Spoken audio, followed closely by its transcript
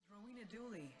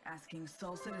Duly asking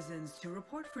Sol citizens to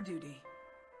report for duty.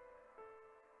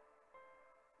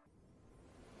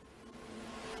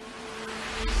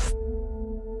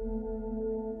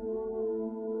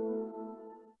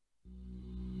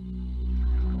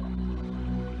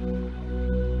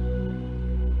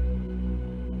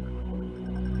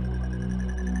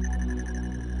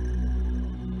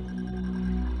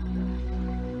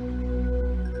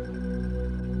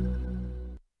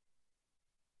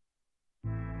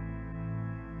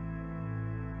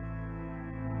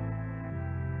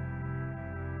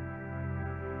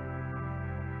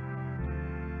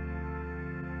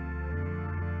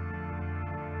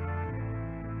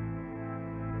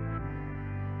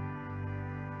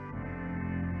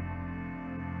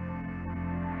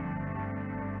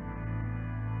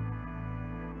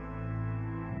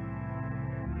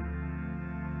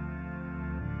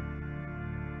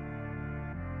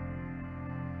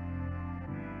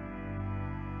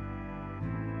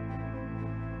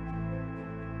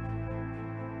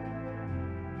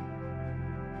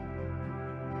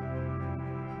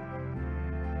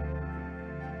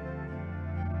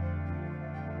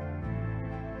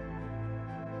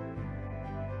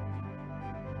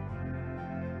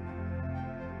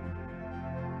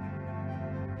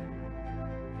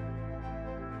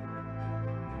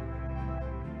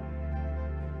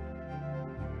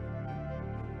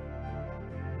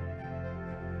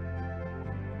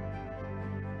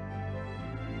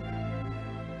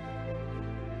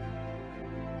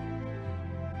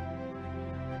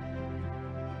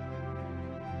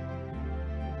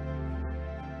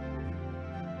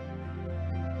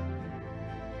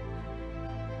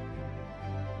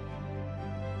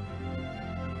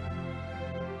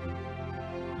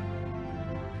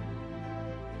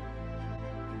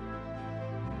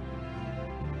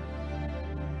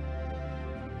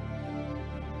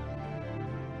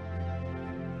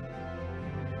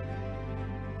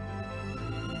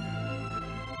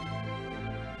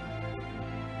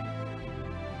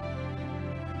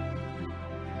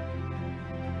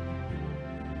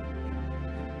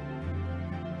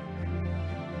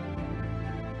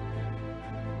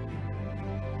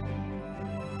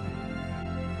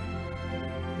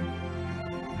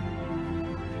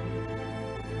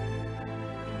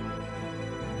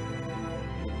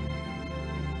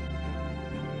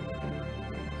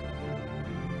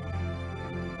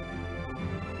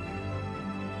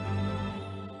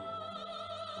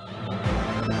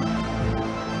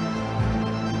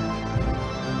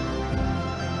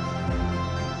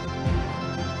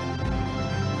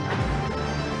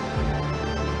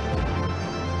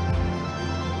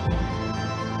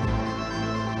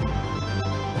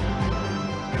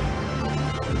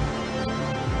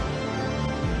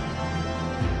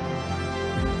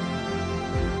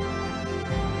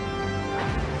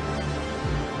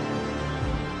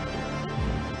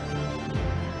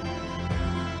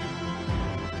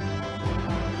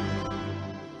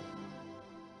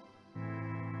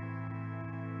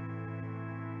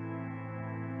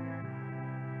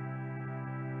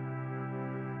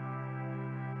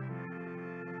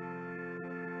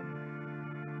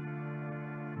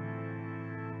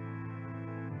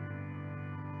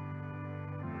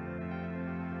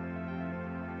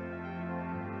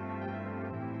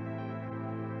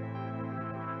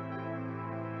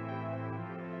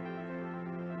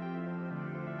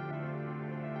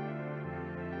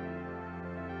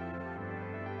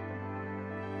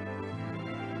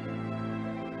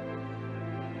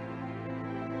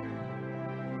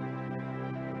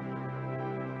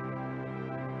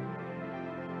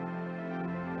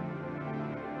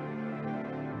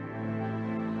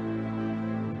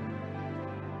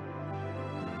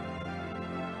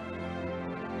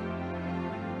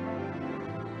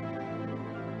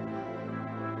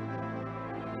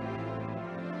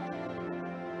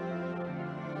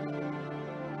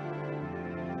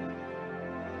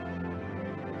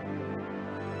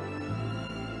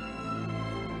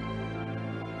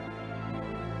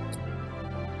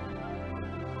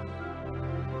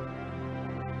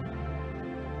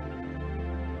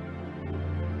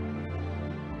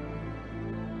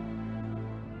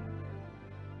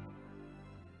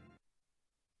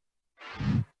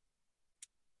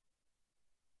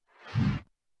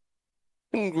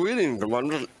 Greetings, and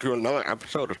welcome to another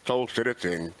episode of Soul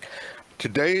Citizen.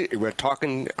 Today, we're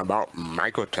talking about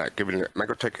Microtech, giving the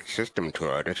Microtech system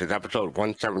tour. This is episode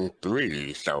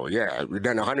 173. So, yeah, we've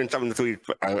done 173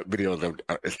 videos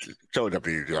of shows of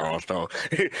these, y'all. So,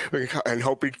 and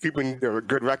hope we're keeping the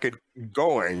good record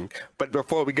going. But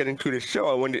before we get into the show,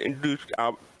 I want to introduce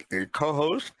our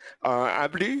co-host,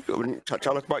 Abdi.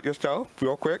 Tell us about yourself,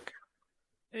 real quick.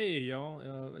 Hey y'all,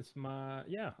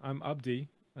 I'm Abdi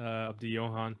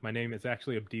Johan. My name is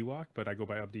actually Abdiwak, but I go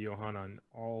by Abdi Johan on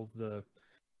all the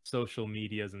social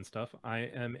medias and stuff. I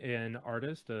am an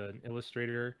artist, an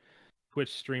illustrator,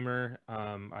 Twitch streamer.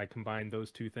 I combine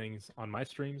those two things on my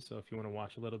streams. So if you want to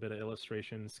watch a little bit of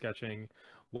illustration, sketching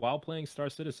while playing Star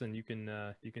Citizen, you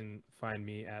can find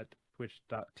me at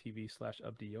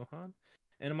twitch.tv/Abdi Johan.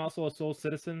 And I'm also a Soul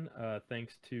Citizen,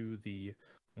 thanks to the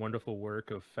wonderful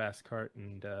work of Fastcart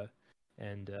and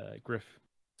Griff.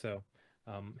 So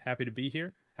happy to be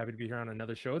here. Happy to be here on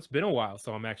another show. It's been a while,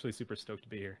 so I'm actually super stoked to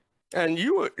be here. And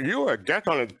you were a guest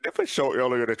on a different show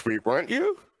earlier this week, weren't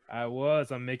you? I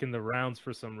was. I'm making the rounds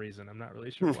for some reason. I'm not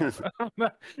really sure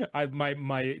why.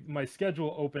 My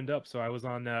schedule opened up, so I was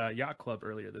on Yacht Club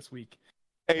earlier this week.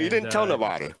 Hey, you didn't tell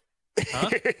nobody. Huh?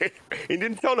 You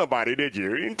didn't tell nobody, did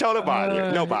you? You didn't tell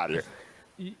nobody. Nobody.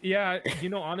 Yeah,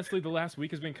 honestly, the last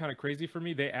week has been kind of crazy for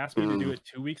me. They asked me to do it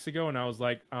 2 weeks ago, and I was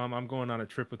like, I'm going on a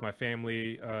trip with my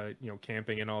family,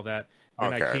 camping and all that.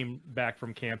 And I came back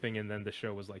from camping, and then the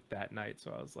show was like that night.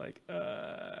 So I was like,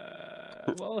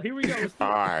 well, here we go. Let's do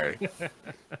all right.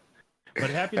 But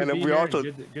happy to be here. Also...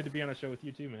 Good to be on a show with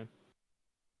you too, man.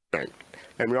 Thanks.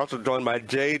 And we're also joined by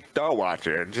Jade Star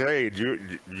Watcher. Jade,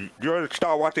 you're a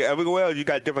Star Watcher everywhere, or you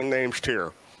got different names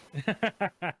too?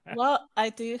 Well, I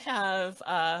do have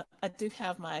my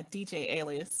DJ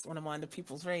alias when I'm on the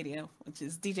People's Radio, which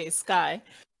is DJ Sky.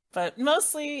 But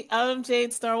mostly I'm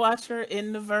Jade Star Watcher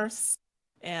in the verse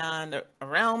and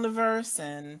around the verse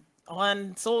and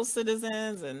on Soul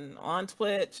Citizens and on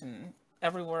Twitch and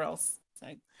everywhere else.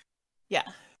 Like, yeah.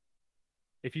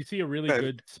 If you see a really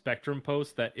good Spectrum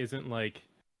post that isn't like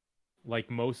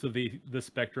most of the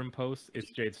Spectrum posts,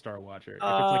 it's Jade Star Watcher. If it's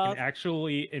like an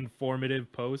actually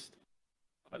informative post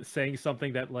saying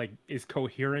something that like is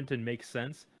coherent and makes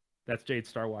sense, that's Jade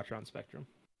Star Watcher on Spectrum.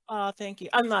 Oh, thank you.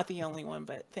 I'm not the only one,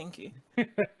 but thank you.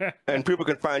 And people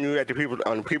can find you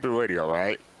on the People's Radio,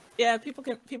 right? Yeah, people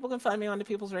can find me on the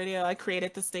People's Radio. I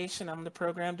created the station. I'm the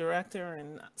program director,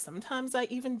 and sometimes I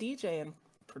even DJ and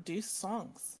produce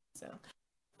songs. So,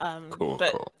 cool.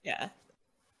 Yeah,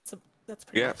 so that's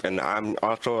pretty. Yeah, and I'm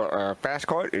also a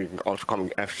Fastcart. You can also call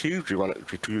me FC if you want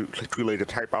to too late to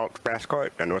type out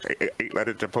Fastcart. I know it's 8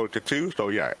 letters opposed to 2, so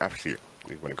yeah, FC.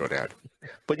 You want to go there.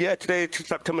 But yeah, today is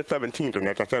September 17th, and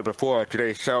as I said before,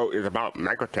 today's show is about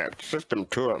Microtech, System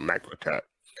Tour Microtech.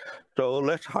 So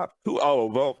let's hop to,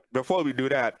 well, before we do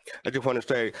that, I just want to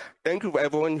say thank you to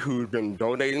everyone who's been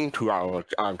donating to our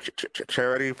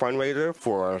charity fundraiser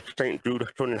for St. Jude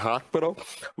Children's Hospital.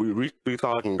 We reached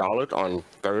 $3,000 on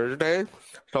Thursday,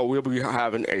 so we'll be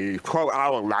having a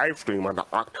 12-hour live stream on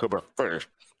October 1st.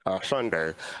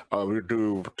 Sunday. We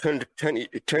do 10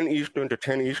 Eastern to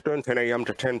 10 Eastern, 10 a.m.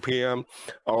 to 10 p.m.,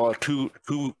 or 2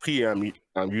 p.m.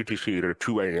 UTC to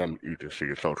 2 a.m.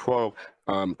 UTC. So 12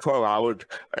 hours,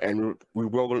 and we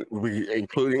will be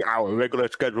including our regular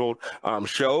scheduled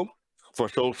show for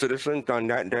Soul Citizens on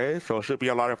that day. So it should be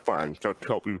a lot of fun. So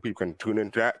hope you can tune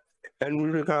into that. And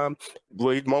we will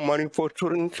raise more money for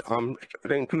children's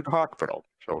St. Jude Hospital.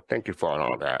 So thank you for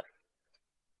all that.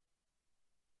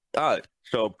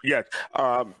 So yes,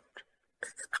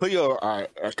 Cleo, I'm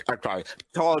sorry,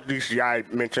 Charles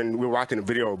DCI mentioned we were watching the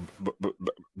video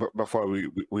before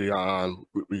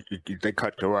they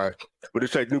cut to us. But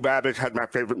it said New Babbage has my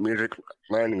favorite music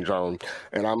landing zone,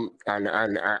 and I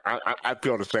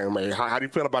feel the same way. How do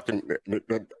you feel about the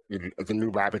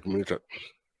New Babbage music?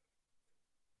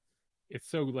 It's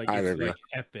so like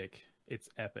epic. It's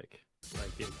epic.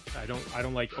 Like I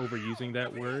don't like overusing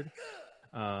that word.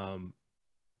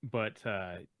 But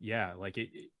yeah, like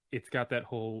it's got that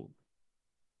whole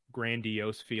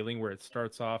grandiose feeling where it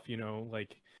starts off,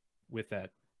 like with that,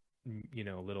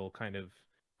 little kind of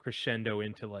crescendo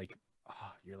into like,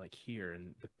 you're like here.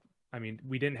 And I mean,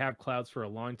 we didn't have clouds for a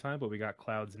long time, but we got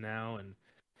clouds now. And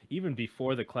even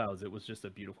before the clouds, it was just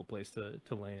a beautiful place to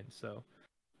land. So,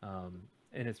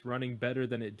 and it's running better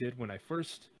than it did when I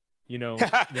first when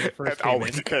it first that's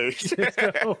always the case.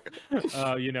 So,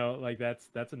 like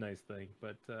that's a nice thing.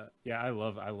 But yeah, I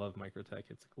love Microtech.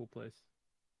 It's a cool place.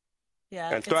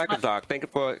 Yeah. And Dog, thank you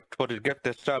for the gift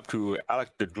this sub to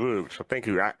Alex the Drew. So thank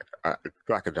you, Dog.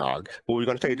 What were you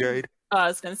gonna say, Jade? I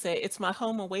was gonna say it's my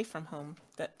home away from home.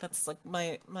 That's like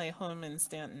my home in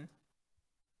Stanton.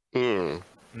 So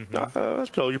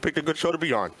you picked a good show to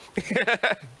be on.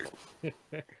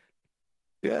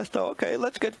 Yeah, so okay,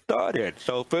 let's get started.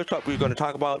 So first up, we're going to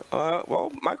talk about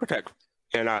Microtech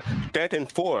and Stanton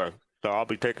 4. So I'll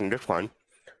be taking this one.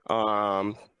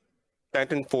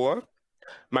 Stanton 4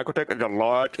 Microtech is a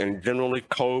large and generally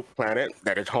cold planet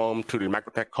that is home to the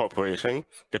Microtech Corporation.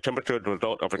 The temperature is the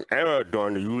result of an error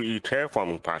during the UE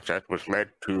terraforming process, which led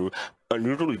to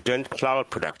unusually dense cloud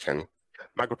production.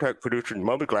 Microtech produces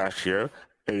mobiGlass here,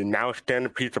 a now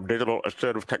standard piece of digital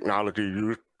assertive technology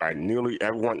used by nearly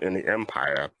everyone in the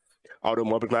empire. Although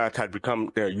mobiGlass has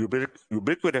become their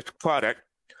ubiquitous product,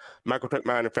 Microtech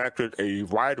manufactures a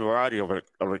wide variety of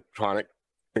electronics,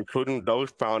 including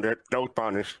those found in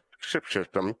ship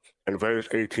system and various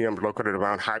ATMs located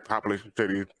around high-population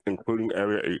cities, including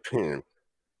Area 18.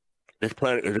 This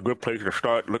planet is a good place to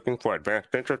start looking for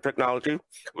advanced sensor technology,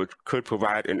 which could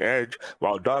provide an edge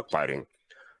while dogfighting.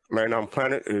 Land on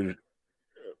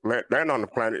the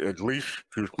planet is leased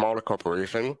to smaller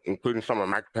corporations, including some of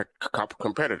Microtech's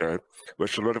competitors,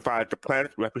 which solidifies the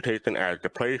planet's reputation as the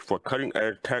place for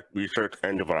cutting-edge tech research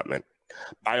and development.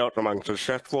 Buyouts among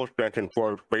successful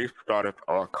Stanton-based startups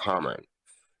are common.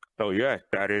 So yes,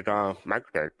 that is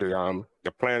Microtech,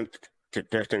 the planet's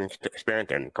destined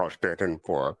Stanton, called Stanton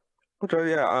 4. So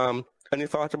yeah, any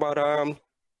thoughts about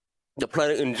the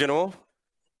planet in general?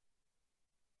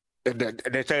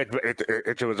 They say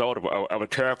it's a result of a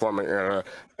terraforming error,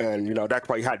 and that's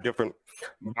why you had different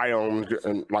biomes,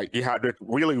 and like you had this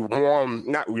really warm,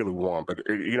 not really warm, but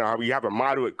you have a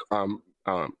moderate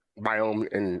biome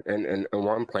in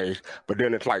one place, but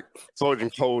then it's like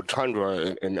frozen cold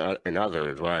tundra in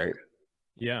others, right?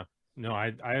 Yeah, no,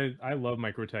 I love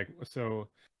Microtech. So,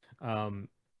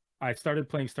 I started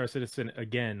playing Star Citizen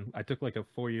again. I took like a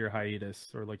 4-year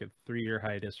hiatus or like a 3-year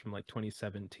hiatus from like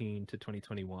 2017 to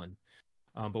 2021.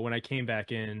 But when I came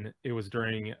back in, it was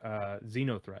during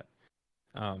Xenothreat.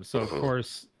 So of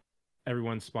course,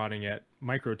 everyone's spotting at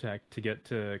Microtech to get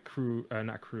to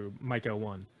Micro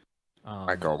 1.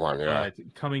 Micro 1, yeah.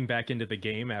 Coming back into the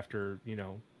game after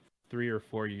 3 or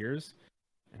 4 years,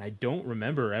 and I don't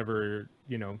remember ever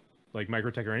like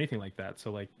Microtech or anything like that.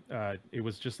 So like it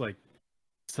was just like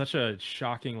such a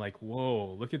shocking, like,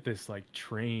 whoa, look at this like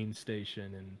train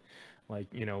station, and like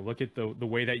look at the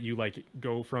way that you like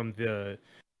go from the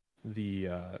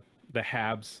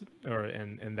habs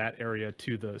and that area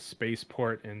to the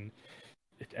spaceport, and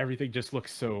everything just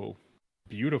looks so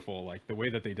beautiful. Like the way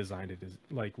that they designed it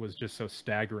was just so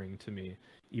staggering to me,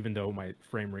 even though my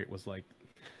frame rate was like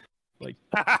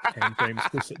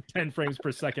 10 frames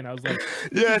per second. I was like,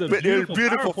 yeah, but it's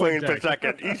beautiful frames per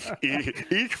second.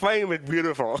 Each frame is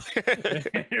beautiful.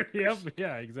 Yep,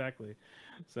 yeah, exactly.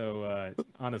 So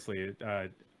honestly,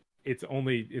 it's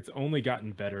only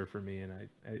gotten better for me, and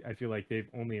I feel like they've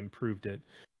only improved it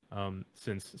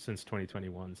since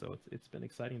 2021. So it's been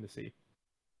exciting to see.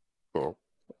 Cool.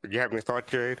 Do you have any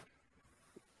thoughts, Jade?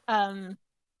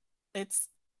 It's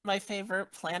my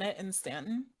favorite planet in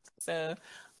Stanton. So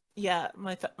yeah,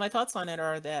 my thoughts on it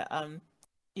are that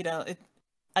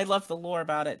I love the lore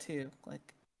about it too.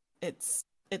 Like it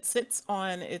sits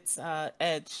on its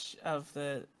edge of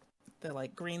the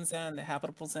like green zone, the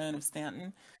habitable zone of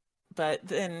Stanton. But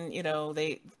then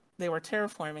they were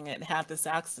terraforming it and had this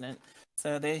accident.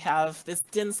 So they have this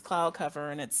dense cloud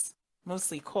cover and it's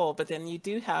mostly cold, but then you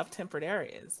do have temperate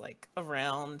areas like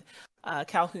around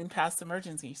Calhoun Pass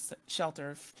Emergency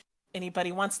Shelter. If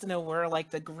anybody wants to know where like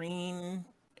the green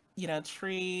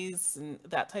trees and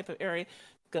that type of area,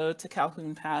 go to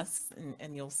Calhoun Pass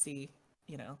and you'll see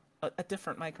a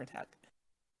different Microtech.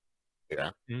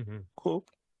 Yeah. Cool.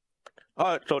 All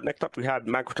right, so next up we have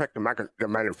Microtech, the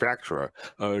manufacturer.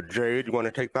 Jade, you want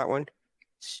to take that one?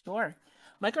 Sure.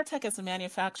 Microtech is a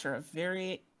manufacturer of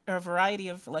a variety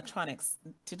of electronics,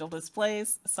 digital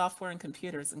displays, software, and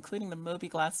computers, including the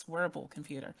mobiGlass wearable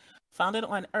computer. Founded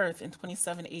on Earth in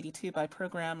 2782 by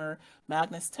programmer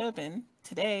Magnus Tobin,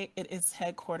 today it is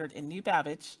headquartered in New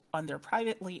Babbage on their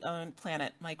privately owned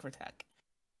planet Microtech.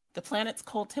 The planet's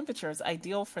cold temperature is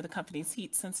ideal for the company's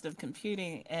heat-sensitive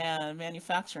computing and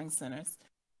manufacturing centers.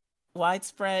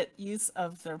 Widespread use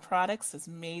of their products has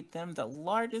made them the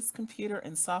largest computer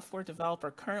and software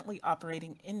developer currently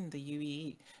operating in the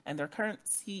UEE, and their current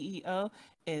CEO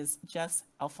is Jess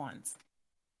Alphonse.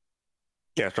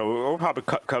 Yeah, so we'll probably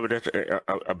cover this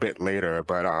a bit later,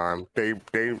 but they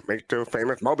make their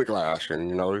famous mobiGlass,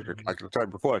 and like I said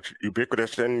before, it's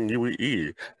ubiquitous in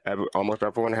UEE. Almost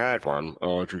everyone has one.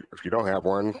 Or if you don't have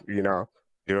one,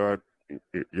 you're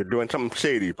doing something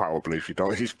shady probably. If you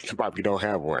don't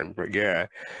have one, but yeah.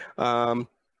 So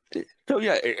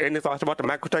yeah, any thoughts about the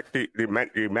Microtech,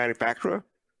 the manufacturer?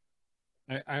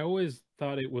 I always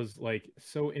thought it was like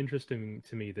so interesting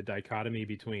to me, the dichotomy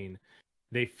between.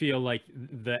 They feel like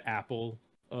the Apple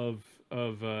of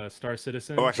Star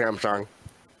Citizen. Oh, Samsung.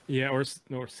 Yeah, or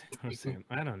Sam.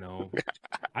 I don't know.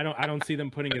 I don't see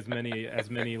them putting as many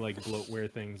like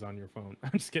bloatware things on your phone.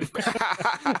 I'm just kidding. But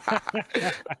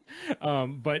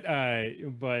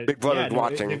Big Brother's yeah, no,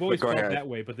 watching. they've always Go felt ahead. that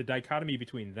way. But the dichotomy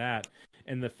between that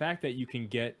and the fact that you can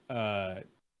get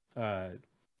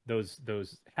those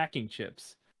hacking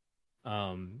chips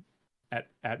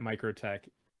at Microtech.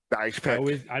 I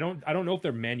don't know if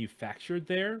they're manufactured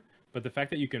there, but the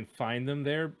fact that you can find them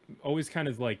there always kind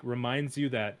of like reminds you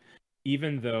that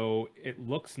even though it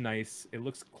looks nice, it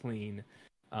looks clean,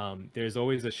 there's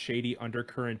always a shady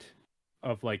undercurrent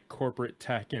of like corporate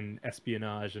tech and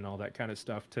espionage and all that kind of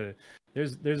stuff.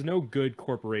 There's no good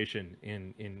corporation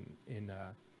in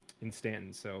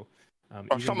Stanton. So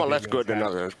Some are less good than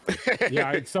others.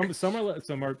 Yeah, some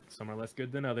are less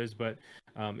good than others, but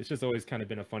it's just always kind of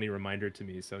been a funny reminder to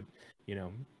me. So, you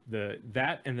know,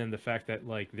 that and then the fact that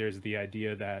like there's the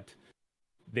idea that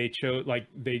they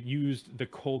used the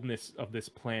coldness of this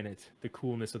planet, the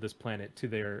coolness of this planet to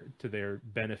their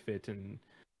benefit, and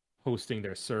hosting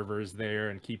their servers there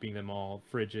and keeping them all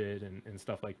frigid and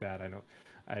stuff like that.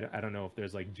 I don't know if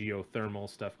there's like geothermal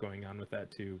stuff going on with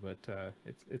that too, but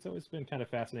it's always been kind of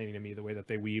fascinating to me the way that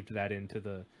they weaved that into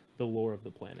the lore of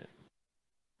the planet.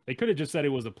 They could have just said it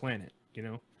was a planet, you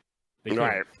know?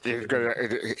 Right.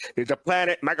 It's a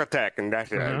planet Microtech, and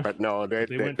that's it. But no, they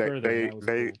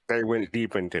went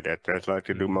deep into that. That's like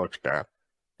to do most stuff.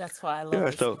 That's why I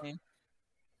love this game.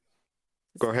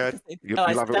 Go ahead. You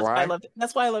love it. Why?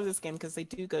 That's why I love this game, because they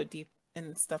do go deep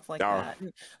and stuff like that.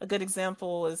 And a good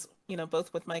example is, you know,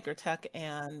 both with Microtech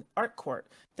and ArtCourt,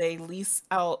 they lease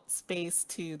out space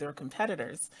to their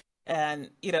competitors. And,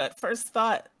 you know, at first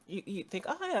thought, you think,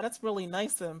 oh yeah, that's really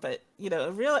nice of them. But, you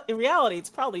know, in reality, it's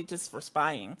probably just for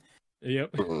spying.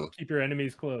 Yep. Keep your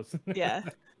enemies close. Yeah.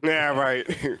 Yeah, right.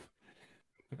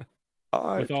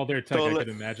 With all their tech, I could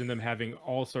imagine them having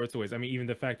all sorts of ways. I mean, even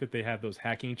the fact that they have those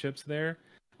hacking chips there,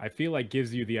 I feel like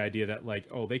gives you the idea that like,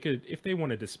 oh, they could, if they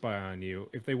wanted to spy on you,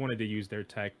 if they wanted to use their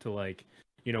tech to like,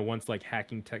 you know, once like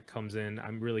hacking tech comes in,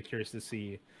 I'm really curious to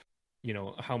see, you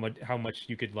know, how much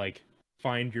you could like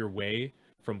find your way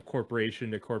from corporation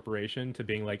to corporation to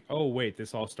being like, oh wait,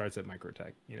 this all starts at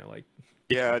Microtech, you know, like.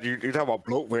 Yeah, you talk about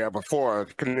bloatware before.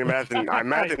 Couldn't imagine. I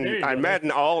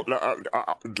imagine all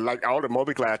like all the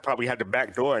mobiGlas probably had the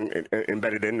back door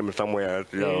embedded in them somewhere.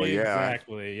 So,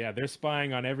 exactly. Yeah, they're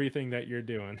spying on everything that you're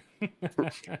doing.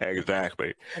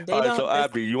 Exactly. So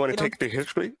Abby, you want to take the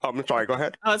history? Oh, I'm sorry. Go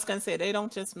ahead. I was gonna say they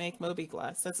don't just make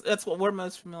mobiGlas. That's what we're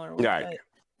most familiar with. Right.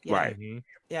 Yeah. Right.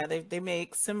 Yeah, they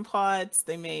make SIM pods.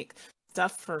 They make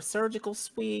stuff for surgical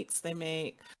suites. They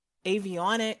make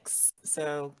avionics.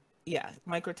 So. Yeah,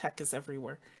 Microtech is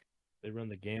everywhere. They run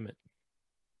the gamut.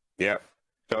 Yeah.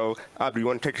 So, do you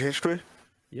want to take history?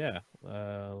 Yeah.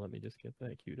 Let me just get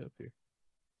that queued up here.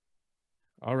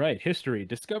 All right. History.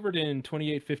 Discovered in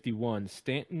 2851,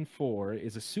 Stanton 4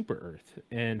 is a super-Earth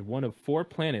and one of 4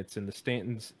 planets in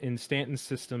Stanton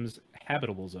system's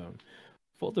habitable zone.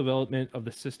 Full development of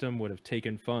the system would have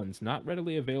taken funds not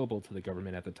readily available to the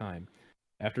government at the time.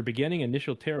 After beginning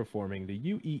initial terraforming, the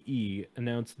UEE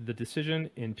announced the decision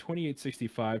in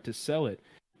 2865 to sell it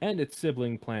and its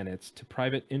sibling planets to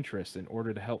private interests in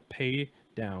order to help pay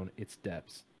down its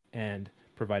debts and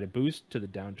provide a boost to the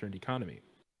downturned economy.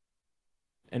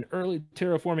 An early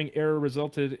terraforming error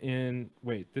resulted in...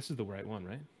 Wait, this is the right one,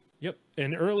 right? Yep.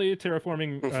 An early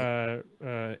terraforming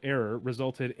error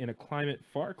resulted in a climate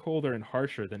far colder and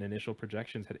harsher than initial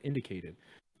projections had indicated,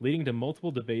 leading to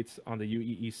multiple debates on the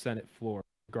UEE Senate floor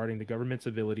regarding the government's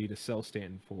ability to sell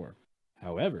Stanton 4.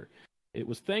 However, it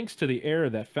was thanks to the error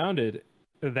that founder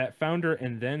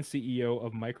and then CEO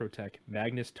of Microtech,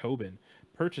 Magnus Tobin,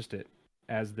 purchased it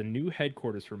as the new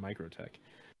headquarters for Microtech.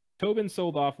 Tobin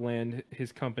sold off land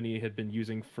his company had been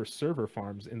using for server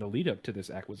farms in the lead-up to this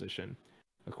acquisition.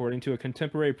 According to a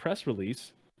contemporary press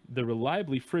release, the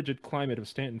reliably frigid climate of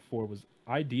Stanton 4 was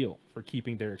ideal for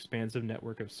keeping their expansive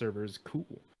network of servers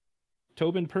cool.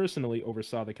 Tobin personally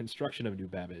oversaw the construction of New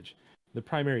Babbage, the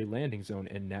primary landing zone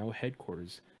and now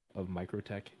headquarters of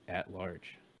Microtech at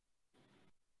large.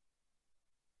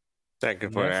 Thank you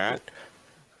for that.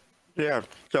 Yeah,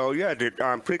 so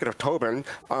speaking of Tobin,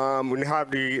 when you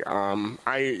have the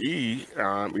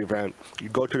IAE event, you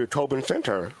go to the Tobin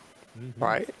Center,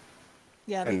 right?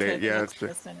 Yeah, the Tobin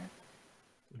Expo Center.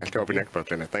 The Tobin Expo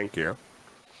Center, thank you.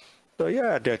 So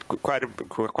yeah, there's quite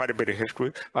a bit of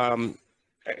history.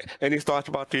 Any thoughts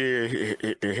about the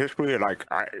history? Like,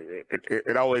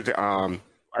 it always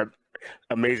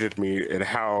amazes me at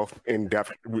how in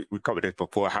depth we covered this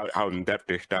before. How in depth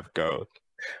this stuff goes.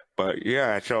 But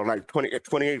yeah, so like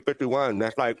 2851,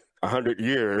 that's like 100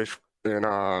 years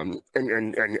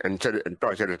and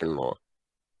Star Citizen lore.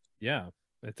 Yeah,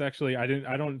 it's actually I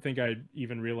don't think I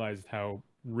even realized how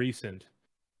recent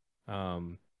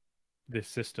um this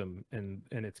system and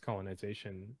its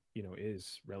colonization,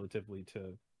 is relatively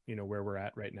to, where we're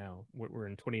at right now. We're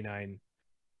in 29,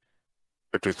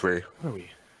 53. what are we?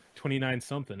 29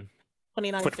 something.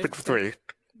 2950.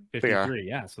 53.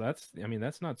 Yeah, so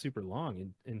that's not super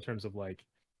long in terms of like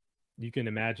you can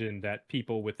imagine that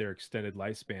people with their extended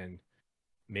lifespan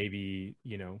maybe,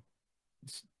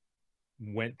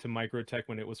 went to Microtech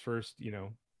when it was first,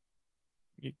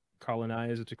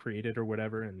 colonized, created or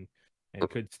whatever, and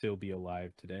could still be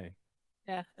alive today.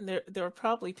 Yeah, and there are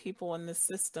probably people in this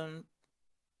system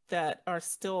that are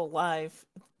still alive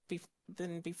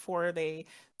than before they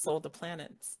sold the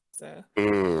planets. So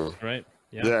Right.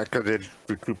 Yeah, because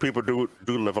people do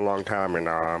live a long time in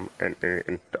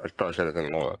Star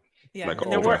Citizen lore. yeah, Like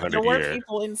and over there 100 were years.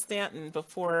 people in Stanton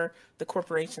before the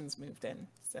corporations moved in.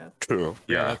 So True.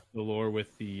 Yeah, Yeah. that's the lore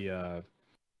with the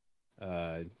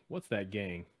what's that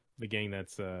gang? The gang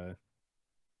that's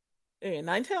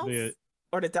Ninetales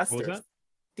or the what was Dusters? that?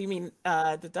 Do you mean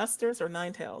the Dusters or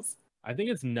Ninetales? I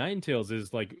think it's Ninetales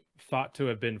is like thought to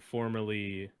have been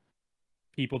formerly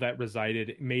people that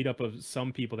resided, made up of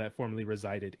some people that formerly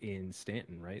resided in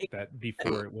Stanton, right? That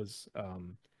before it was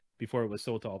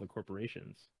sold to all the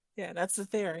corporations. Yeah, that's the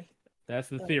theory. That's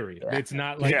the theory. Yeah. It's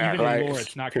not like Yeah, even in like lore,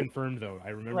 it's not confirmed though. I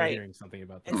remember Right. hearing something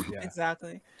about that. Yeah.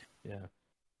 Exactly. Yeah.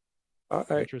 all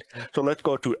right. Interesting. So let's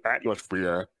go to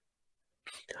atmosphere.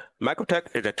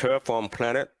 Microtech is a terraformed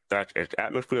planet that its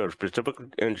atmosphere is specifically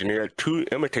engineered to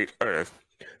imitate Earth.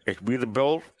 It's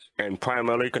breathable and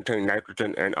primarily contains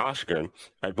nitrogen and oxygen,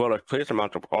 as well as trace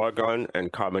amounts of argon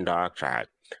and carbon dioxide.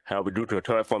 However, due to a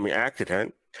terraforming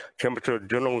accident, temperatures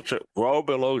generally sit well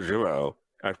below zero,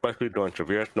 especially during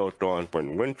severe snowstorms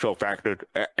when wind chill factors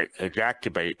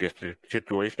exacerbate this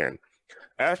situation.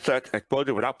 As such,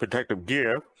 exposure without protective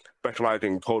gear,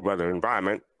 specializing in cold weather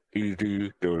environment,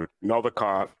 e.g. the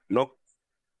Novikov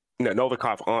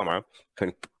armor,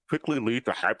 can quickly lead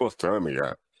to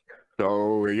hypothermia.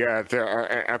 So yeah,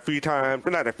 a few times,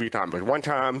 not a few times, but one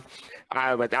time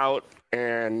I was out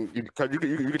and because you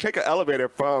can take an elevator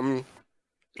from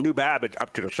New Babbage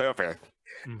up to the surface.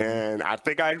 And I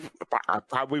think I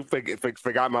probably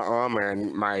forgot my arm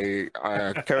and my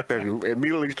character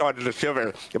immediately started to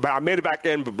shiver. But I made it back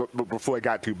in before it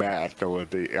got too bad, so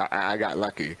I got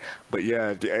lucky. But yeah,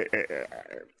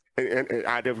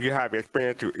 and if you have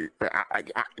experience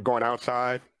going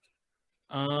outside,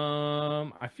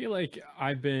 I feel like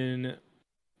I've been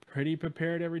pretty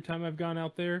prepared every time I've gone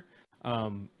out there.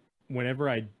 Whenever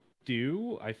I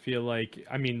do, I feel like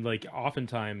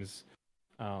oftentimes.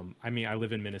 I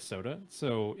live in Minnesota,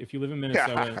 so if you live in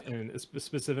Minnesota and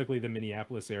specifically the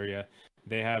Minneapolis area,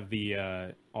 they have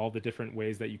the all the different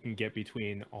ways that you can get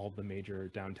between all the major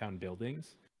downtown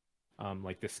buildings,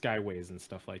 like the skyways and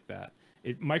stuff like that.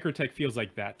 Microtech feels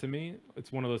like that to me.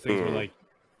 It's one of those things where like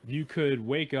you could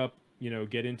wake up,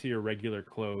 get into your regular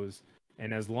clothes,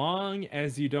 and as long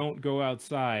as you don't go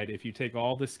outside, if you take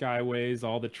all the skyways,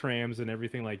 all the trams, and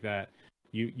everything like that.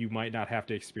 You might not have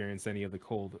to experience any of the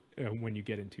cold when you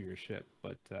get into your ship,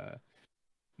 but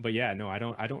yeah, no, I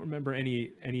don't remember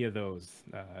any of those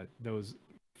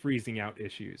freezing out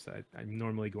issues. I'm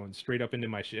normally going straight up into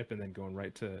my ship and then going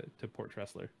right to Port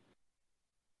Tressler.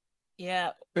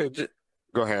 Yeah.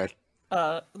 Go ahead.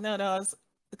 No,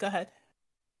 go ahead.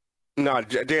 No,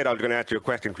 Jade, I was going to ask you a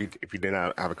question if you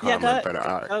didn't have a comment. Yeah, go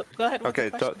ahead. But go ahead. Okay,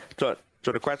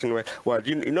 so the question was,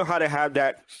 you know how they have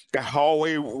that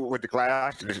hallway with the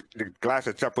glass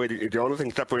that's separated, the only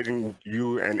thing separating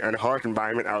you and a harsh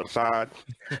environment outside.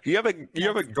 You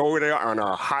ever go there on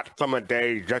a hot summer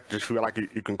day just to feel like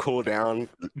you can cool down,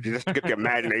 just to get the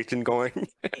imagination going?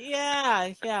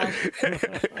 Yeah.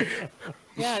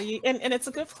 Yeah, and it's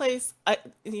a good place.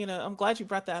 I'm glad you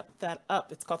brought that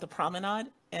up. It's called the Promenade,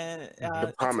 and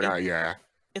The promenade,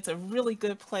 it's a really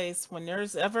good place when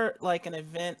there's ever like an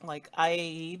event like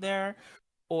IAE there,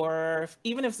 or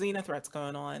even if Xenothreat's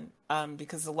going on,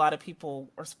 because a lot of people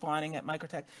are spawning at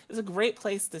Microtech. It's a great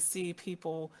place to see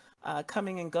people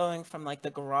coming and going from like the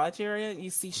garage area. You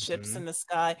see ships in the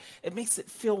sky. It makes it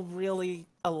feel really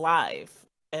alive.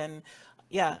 And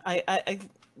yeah, I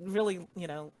really,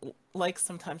 like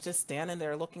sometimes just standing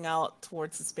there looking out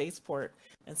towards the spaceport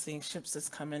and seeing ships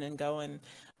just coming and going.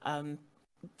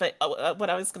 But what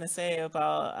I was going to say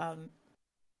about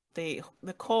the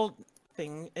cold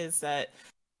thing is that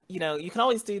you can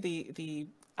always do the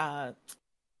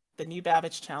new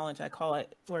Babbage challenge, I call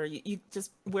it, where you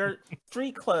just wear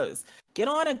street clothes, get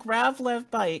on a gravlev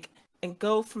bike, and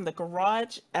go from the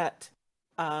garage at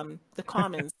the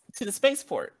Commons to the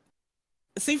spaceport.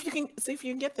 See if you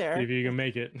can get there. See if you can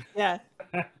make it. Yeah.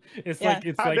 It's Yeah.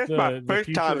 like That's my the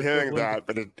first time future hearing equivalent.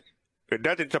 that, but it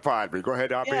doesn't surprise me. Go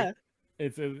ahead, Albie. Yeah.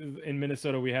 It's in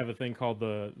Minnesota. We have a thing called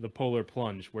the polar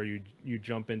plunge, where you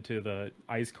jump into the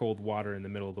ice cold water in the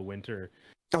middle of the winter.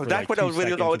 Oh, for that's like where 2 those videos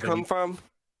seconds, always and then come from?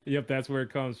 Yep, that's where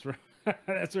it comes from.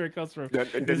 That's where it comes from. The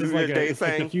This is New like Year's Day it's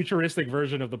like the thing? futuristic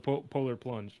version of the polar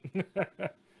plunge.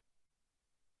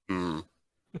 Hmm.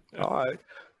 All right.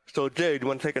 So, Jay, do you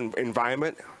want to take an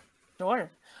environment? Sure.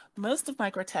 Most of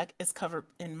Microtech is covered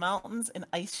in mountains and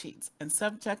ice sheets and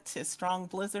subject to strong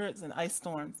blizzards and ice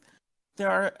storms. There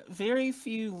are very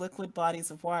few liquid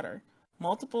bodies of water.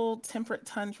 Multiple temperate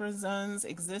tundra zones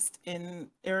exist in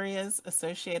areas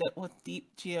associated with deep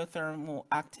geothermal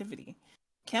activity.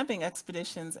 Camping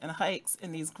expeditions and hikes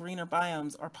in these greener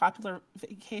biomes are popular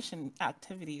vacation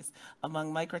activities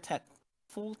among Microtech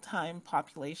full-time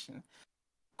population.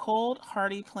 Cold,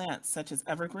 hardy plants such as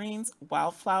evergreens,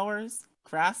 wildflowers,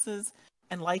 grasses,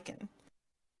 and lichen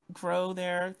grow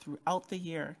there throughout the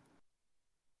year.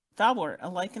 Thawwort, a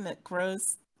lichen that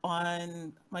grows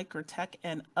on Microtech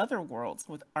and other worlds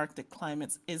with Arctic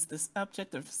climates, is the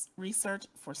subject of research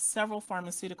for several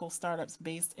pharmaceutical startups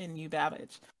based in New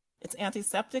Babbage. Its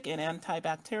antiseptic and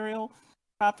antibacterial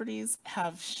properties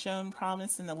have shown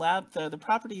promise in the lab, though the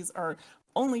properties are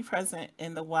only present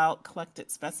in the wild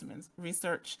collected specimens.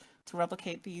 Research to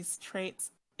replicate these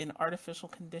traits in artificial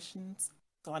conditions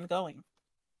is ongoing.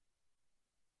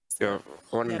 Yeah,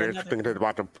 one of Yet the another interesting things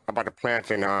about the plants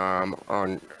in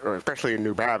especially in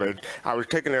New Babbage, I was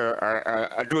taking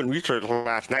doing research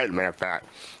last night, matter of fact,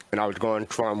 and I was going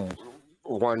from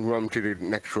one room to the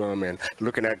next room and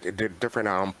looking at the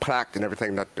different plaques and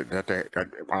everything that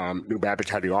New Babbage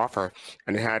had to offer,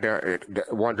 and they had the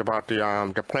ones about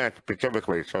the plants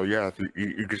specifically. So yeah,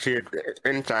 you can see it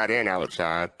inside and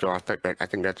outside. So I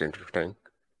think that's interesting.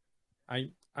 I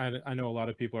know a lot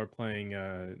of people are playing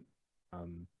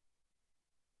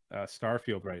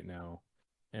Starfield right now,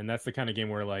 and that's the kind of game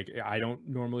where like I don't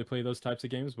normally play those types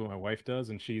of games, but my wife does,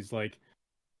 and she's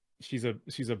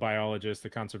a biologist, a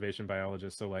conservation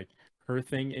biologist, so like her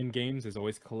thing in games is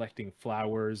always collecting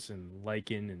flowers and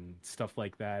lichen and stuff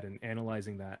like that and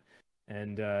analyzing that.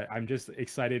 And I'm just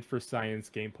excited for science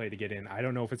gameplay to get in. I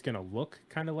don't know if it's going to look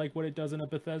kind of like what it does in a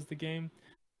Bethesda game,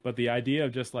 but the idea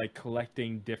of just like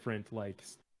collecting different like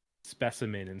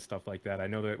specimen and stuff like that. I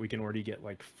know that we can already get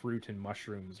like fruit and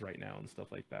mushrooms right now and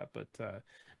stuff like that, but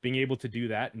being able to do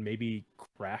that and maybe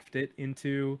craft it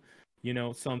into, you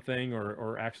know, something,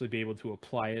 or actually be able to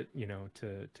apply it, you know,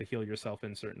 to heal yourself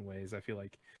in certain ways. I feel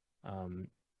like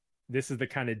this is the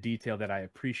kind of detail that I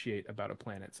appreciate about a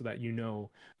planet, so that, you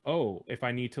know, oh, if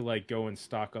I need to like go and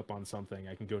stock up on something,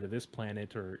 I can go to this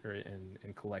planet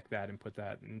and collect that and put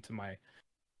that into my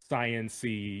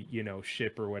science-y, you know,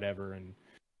 ship or whatever, and,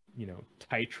 you know,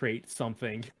 titrate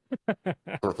something.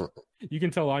 You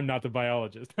can tell I'm not the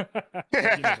biologist. You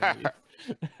know what I mean?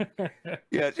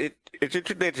 Yeah, it's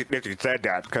interesting that you said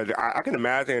that, because I can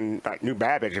imagine like New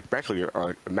Babbage, especially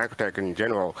Microtech in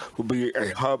general, would be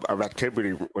a hub of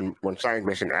activity when science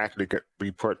mission actually could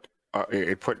be put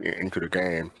into the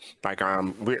game. Like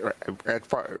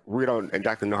we don't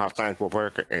exactly know how science will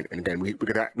work, and again we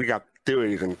got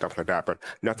theories and stuff like that, but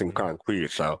nothing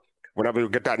concrete. So whenever we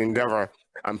get that endeavor,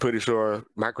 I'm pretty sure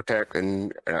Microtech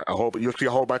and you'll see a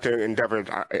whole bunch of endeavors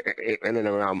in and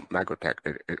around Microtech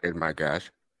is my guess.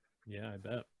 Yeah, I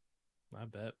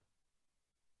bet.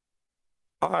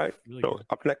 All right. Really So good.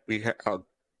 up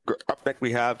next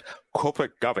we have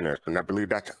corporate governance, and I believe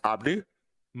that's Abdi.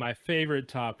 My favorite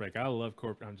topic. I love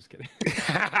corporate. I'm just kidding.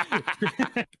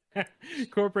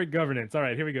 Corporate governance. All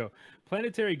right, here we go.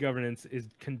 Planetary governance is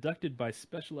conducted by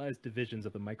specialized divisions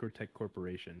of the Microtech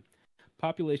Corporation.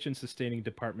 Population-sustaining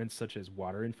departments such as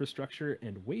water infrastructure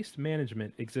and waste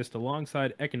management exist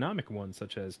alongside economic ones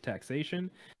such as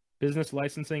taxation, business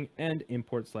licensing, and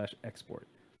import/export.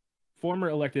 Former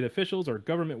elected officials or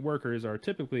government workers are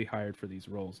typically hired for these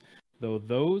roles, though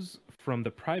those from the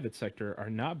private sector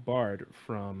are not barred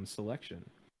from selection.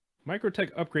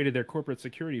 Microtech upgraded their corporate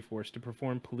security force to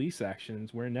perform police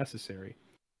actions where necessary.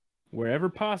 Wherever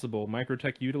possible,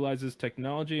 Microtech utilizes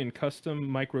technology and custom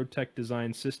Microtech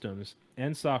design systems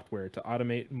and software to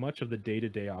automate much of the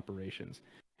day-to-day operations,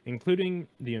 including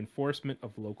the enforcement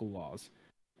of local laws.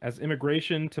 As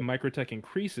immigration to Microtech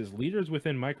increases, leaders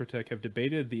within Microtech have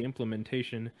debated the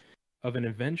implementation of an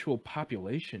eventual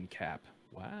population cap.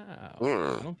 Wow.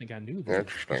 I don't think I knew that.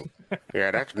 Interesting.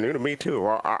 Yeah, that's new to me too.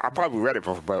 Well, I probably read it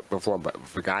before, but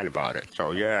forgot about it.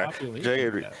 So yeah, Jay,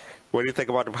 what do you think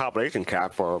about the population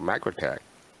cap for Microtech?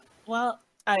 Well,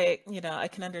 I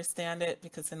can understand it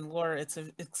because in lore, it's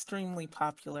an extremely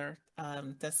popular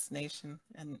destination,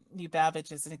 and New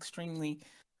Babbage is an extremely,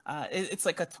 it's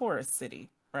like a tourist city,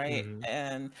 right? Hmm.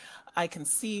 And I can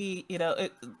see,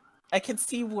 I can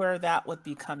see where that would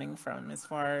be coming from as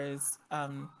far as,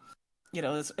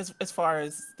 as far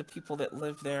as the people that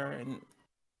live there, and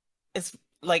it's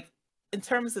like in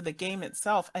terms of the game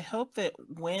itself. I hope that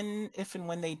if and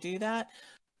when they do that,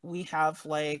 we have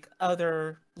like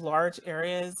other large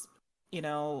areas, you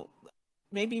know,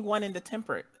 maybe one in the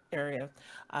temperate area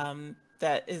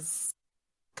that is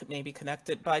maybe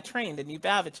connected by train to New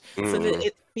Babbage, so that Mm.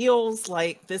 it feels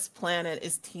like this planet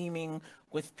is teeming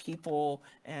with people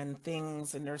and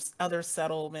things, and there's other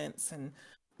settlements, and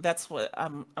that's what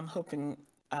I'm hoping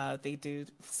they do,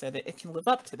 so that it can live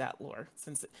up to that lore,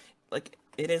 since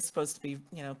it is supposed to be,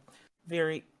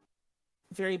 very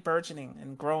very burgeoning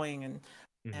and growing,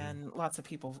 Hmm. and lots of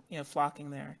people,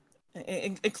 flocking there,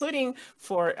 including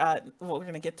for well, we're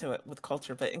going to get to it with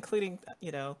culture, but including,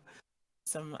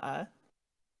 some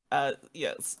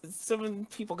some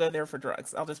people go there for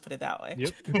drugs. I'll just put it that way.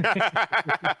 Yep.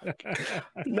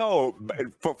 No,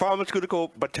 for pharmaceutical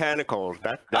botanicals, Oh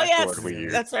that's the word yes, we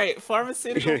use. that's right.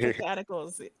 Pharmaceutical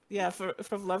botanicals. Yeah,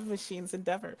 from Love Machines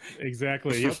Endeavor.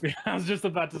 Exactly. Yep. I was just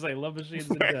about to say Love Machines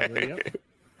Endeavor. Yep.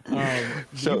 You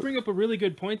So, bring up a really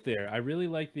good point there. I really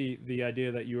like the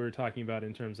idea that you were talking about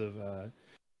in terms of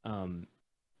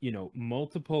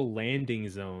multiple landing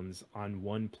zones on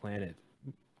one planet.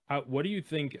 What do you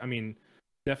think? I mean,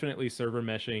 definitely server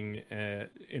meshing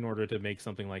in order to make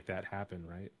something like that happen,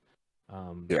 right?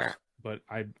 yeah. But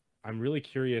I'm really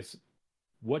curious.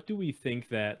 What do we think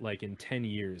that, like, in 10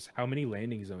 years, how many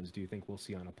landing zones do you think we'll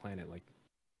see on a planet? Like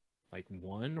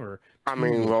one or I two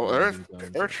mean, local well, landing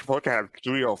zones? Earth's supposed to have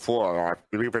 3 or 4. I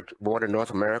believe it's one in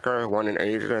North America, one in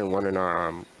Asia, and one in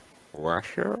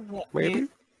Russia, Yeah, maybe.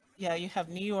 you have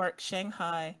New York,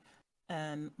 Shanghai,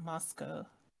 and Moscow.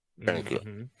 Thank you.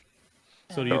 Mm-hmm.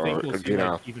 So do you And think So, we'll see, you like,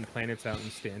 know, even planets out in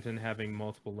Stanton having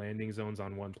multiple landing zones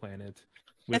on one planet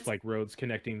with, that's like, roads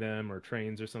connecting them or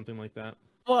trains or something like that?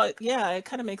 Well, yeah, it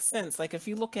kind of makes sense. Like if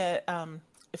you look at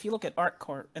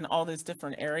ArtCorp and all those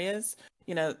different areas,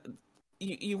 you know,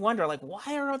 you wonder, like,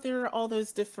 why are there all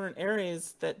those different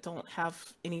areas that don't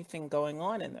have anything going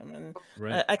on in them? And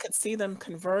Right. I could see them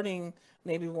converting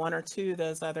maybe one or two of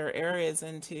those other areas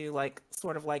into, like,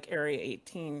 sort of like Area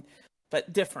 18,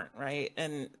 but different, right?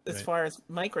 And as Right. far as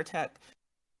Microtech,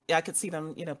 yeah, I could see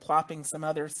them, plopping some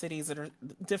other cities that are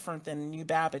different than New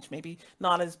Babbage. Maybe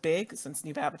not as big, since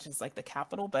New Babbage is like the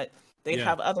capital, but they'd Yeah.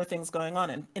 have other things going on,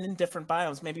 and in different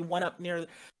biomes. Maybe one up near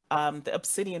the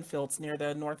Obsidian Fields near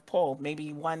the North Pole.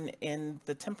 Maybe one in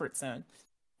the Temperate Zone.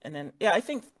 And then, yeah, I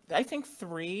think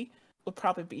three would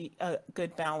probably be a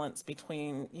good balance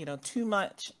between, too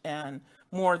much and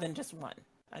more than just one.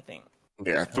 I think.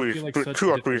 yeah, That would be like such a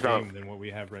 2 or 3 different sound. game than what we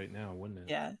have right now, wouldn't it?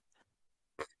 Yeah.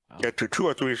 Wow. Yeah, 2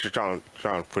 or 3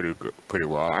 sound pretty good, pretty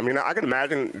well. I mean, I can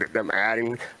imagine them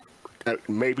adding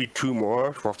maybe 2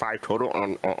 more for 5 total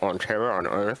on Terra on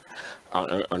Earth,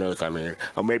 on Earth. I mean,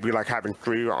 or maybe like having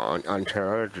 3 on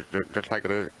Terra, just like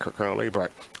it is currently.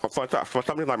 But for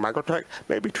something like Microtech,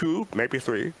 maybe 2, maybe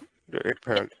 3. It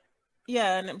depends.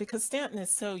 Yeah, and because Stanton is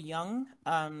so young,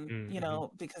 Mm-hmm.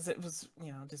 because it was,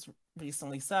 just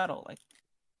recently settled, like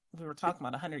we were talking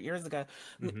about 100 years ago,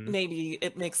 Mm-hmm. maybe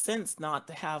it makes sense not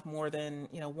to have more than,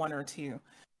 one or two.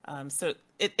 So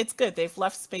it's good. They've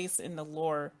left space in the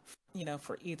lore,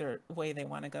 for either way they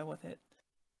want to go with it.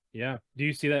 Yeah. Do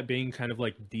you see that being kind of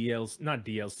like DLC, not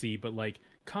DLC, but like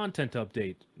content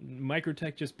update?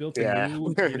 Microtech just built a Yeah.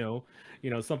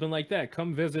 new, something like that.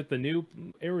 Come visit the new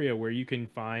area where you can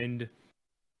find,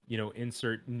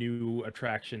 insert new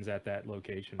attractions at that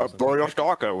location or A something. Boreal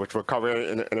Stalker, which we'll cover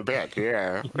in a bit.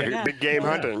 Yeah. Yeah. Big game Yeah.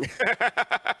 hunting.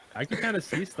 I can kind of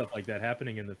see stuff like that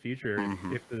happening in the future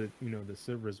Mhm. if the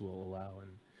servers will allow,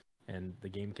 and the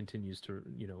game continues to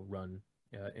run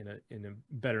in a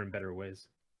better and better ways.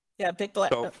 Yeah, Big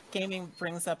Black So, Gaming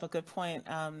brings up a good point.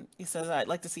 He says, I'd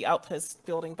like to see outposts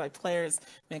building by players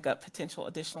make up potential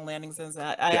additional landing zones.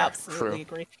 I yeah, absolutely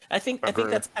true. agree. I think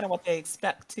Agree. that's kind of what they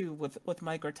expect too with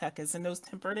Microtech, is in those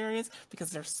temperate areas,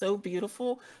 because they're so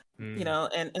beautiful,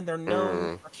 and they're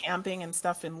known for camping and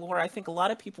stuff in lore. I think a lot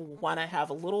of people want to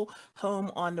have a little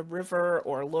home on the river,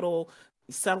 or a little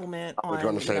settlement I was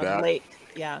going on, to say the that. lake.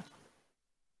 Yeah.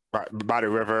 By the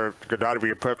river, that would be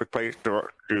a perfect place to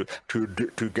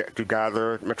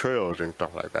gather materials and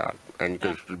stuff like that, and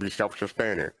Yeah. just to be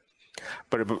self-sustaining.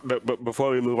 But before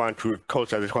we move on to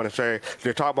coach, I just want to say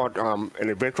they talk about an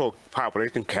eventual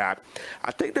population cap.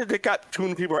 I think that they got too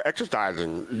many people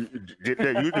exercising.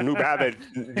 They're using New Babbage.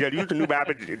 They're using New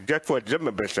Babbage just for gym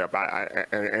membership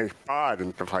and spas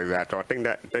and stuff like that. So I think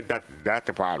that's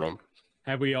the problem.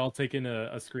 Have we all taken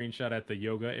a screenshot at the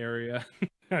yoga area?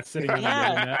 Sitting on the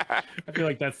yoga mat? I feel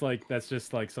like that's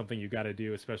just like something you got to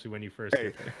do, especially when you first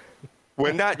get there.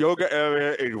 When that yoga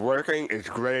area is working, it's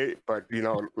great. But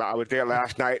I was there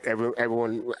last night.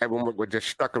 Everyone was just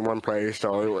stuck in one place,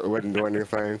 so it wasn't doing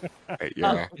anything.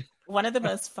 Yeah. One of the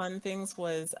most fun things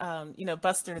was,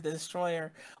 Buster the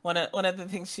Destroyer. One of the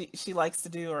things she likes to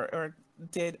do or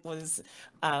did was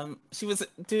she was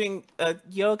doing a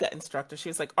yoga instructor. She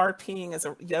was like RPing as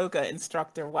a yoga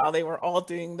instructor while they were all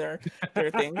doing their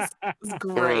things. It was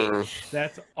great.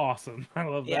 That's awesome. I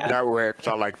love that. Yeah. That works.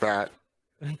 I like that.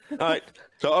 All right.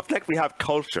 So up next we have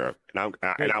culture, and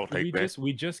I'll take this.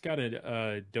 We just got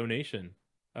a donation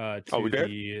to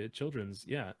the children's,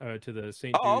 to the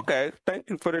St. Oh, okay.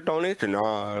 Thank you for the donation. What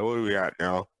are we at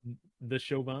now? The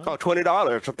Chauvin. Oh,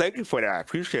 $20. So thank you for that.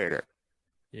 Appreciate it.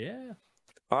 Yeah.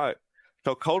 All right.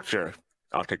 So culture.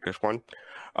 I'll take this one.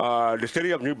 The city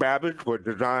of New Babbage was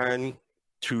designed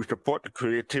to support the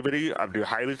creativity of the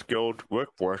highly skilled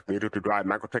workforce needed to drive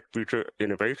Microtech future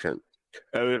innovation.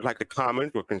 Areas like the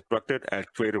Commons were constructed as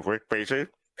creative workspaces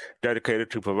dedicated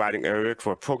to providing areas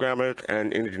for programmers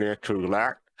and engineers to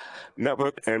relax,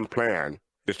 network, and plan.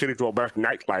 The city's robust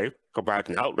nightlife provides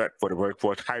an outlet for the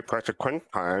workforce high-pressure crunch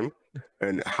time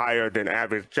and higher than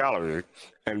average salaries,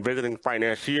 and visiting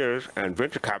financiers and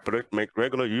venture capitalists make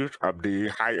regular use of the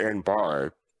high-end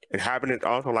bars. Inhabitants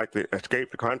also like to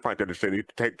escape the confines of the city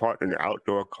to take part in the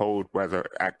outdoor cold weather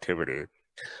activities.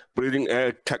 Bleeding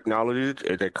edge technologies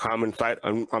is a common sight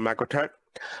on Microtech,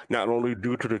 not only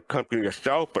due to the company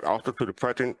itself, but also to the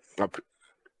presence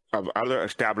of other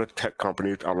established tech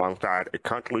companies alongside a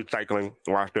constantly cycling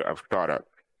roster of startups.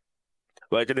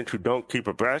 Residents who don't keep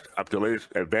abreast of the latest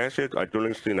advances are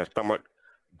generally seen as somewhat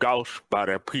gauche by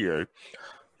their peers,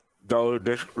 though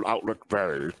this outlook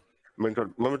varies.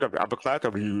 Members of the upper class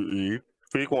of the UE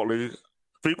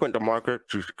frequent the market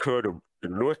to secure the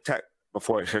newest tech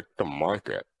before it hits the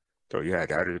market. So yeah,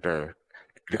 that is the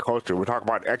culture. We talked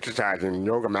about exercise and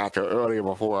yoga mats earlier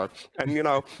before, and there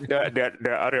are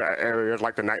other areas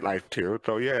like the nightlife too.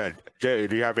 So yeah, Jay,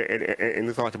 do you have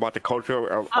any thoughts about the culture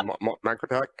of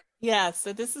Microtech? Yeah,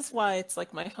 so this is why it's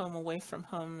like my home away from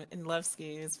home in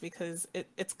Levski, is because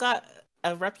it's got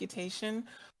a reputation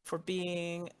for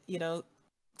being,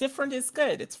 different is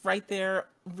good. It's right there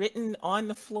written on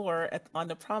the floor on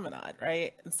the promenade,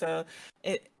 right? And so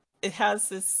it has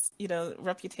this,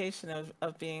 reputation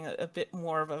of being a bit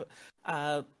more of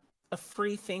a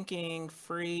free thinking,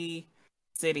 free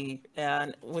city.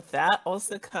 And with that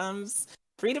also comes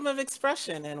freedom of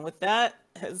expression. And with that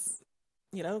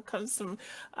comes some,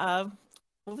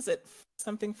 what was it?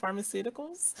 Something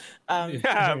pharmaceuticals?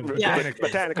 Botanicals.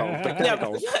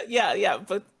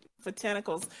 But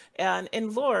botanicals. And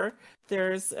in lore,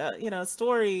 there's a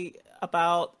story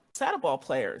about saddleball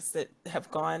players that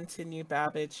have gone to New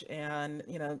Babbage, and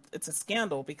it's a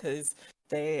scandal because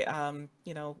they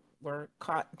were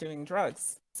caught doing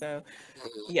drugs. So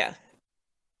yeah.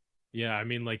 I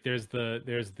mean, like there's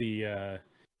the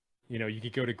you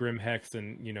could go to Grim Hex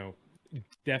and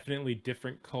definitely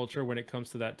different culture when it comes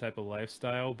to that type of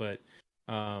lifestyle, but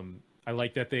I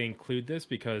like that they include this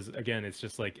because again, it's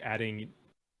just like adding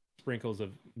sprinkles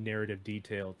of narrative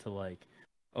detail to like,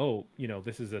 oh,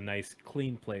 this is a nice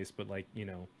clean place, but like,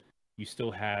 you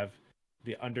still have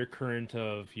the undercurrent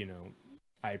of,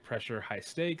 high pressure, high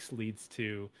stakes leads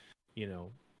to,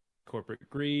 corporate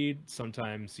greed,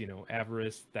 sometimes,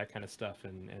 avarice, that kind of stuff,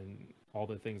 and all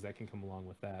the things that can come along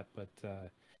with that. But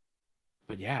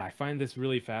yeah, I find this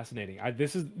really fascinating.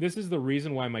 This is the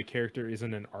reason why my character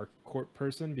isn't an ArcCorp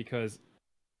person, because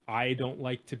I don't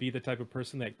like to be the type of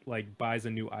person that like buys a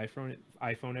new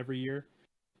iPhone every year.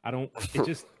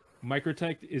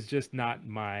 Microtech is just not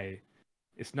my,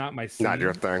 it's not my scene. Not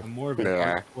your thing. I'm more of an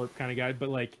ArcCorp kind of guy, but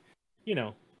like,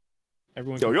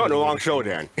 everyone. So you're on the wrong show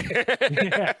then.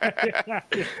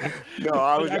 No,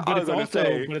 I was going to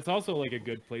say. But it's also like a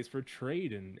good place for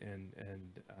trade, and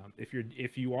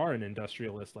if you are an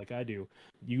industrialist like I do,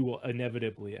 you will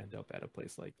inevitably end up at a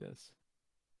place like this.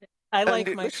 I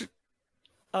like my.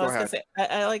 I was gonna say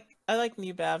I like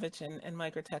New Babbage and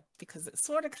Microtech because it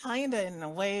sort of kind of in a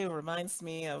way reminds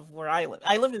me of where I live.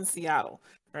 I live in Seattle,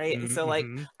 right? And so like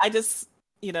I just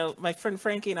my friend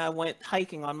Frankie and I went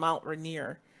hiking on Mount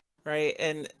Rainier, right?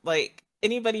 And like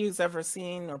anybody who's ever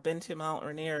seen or been to Mount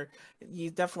Rainier, you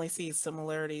definitely see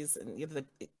similarities, and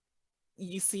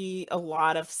you see a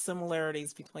lot of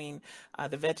similarities between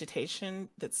the vegetation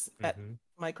that's at Mm-hmm.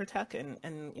 Microtech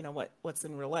and what's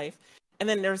in real life. And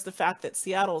then there's the fact that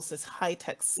Seattle's this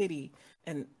high-tech city,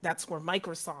 and that's where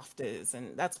Microsoft is,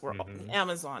 and that's where Mm-hmm.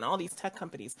 Amazon, all these tech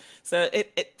companies. So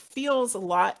it feels a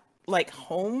lot like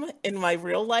home in my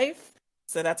real life.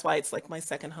 So that's why it's like my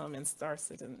second home in Star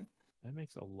Citizen. That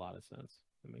makes a lot of sense.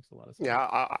 That makes a lot of sense. Yeah,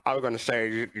 I was gonna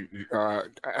say,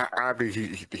 after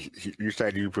you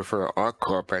said you prefer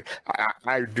Encore, but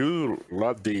I do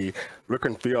love the look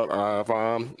and feel of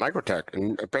Microtech,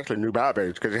 and especially New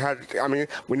Babbage, because it has. I mean,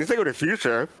 when you think of the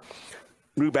future,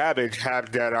 New Babbage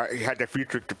had that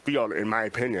futuristic feel, in my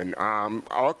opinion.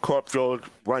 Encore feels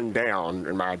run down,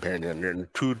 in my opinion,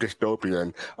 and too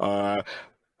dystopian.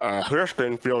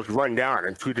 Hurston feels run down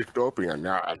and too dystopian.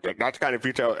 That's kind of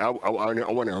feature I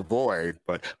want to avoid.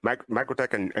 But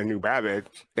Microtech and New Babbage,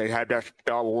 they had that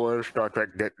Star Wars, Star Trek,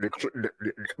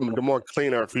 the more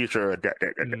cleaner future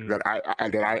that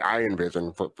I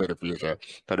envision for the future.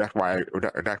 So that's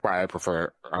why I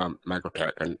prefer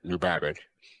Microtech and New Babbage.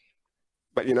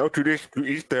 But to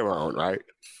each their own, right?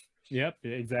 Yep,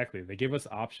 exactly. They give us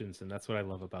options, and that's what I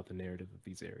love about the narrative of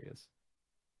these areas.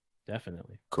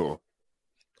 Definitely. Cool.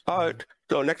 All right.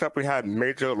 So next up we have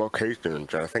major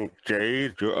locations. I think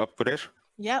Jade, you're up for this.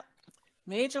 Yep.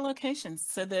 Major locations.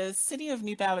 So the city of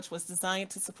New Babbage was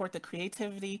designed to support the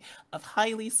creativity of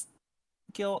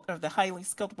the highly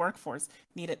skilled workforce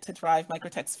needed to drive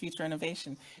Microtech's future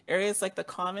innovation. Areas like the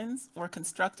Commons were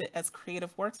constructed as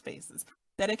creative workspaces,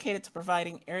 dedicated to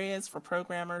providing areas for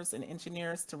programmers and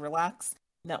engineers to relax,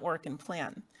 network, and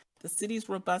plan. The city's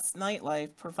robust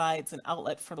nightlife provides an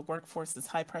outlet for the workforce's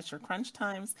high-pressure crunch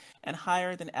times and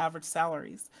higher than average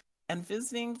salaries. And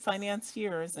visiting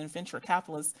financiers and venture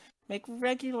capitalists make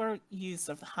regular use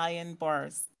of high-end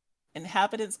bars.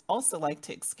 Inhabitants also like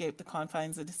to escape the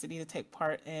confines of the city to take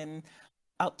part in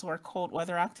outdoor cold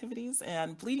weather activities,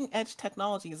 and bleeding edge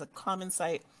technology is a common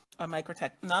sight on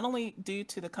Microtech, not only due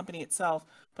to the company itself,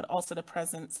 but also the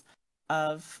presence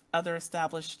of other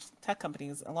established tech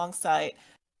companies alongside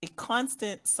a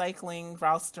constant cycling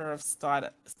roster of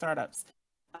startups.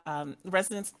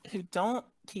 Residents who don't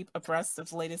keep abreast of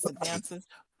the latest advances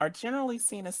are generally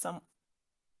seen as some.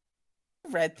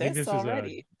 Read this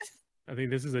already. I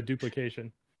think this is a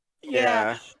duplication.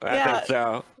 Yeah, I think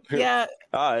so. yeah.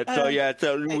 All right, so yeah.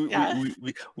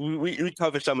 we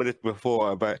covered some of this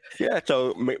before, but yeah,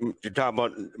 so to talk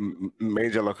about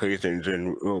major locations,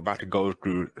 and we're about to go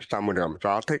through some of them. So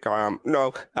I'll take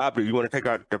no, Abby, you want to take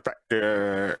out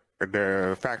the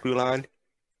factory line?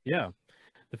 Yeah,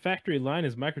 the factory line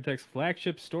is Microtech's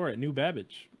flagship store at New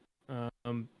Babbage.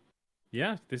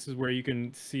 Yeah, this is where you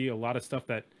can see a lot of stuff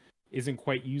that isn't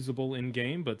quite usable in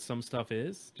game, but some stuff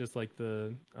is, just like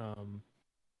the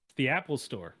Apple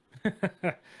Store.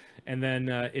 And then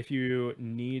if you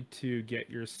need to get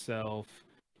yourself,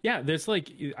 there's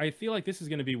I feel like this is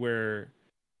going to be where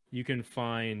you can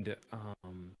find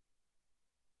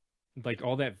like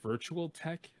all that virtual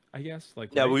tech, I guess.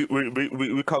 Like yeah, right?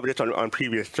 we covered this on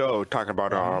previous show, talking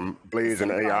about blades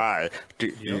and AI.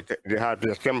 You have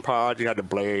the sim pod, you have the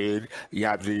blade, you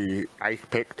have the ice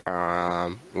pick,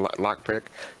 lock pick,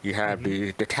 you have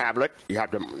the tablet, you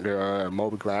have the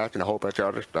mobile glass, and a whole bunch of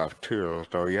other stuff too.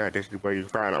 So yeah, this is where you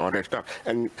find all that stuff.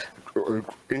 And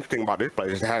interesting about this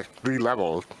place is it has 3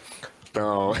 levels.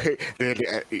 So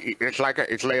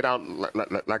it's laid out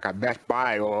like a Best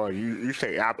Buy, or you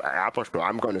say Apple store.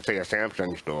 I'm going to say a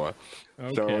Samsung store.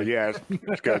 Okay. So yes,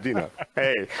 because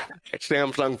hey, it's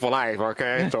Samsung for life.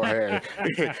 Okay, so hey,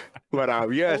 but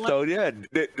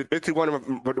this is one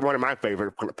of my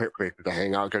favorite places to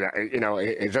hang out because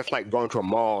it's just like going to a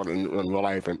mall in real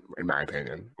life, in my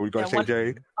opinion. Were you going to say,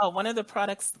 Jade? One of the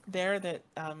products there that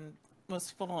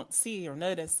most people don't see or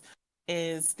notice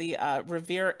is the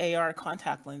Revere AR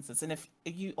contact lenses. And if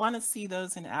you want to see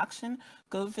those in action,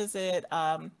 go visit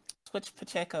Twitch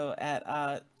Pacheco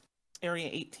at Area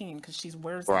 18 because she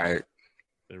wears them. Right.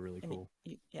 They're really cool.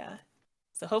 Yeah.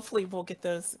 So hopefully we'll get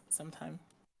those sometime.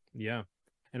 Yeah.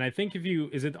 And I think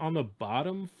is it on the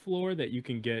bottom floor that you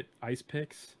can get ice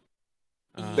picks?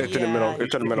 It's in the middle.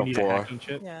 It's in the middle floor.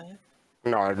 Yeah.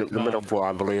 No, the middle floor,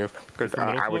 I believe, because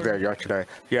I was there yesterday.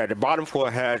 Yeah, the bottom floor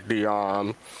has the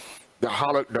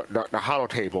hollow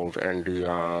tables and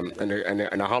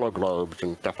the hollow globes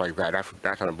and stuff like that.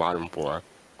 That's on the bottom floor.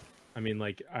 I mean,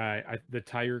 like the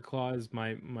Tiger Claw is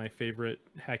my favorite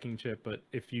hacking chip, but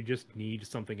if you just need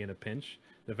something in a pinch,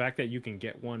 the fact that you can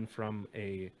get one from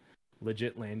a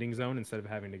legit landing zone instead of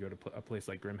having to go to a place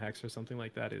like Grimhex or something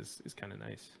like that is kind of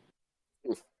nice.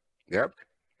 Yep.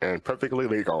 and perfectly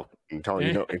legal until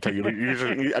you use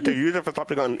it for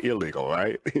something illegal,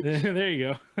 right? There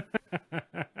you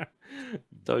go.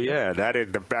 So yeah, that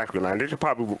is the background. This is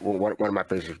probably one of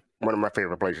my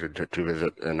favorite places to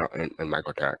visit in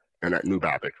Microtech and at New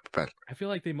Babbage. I feel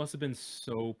like they must have been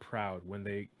so proud when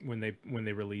they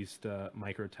released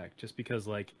Microtech, just because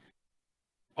like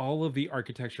all of the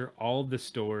architecture, all of the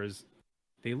stores,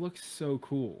 they look so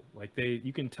cool. Like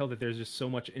you can tell that there's just so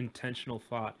much intentional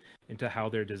thought into how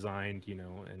they're designed,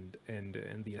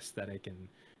 and the aesthetic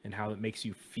and how it makes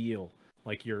you feel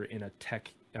like you're in a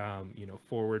tech,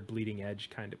 forward bleeding edge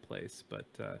kind of place. But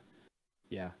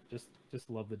yeah, just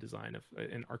love the design of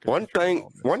an architecture.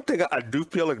 One thing I do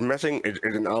feel is missing is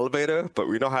an elevator, but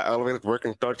we know how elevators work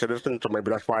in Third Citizen, so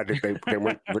maybe that's why they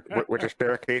went with a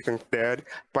staircase instead.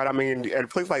 But I mean, at a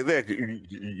place like this,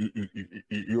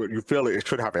 you feel it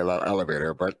should have an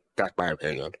elevator, but that's my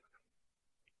opinion.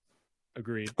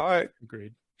 Agreed. All right.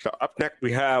 Agreed. So up next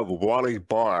we have Wally's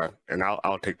Bar, and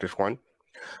I'll take this one.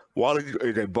 Wally's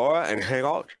is a bar and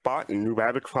hangout spot in New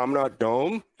Babbage Promenade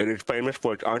Dome. It is famous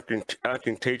for its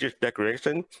ostentatious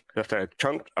decoration, such as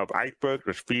chunks of icebergs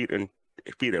which feed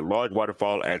a large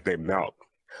waterfall as they melt.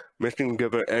 Mission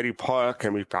giver Eddie Parr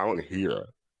can be found here.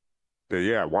 So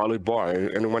yeah, Wally's Bar.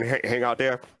 Anyone hang out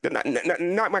there?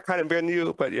 Not my kind of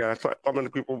venue, but yeah, some of the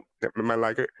people that might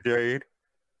like it. Jade?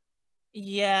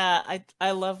 Yeah,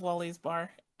 I love Wally's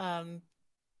Bar.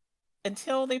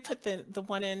 Until they put the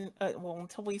one in,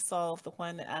 until we saw the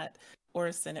one at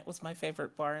Orison, it was my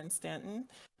favorite bar in Stanton.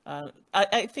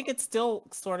 I think it's still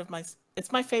sort of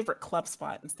it's my favorite club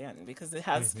spot in Stanton because it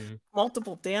has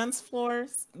multiple dance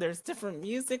floors. There's different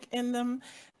music in them.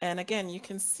 And again, you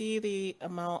can see the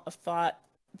amount of thought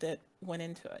that went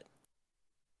into it.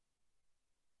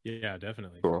 Yeah,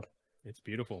 definitely. Cool. It's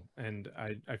beautiful. And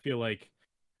I feel like,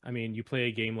 I mean, you play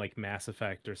a game like Mass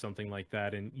Effect or something like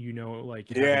that, and like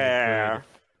having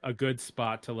a good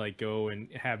spot to like go and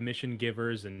have mission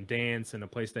givers and dance and a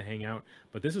place to hang out.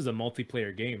 But this is a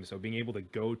multiplayer game, so being able to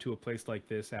go to a place like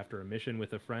this after a mission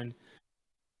with a friend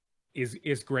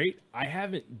is great. I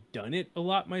haven't done it a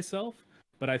lot myself,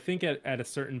 but I think at a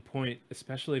certain point,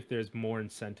 especially if there's more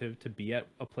incentive to be at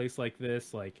a place like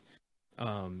this, like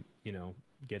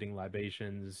getting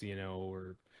libations,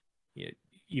 or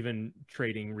even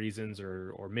trading reasons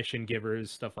or mission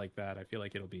givers, stuff like that. I feel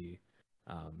like it'll be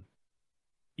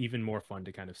even more fun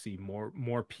to kind of see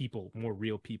more people, more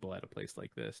real people at a place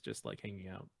like this, just like hanging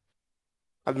out.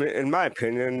 I mean, in my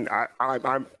opinion,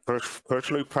 I'm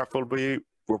personally preferably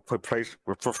would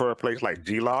prefer a place like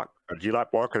G-Lock. A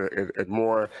G-Lock bar is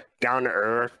more down to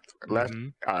earth, less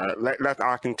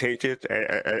ostentatious,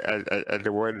 as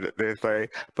the word they say.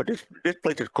 But this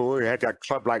place is cool. It has that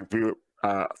club-like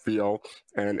feel,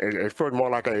 and it feels more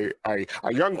like a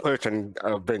young person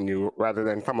venue rather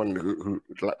than someone who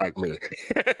like me.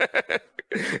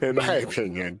 In my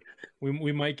opinion,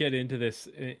 we might get into this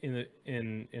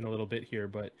in a little bit here,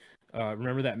 but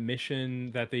remember that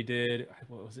mission that they did?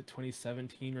 What was it,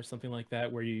 2017 or something like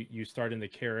that, where you start in the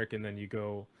Carrick and then you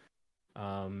go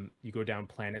down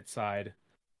planet side.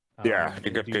 To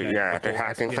get the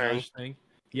hacking thing.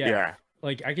 Yeah,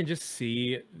 like I can just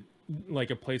see like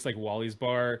a place like Wally's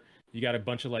Bar. You got a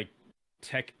bunch of like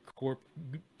tech corp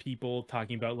people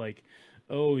talking about like,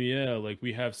 oh yeah, like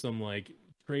we have some like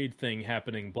trade thing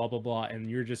happening, blah blah blah, and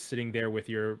you're just sitting there with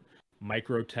your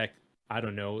Microtech, I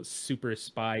don't know, super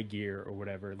spy gear or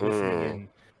whatever, listening in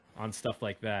on stuff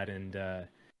like that. And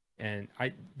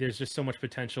there's just so much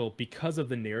potential because of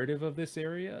the narrative of this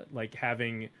area, like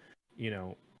having,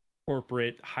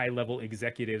 corporate high level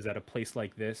executives at a place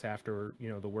like this after,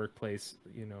 the workplace,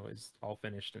 is all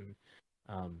finished, and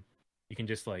you can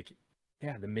just like,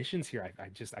 the missions here,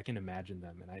 I can imagine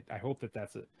them, and I hope that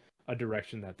that's a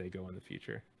direction that they go in the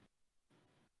future.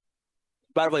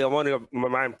 By the way, I want to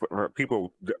remind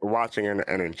people watching and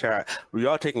in chat, we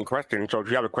are taking questions. So if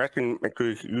you have a question, make sure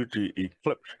you use the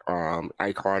eclipse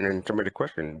icon and submit a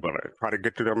question. But try to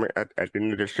get to them at the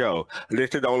end of the show.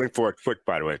 This is only for Twitch,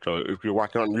 by the way. So if you're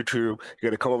watching on YouTube, you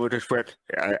got to come over to Twitch,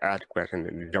 ask a question,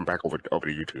 and jump back over to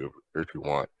YouTube if you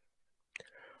want.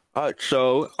 All right.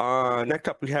 So next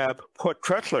up, we have Port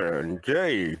Tressler. And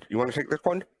Jade, you want to take this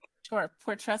one? Sure.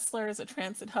 Port Tressler is a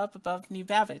transit hub above New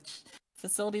Babbage.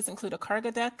 Facilities include a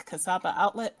cargo deck, Casaba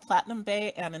outlet, Platinum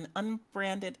Bay, and an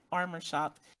unbranded armor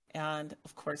shop, and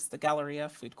of course the Galleria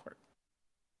food court.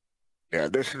 Yeah,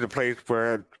 this is a place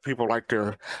where people like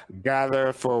to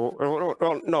gather for.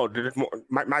 Well, no,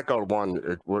 my goal one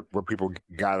is where people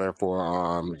gather for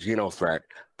Xenothreat,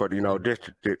 but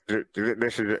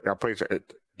this is a place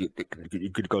that you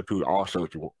could go to also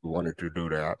if you wanted to do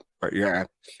that. But yeah,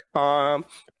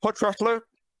 Port Tressler.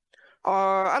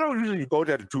 I don't usually go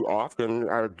there too often.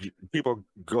 People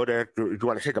go there to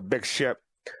want to take a big ship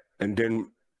and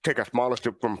then take a smaller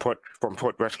ship from Port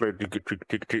Wrestler to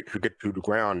get to the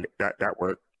ground. That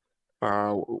works.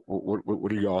 What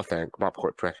do y'all think about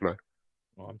Port Wrestler?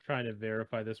 Well, I'm trying to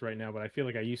verify this right now, but I feel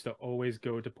like I used to always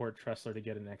go to Port Tressler to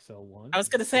get an XL1. I was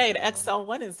going to say the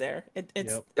XL1 is there. It Yep.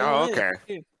 still Oh, is. okay.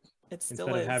 Too. It still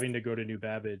Instead is. of having to go to New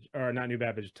Babbage, or not New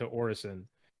Babbage, to Orison.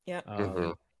 Yep.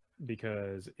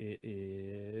 Because it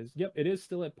is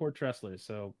still at Port Tressler.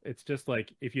 So it's just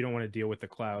like if you don't want to deal with the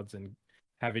clouds and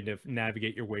having to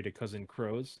navigate your way to Cousin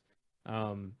Crow's,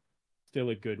 still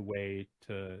a good way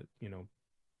to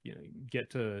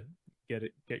get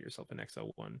yourself an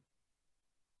XL1.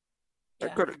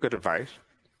 Yeah. Good advice.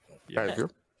 Yeah. Thank you.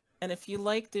 And if you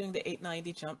like doing the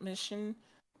 890 jump mission,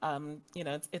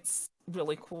 it's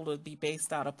really cool to be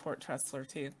based out of Port Tressler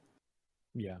too.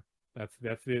 Yeah. That's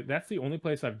the only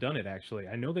place I've done it, actually.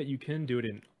 I know that you can do it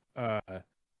in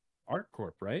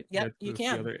ArtCorp, right? Yep, you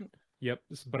can. Yep,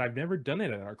 but I've never done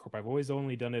it at ArtCorp. I've always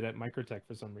only done it at Microtech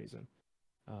for some reason.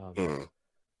 At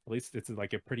least it's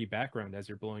like a pretty background as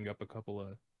you're blowing up a couple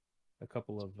of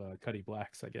Cuddy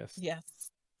Blacks, I guess.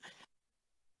 Yes.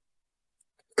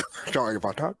 Sorry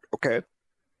about that. Okay.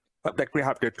 Up next we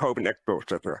have the Tobin Expo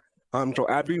Center. So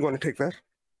Abby, you want to take this?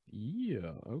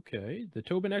 Yeah, okay. The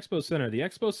Tobin Expo Center. The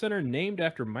Expo Center, named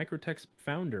after Microtech's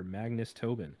founder, Magnus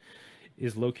Tobin,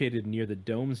 is located near the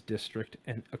Domes District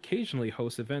and occasionally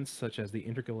hosts events such as the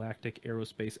Intergalactic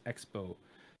Aerospace Expo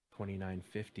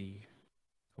 2950,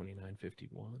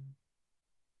 2951,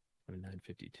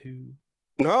 2952.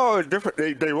 No, it's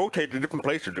different. They rotate to different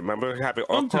places. Remember, have it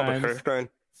all covered.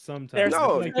 Sometimes.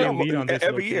 No, they lead on this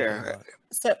every year.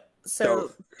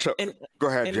 So go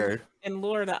ahead, Jay. In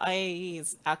lore, the IAE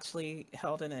is actually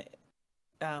held in a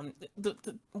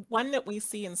the one that we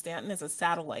see in Stanton is a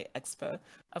satellite expo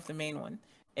of the main one,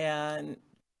 and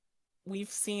we've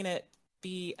seen it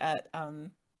be at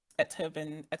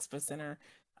Tobin Expo Center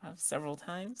several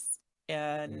times,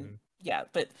 and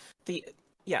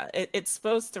it's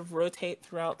supposed to rotate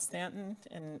throughout Stanton,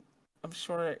 and I'm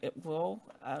sure it will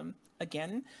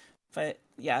again, but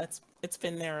yeah, it's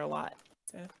been there a lot.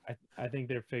 So. I think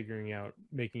they're figuring out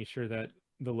making sure that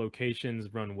the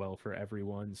locations run well for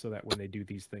everyone, so that when they do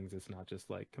these things, it's not just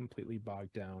like completely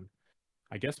bogged down.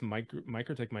 I guess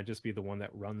Microtech might just be the one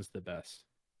that runs the best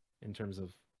in terms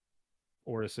of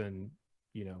Orison,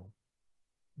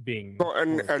 being. Well,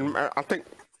 and I think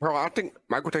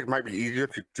Microtech might be easier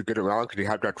to get around because they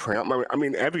have that tram. I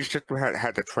mean, every system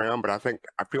had the tram, but I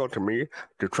feel to me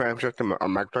the tram system on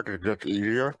Microtech is just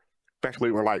easier,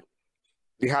 especially when like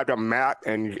you have the map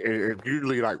and it's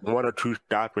usually like one or two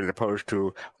stops as opposed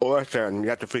to Orison. You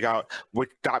have to figure out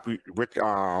which place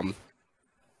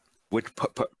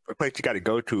you got to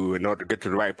go to in order to get to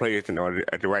the right place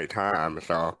at the right time.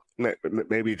 So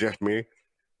maybe just me.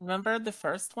 Remember, the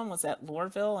first one was at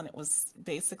Lorville, and it was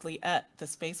basically at the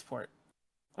spaceport,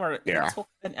 or it took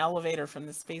an elevator from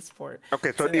the spaceport.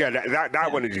 Okay, so that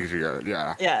one is easier.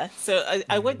 Yeah. Yeah. So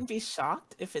I wouldn't be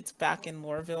shocked if it's back in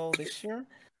Lorville this year.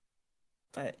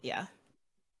 But yeah.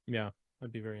 Yeah,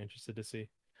 I'd be very interested to see.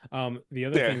 The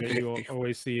other thing that you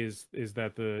always see is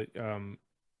that the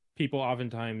people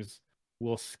oftentimes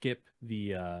will skip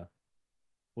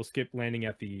landing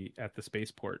at the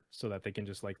spaceport so that they can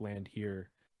just like land here,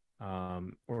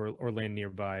 or land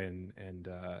nearby and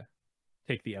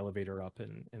take the elevator up,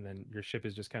 and then your ship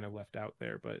is just kind of left out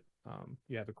there, but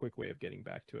you have a quick way of getting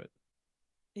back to it.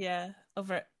 Yeah,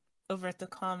 over at the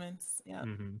Commons. Yeah.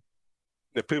 Mm-hmm.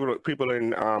 The people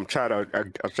in chat are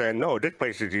saying, no, this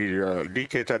place is easier.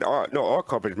 DK said, oh, no, our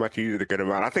company is much easier to get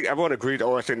around. I think everyone agrees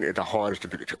Orison is the hardest to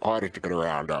get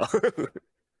around, though.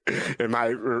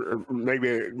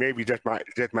 Maybe just my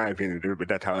opinion, but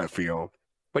that's how I feel.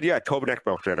 But yeah, Tobin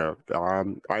Expo Center. It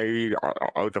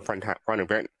was a fun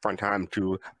time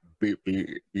to be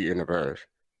in the verse.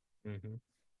 Mm-hmm.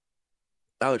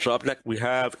 Now, so up next we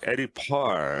have Eddie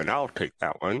Parr, and I'll take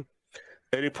that one.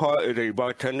 Eddie Parr is a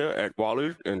bartender at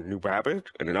Wally's in New Babbage.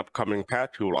 In an upcoming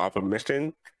patch, he will offer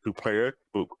missions to players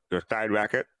who the side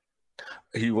racket.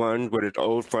 He runs with his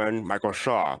old friend Michael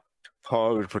Shaw.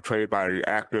 Parr is portrayed by the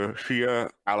actor Shia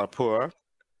Alapur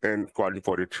in Squadron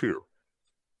 42.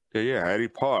 Yeah, Eddie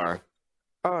Parr.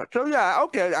 So yeah,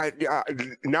 okay.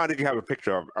 Now that you have a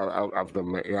picture of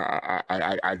them,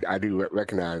 I do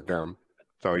recognize them.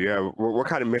 So yeah, what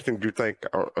kind of mission do you think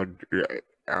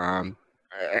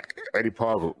Eddie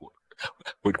Parr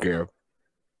would give?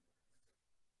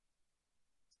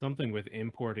 Something with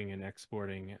importing and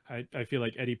exporting. I feel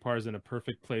like Eddie Parr's in a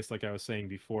perfect place, like I was saying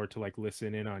before, to like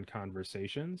listen in on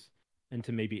conversations. and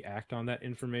to maybe act on that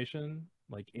information,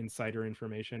 like insider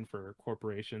information for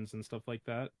corporations and stuff like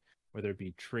that, whether it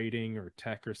be trading or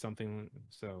tech or something.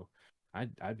 So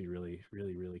I'd be really,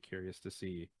 really, really curious to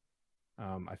see.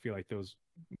 I feel like those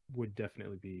would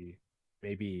definitely be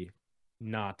maybe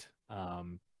not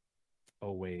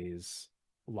always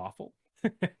lawful.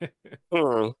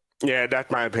 Yeah, that's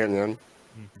my opinion.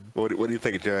 Mm-hmm. What do you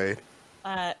think, Jade?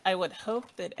 I would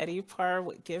hope that Eddie Parr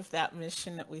would give that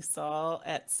mission that we saw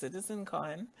at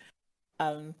CitizenCon,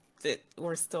 that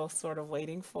we're still sort of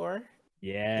waiting for.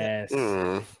 Yes.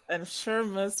 I'm sure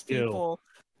most people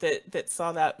that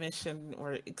saw that mission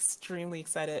were extremely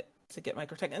excited to get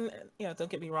Microtech. And don't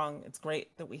get me wrong, it's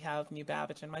great that we have New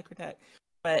Babbage and Microtech.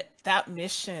 But that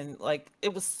mission, like,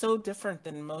 it was so different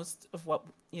than most of what,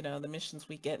 the missions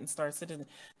we get in Star Citizen.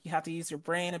 You have to use your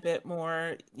brain a bit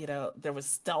more. There was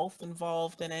stealth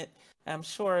involved in it. I'm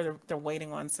sure they're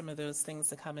waiting on some of those things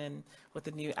to come in with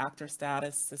the new actor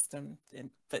status system.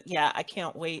 But yeah, I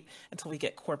can't wait until we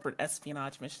get corporate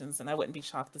espionage missions, and I wouldn't be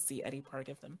shocked to see Eddie Parr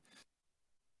give them.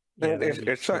 Yeah,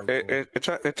 it's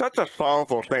such a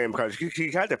sorrowful thing because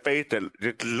he had a face that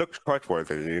just looks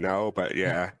trustworthy, But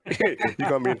yeah, he's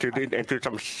gonna be into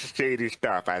some shady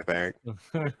stuff, I think.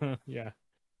 Yeah,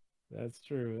 that's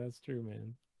true. That's true,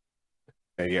 man.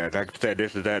 And yeah, like I said,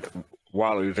 this is that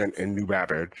Wally's in New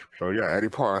Babbage. So yeah, Eddie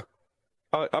Parr.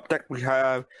 Up next we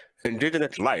have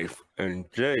Indigenous Life. And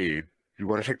Jade, you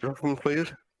want to take this one,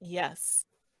 please? Yes,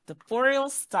 the Boreal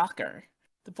Stalker.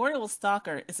 The Boreal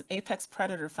Stalker is an apex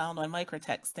predator found on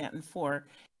Microtech Stanton 4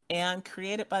 and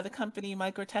created by the company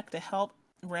Microtech to help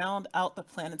round out the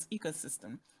planet's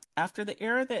ecosystem. After the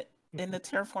error in the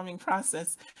terraforming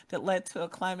process that led to a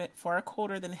climate far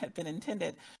colder than had been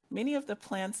intended, many of the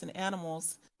plants and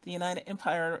animals the United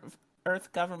Empire of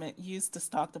Earth government used to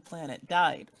stock the planet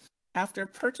died. After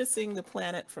purchasing the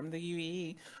planet from the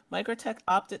UEE, Microtech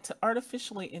opted to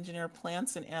artificially engineer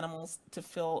plants and animals to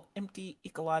fill empty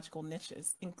ecological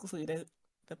niches, including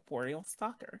the Boreal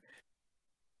Stalker.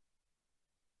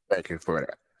 Thank you for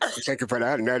that. Thank you for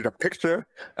that. And there's a picture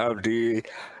of the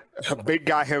big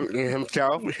guy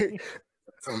himself.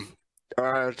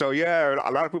 So yeah,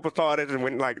 a lot of people saw this and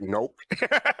went like, nope.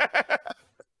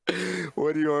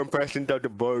 What are your impressions of the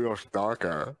Boreal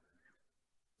Stalker?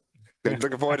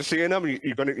 Looking forward to seeing them.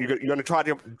 You're gonna try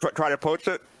to poach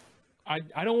it.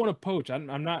 I don't want to poach.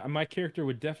 I'm not. My character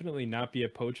would definitely not be a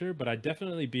poacher, but I'd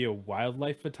definitely be a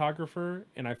wildlife photographer,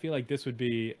 and I feel like this would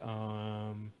be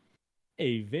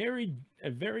a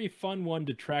very fun one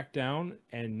to track down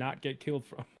and not get killed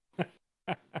from.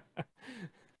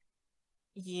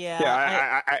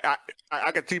 Yeah,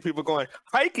 I could see people going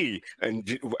hikey and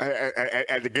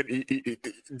getting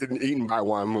eaten by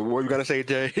one. What were you gonna say,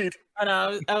 Jade?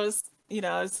 I was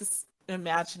just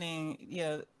imagining,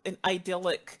 an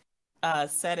idyllic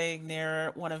setting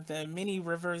near one of the many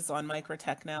rivers on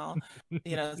Microtech now.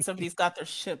 Somebody's got their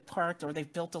ship parked or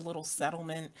they've built a little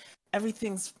settlement.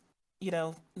 Everything's,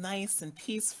 nice and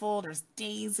peaceful. There's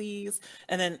daisies,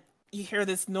 and then you hear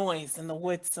this noise in the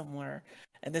woods somewhere.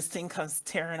 And this thing comes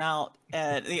tearing out,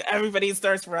 and everybody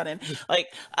starts running.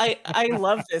 Like, I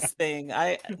love this thing.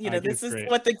 This is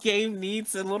what the game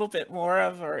needs a little bit more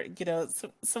of, or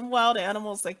some wild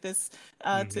animals like this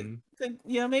to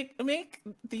make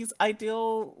these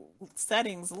ideal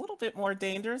settings a little bit more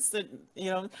dangerous.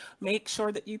 And make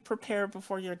sure that you prepare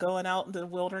before you're going out into the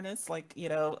wilderness. Like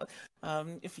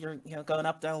if you're going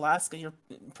up to Alaska, you're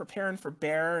preparing for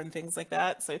bear and things like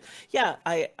that. So yeah,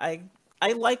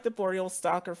 I like the Boreal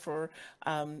Stalker for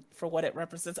what it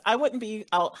represents. I wouldn't be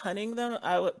out hunting them.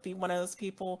 I would be one of those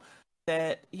people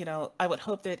that, I would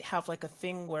hope that have like a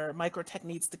thing where Microtech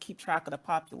needs to keep track of the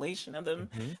population of them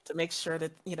to make sure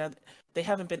that, they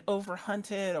haven't been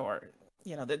overhunted or,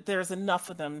 that there's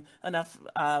enough of them,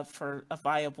 for a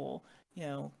viable,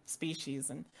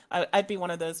 species. And I'd be one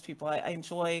of those people. I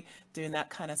enjoy doing that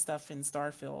kind of stuff in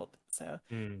Starfield. So,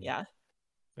 yeah.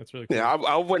 That's really cool. Yeah,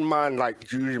 I wouldn't mind like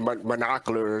using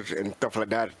binoculars and stuff like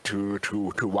that to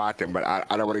watch them, but I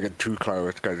don't want to get too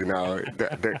close because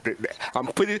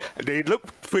they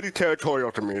look pretty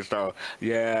territorial to me. So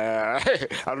yeah,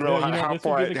 I don't know how this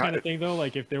far. Would be the kind of thing though,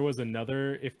 like if there was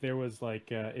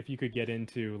if you could get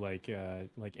into like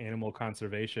animal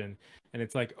conservation, and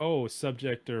it's like, oh,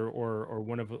 subject or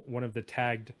one of the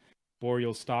tagged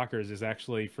Boreal Stalkers is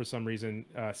actually for some reason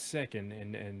sick and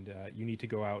you need to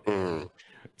go out and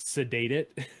sedate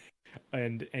it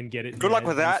and get it. Good luck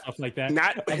with that. Stuff like that.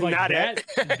 Not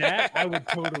that I would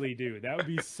totally do. That would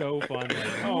be so fun.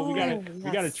 Like,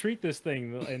 we gotta treat this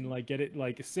thing and like get it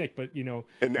like sick, but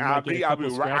And I'll be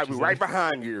right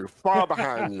behind you, far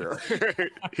behind you.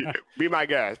 Be my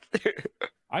guest.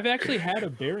 I've actually had a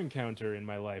bear encounter in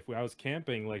my life. I was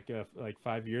camping like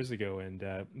 5 years ago, and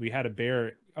we had a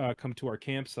bear come to our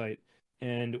campsite.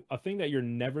 And a thing that you're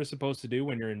never supposed to do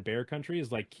when you're in bear country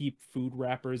is like keep food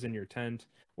wrappers in your tent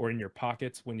or in your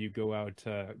pockets when you go out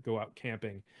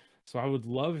camping. So I would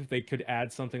love if they could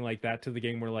add something like that to the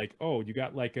game, where like, oh, you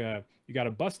got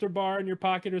a Buster bar in your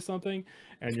pocket or something,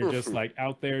 and you're just like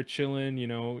out there chilling,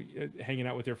 hanging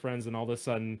out with your friends, and all of a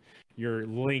sudden your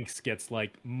Lynx gets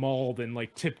like mauled and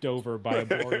like tipped over by a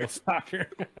boreal stalker.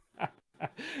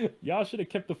 Y'all should have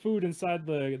kept the food inside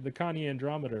the Connie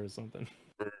Andromeda or something.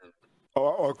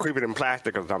 Or keep it in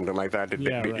plastic or something like that.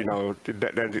 Yeah, right.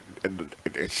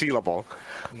 It's sealable.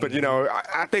 But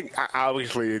I think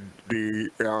obviously the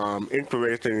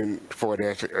inspiration for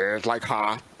this is like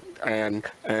Hoth and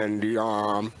the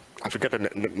I forget the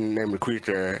name of the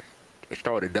creature. It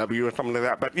started with a W or something like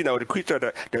that. But the creature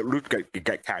that Luke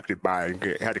got captured by and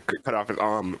had to cut off his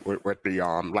arm with the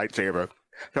lightsaber.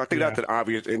 So I think that's an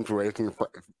obvious inspiration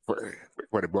for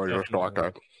the Boreal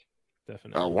Stalker.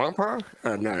 Definitely. Wampa?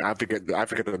 No, I forget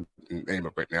the name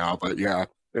of it now, but yeah,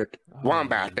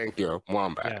 Wombat. Thank you,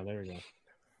 Wombat. Yeah, there we go.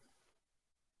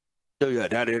 So yeah,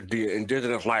 that is the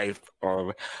indigenous life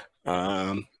of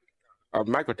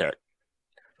Microtech.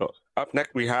 So up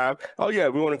next we have, we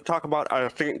want to talk about our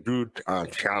St. Jude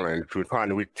challenge. We're trying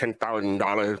to reach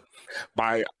 $10,000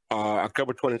 by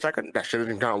October 22nd. That's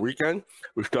Citizen Count weekend.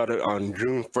 We started on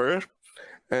June 1st.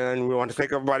 And we want to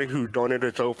thank everybody who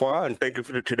donated so far, and thank you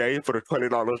for today for the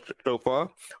 $20 so far.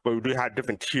 But we do have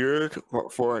different tiers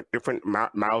for different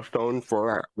milestones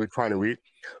we're trying to reach.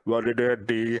 We already did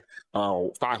the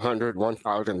 $500,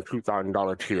 $1,000,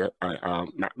 $2,000 tier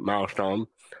milestone,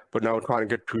 but now we're trying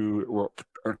to get to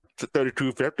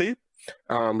 $3,250.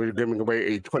 We're giving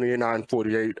away a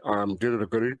 $29.48 digital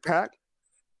goodie pack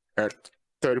at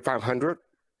 $3,500.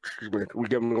 We're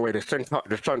giving away the Sons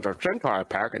of Centaur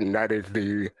pack, and that is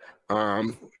the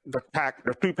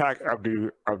 3-pack of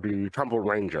the Tumble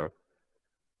Ranger.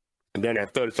 And then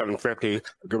at $37.50, we're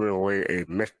giving away a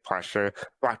Mist Pressure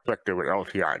Prospector with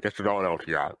LTI. This is all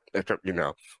LTI, except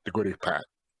the goodies pack.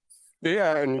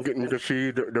 Yeah, and you can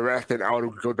see the rest, and I'll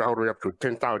go all the way up to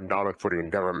 $10,000 for the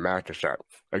Endeavor Master Set.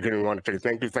 Again, we want to say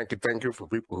thank you for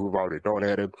people who've already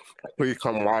donated. Please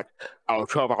come watch our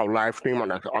 12-hour live stream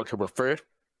on October 1st.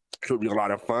 Should be a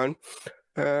lot of fun,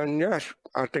 and yes,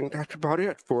 I think that's about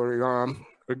it for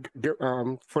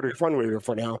the fundraiser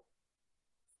for now.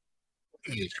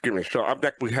 Excuse me. So up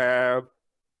next we have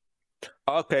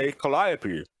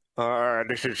Calliope.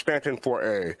 This is Stanton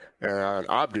 4A, and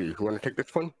Abdi. You want to take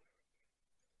this one?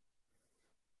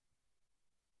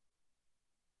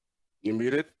 You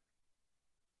muted?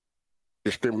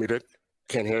 You're still muted.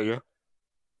 Can't hear you.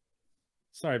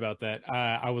 Sorry about that.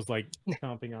 I was like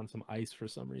chomping on some ice for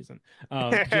some reason.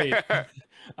 Jay,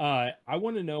 I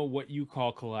want to know what you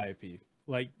call Calliope.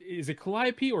 Like, is it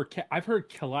Calliope or I've heard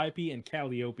Calliope and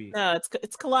Calliope. No, it's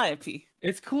Calliope.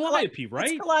 It's Calliope, right?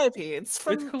 It's Calliope. It's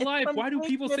Calliope. Why do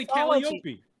people say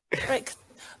Calliope? Right,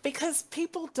 because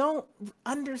people don't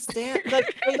understand.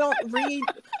 Like, they don't read.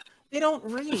 They don't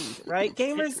read, right?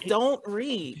 Gamers don't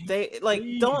read. They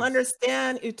don't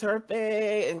understand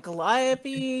Euterpe and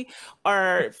Calliope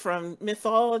are from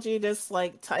mythology, just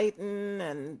like Titan,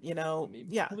 and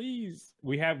yeah. Please,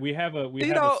 we have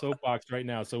a soapbox right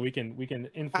now, so we can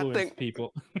influence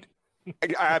people.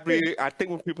 I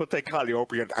think when people say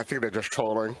Calliope, I think they're just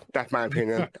trolling. That's my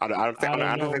opinion. I don't think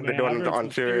they're doing it on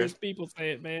serious. People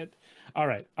say it, man. All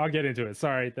right, I'll get into it.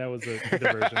 Sorry, that was a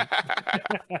diversion.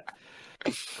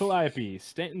 Calliope,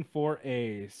 Stanton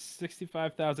 4A,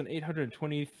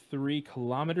 65,823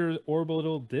 kilometers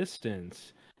orbital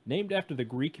distance. Named after the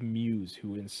Greek muse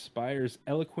who inspires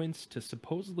eloquence to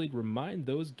supposedly remind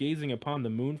those gazing upon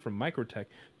the moon from Microtech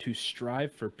to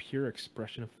strive for pure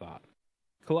expression of thought.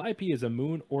 Calliope is a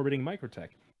moon orbiting Microtech.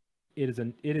 It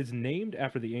is named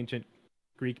after the ancient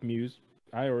Greek muse.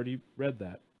 I already read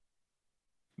that.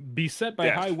 Beset by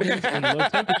high winds and low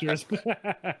temperatures.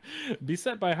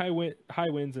 Beset by high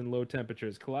winds and low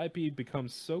temperatures, Calliope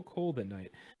becomes so cold at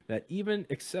night that even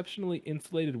exceptionally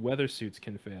insulated weather suits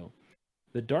can fail.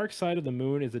 The dark side of the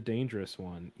moon is a dangerous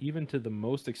one, even to the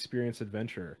most experienced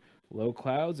adventurer. Low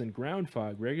clouds and ground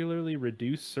fog regularly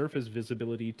reduce surface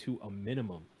visibility to a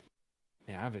minimum.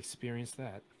 Yeah, I've experienced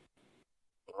that.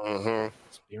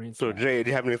 So, Jay, do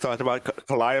you have any thoughts about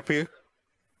Calliope?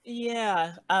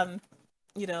 Yeah.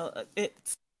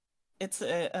 It's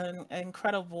an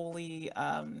incredibly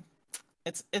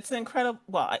it's incredible.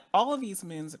 Well, all of these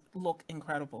moons look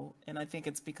incredible, and I think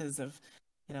it's because of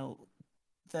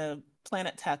the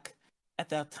planet tech at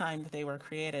the time that they were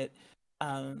created.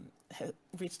 had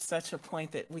reached such a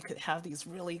point that we could have these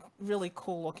really, really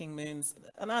cool looking moons.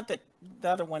 Not that the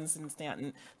other ones in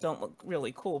Stanton don't look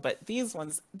really cool, but these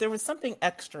ones, there was something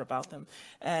extra about them.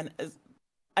 And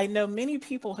I know many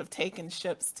people have taken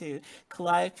ships to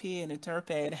Calliope and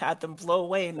Euterpe and had them blow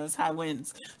away in those high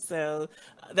winds. So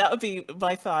that would be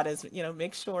my thought: is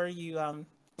make sure you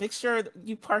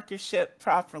park your ship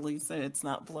properly so it's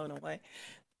not blown away.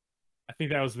 I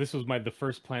think this was the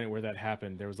first planet where that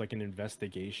happened. There was like an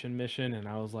investigation mission, and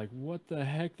I was like, "What the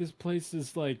heck? This place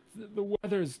is like the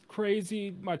weather's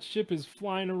crazy. My ship is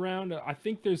flying around. I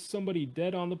think there's somebody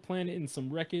dead on the planet in some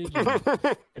wreckage."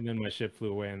 And then my ship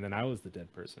flew away, and then I was the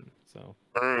dead person. So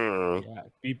yeah,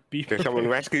 Did someone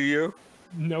rescue you?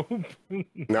 Nope.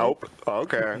 Nope.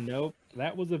 Okay. Nope.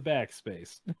 That was a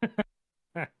backspace.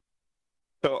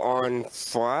 So on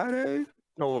Friday.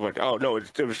 No,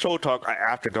 it was Soul Talk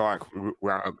after dark. We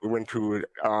went to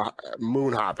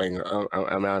moon hopping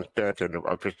around Stanton,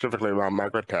 specifically around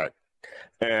Microtech,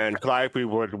 and Calliope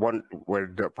was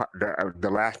the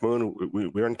last moon we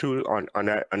went to on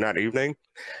that evening,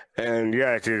 and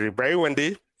yeah, it's very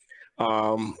windy.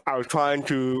 I was trying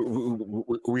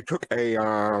to. We took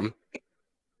a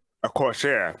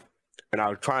Corsair, and I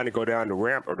was trying to go down the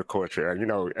ramp of the Corsair,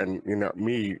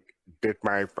 me. I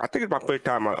think it's my first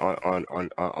time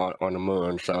on the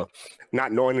moon, so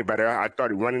not knowing any better, I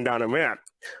started running down the ramp.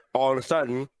 All of a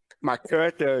sudden, my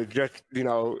character just,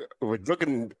 was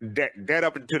looking dead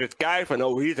up into the sky for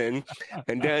no reason,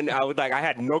 and then I was like, I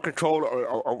had no control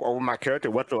over my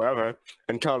character whatsoever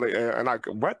until, and like,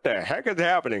 what the heck is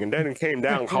happening? And then it came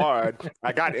down hard.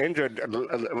 I got injured.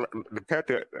 The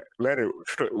character landed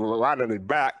right on his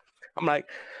back. I'm like,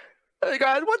 hey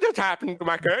guys, what just happened to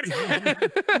my character?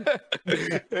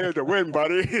 There's the wind,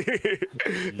 buddy.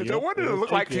 So what did it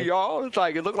look like to y'all? It's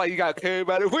like it looked like you got carried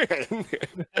by the wind.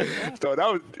 So that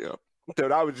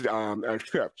was a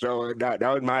trip. So that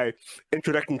was my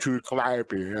introduction to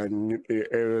Calliope, and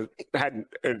it had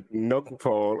no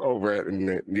control over it, and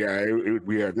it was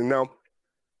weird.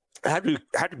 I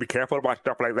had to be careful about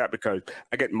stuff like that because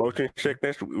I get motion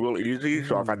sickness real easy.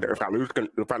 So if I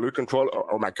lose control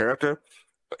of my character.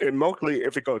 And mostly,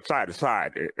 if it goes side to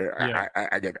side,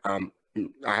 I get I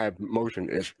have motion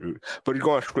issues. But it's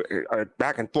going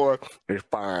back and forth, it's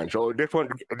fine. So this one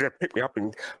just picked me up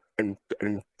and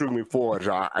threw me forward.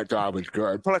 So I thought I was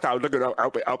good. Plus, I was looking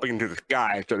up into the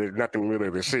sky, so there's nothing really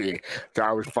to see. So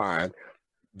I was fine.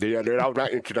 That was my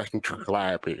introduction to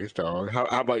Calliope. So how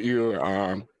about you,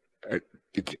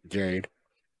 Jade?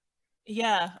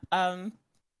 Yeah. I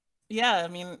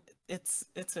mean, it's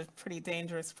a pretty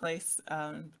dangerous place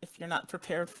if you're not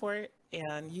prepared for it.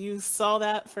 And you saw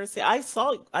that first. I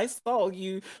saw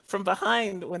you from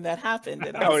behind when that happened.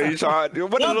 And you saw it.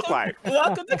 What did it look like?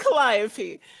 Welcome to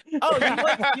Calliope.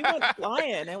 Oh, you went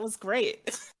flying. It was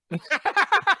great.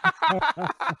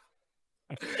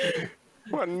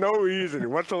 For no reason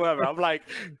whatsoever. I'm like,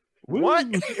 what?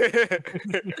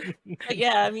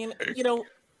 Yeah, I mean,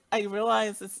 I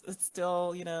realize it's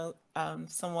still,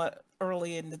 somewhat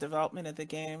early in the development of the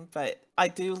game, but I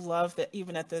do love that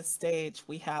even at this stage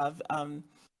we have,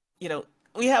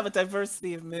 we have a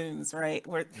diversity of moons, right?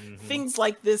 Where things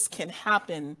like this can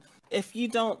happen if you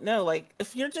don't know. Like,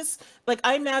 if you're just, like,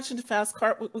 I imagined Fast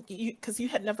Car, because you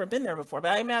had never been there before,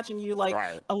 but I imagine you, like,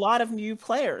 a lot of new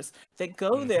players that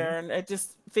go there and I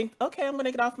just think, okay, I'm going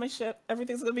to get off my ship.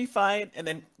 Everything's going to be fine. And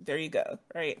then there you go,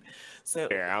 right? So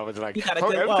yeah, I was like, you got a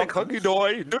good welcome.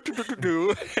 Hunky-dory,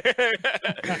 bam.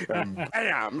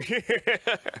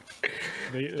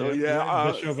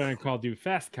 The Chauvin called you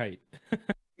Fast Kite.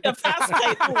 Yeah, Fast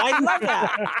Kite. Oh, I love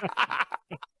that.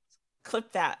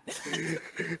 Clip that.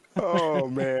 Oh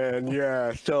man,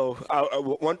 yeah. So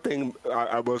one thing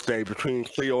I will say between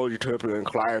Cleo, Euterpe, and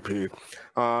Calliope,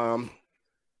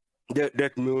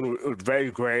 that moon was very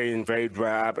gray and very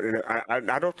drab. And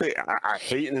I don't think I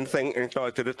hate anything in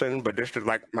Star Citizen, but this is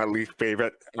like my least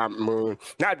favorite moon.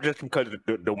 Not just because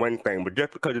of the wind thing, but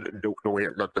just because of the way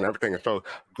it looks and everything is so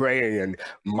gray and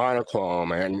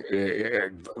monochrome and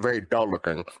very dull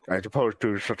looking, as opposed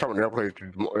to some of the other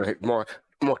places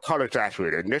more color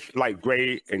saturated. And this is like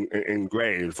gray and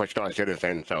gray for Star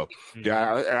Citizen. So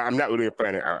yeah, I'm not really a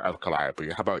fan of Calliope.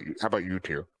 How about you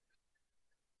two?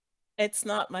 It's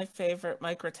not my favorite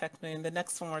Microtech moon. The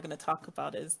next one we're going to talk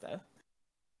about is, though.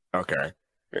 Okay.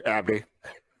 Abby?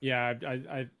 Yeah,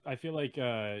 I feel like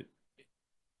I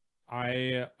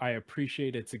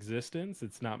appreciate its existence.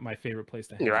 It's not my favorite place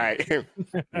to hang out. Right.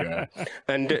 Yeah.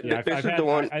 And this is the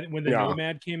one... when the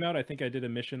Nomad came out, I think I did a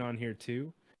mission on here,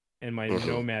 too. and my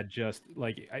Nomad just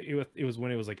like it was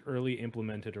when it was like early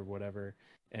implemented or whatever.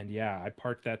 And yeah, I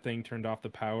parked that thing, turned off the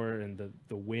power, and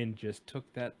the wind just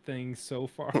took that thing so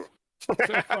far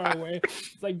away.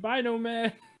 It's like, bye,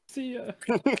 Nomad. See ya.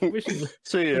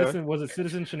 See ya. Was it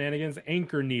Citizen Shenanigans?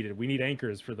 Anchor needed. We need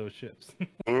anchors for those ships.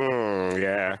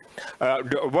 Yeah.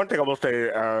 One thing I will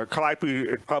say, Calliope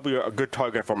is probably a good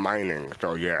target for mining.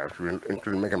 So yeah, if you're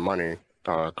interested in making money,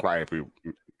 Calliope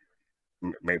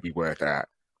may be worth that.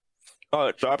 All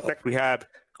right, so up next we have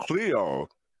Cleo,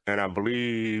 and I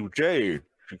believe Jade.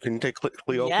 Can you take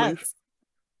Cleo, yes, please?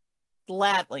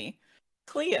 Gladly.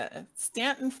 Cleo,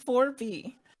 Stanton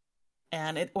 4B,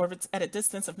 and it orbits at a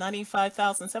distance of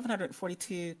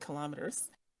 95,742 kilometers.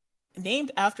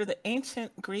 Named after the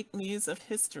ancient Greek muse of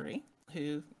history,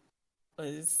 who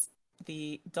was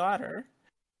the daughter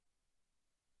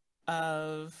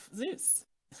of Zeus.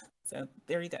 So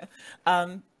there you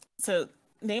go. So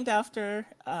named after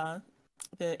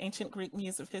the ancient Greek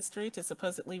muse of history to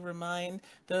supposedly remind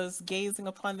those gazing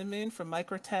upon the moon from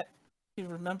Microtech to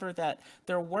remember that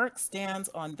their work stands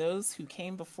on those who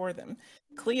came before them.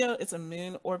 Cleo is a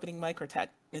moon orbiting Microtech.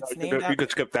 It's named You can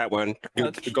skip that one.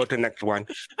 Okay. Go to the next one.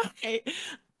 Okay.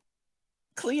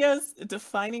 Cleo's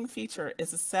defining feature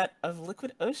is a set of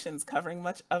liquid oceans covering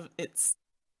much of its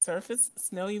surface.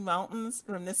 Snowy mountains,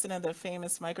 reminiscent of the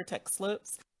famous Microtech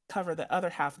slopes, cover the other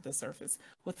half of the surface,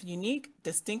 with unique,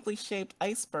 distinctly shaped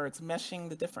icebergs meshing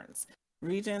the difference.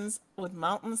 Regions with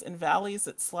mountains and valleys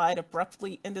that slide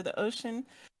abruptly into the ocean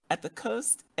at the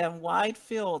coast and wide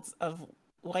fields of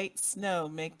white snow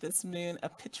make this moon a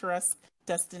picturesque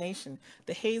destination.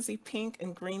 The hazy pink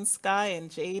and green sky and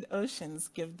jade oceans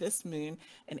give this moon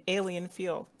an alien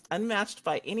feel, unmatched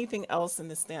by anything else in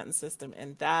the Stanton system,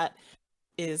 and that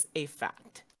is a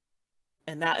fact.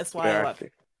 And that is why I love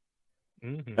it.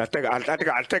 Mm-hmm.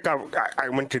 I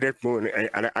went to this moon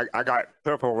and I got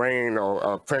Purple Rain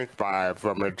or Prince vibe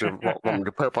from it, from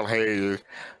the Purple Haze.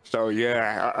 So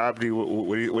yeah, Abdi,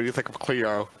 what do you think of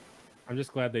Cleo? I'm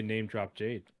just glad they name dropped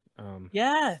Jade.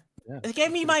 Yeah. It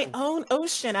gave me my own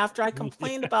ocean after I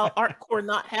complained about ArtCore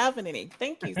not having any.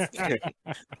 Thank you.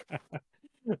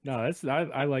 No,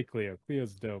 I like Cleo.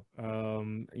 Cleo's dope.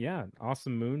 Yeah,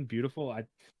 awesome moon, beautiful.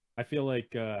 I feel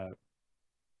like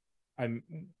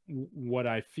what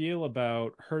I feel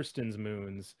about Hurston's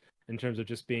moons in terms of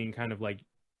just being kind of like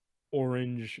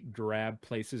orange drab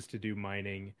places to do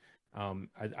mining.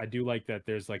 I do like that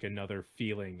there's like another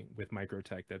feeling with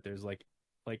Microtech, that there's like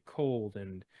cold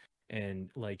and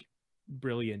like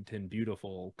brilliant and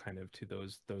beautiful kind of to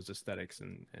those aesthetics,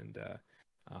 and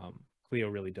Cleo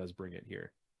really does bring it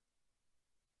here.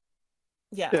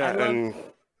 Yeah,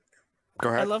 go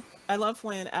ahead. I love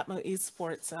when Atmo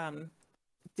Esports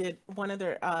did one of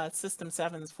their System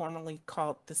 7s, formerly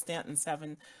called the Stanton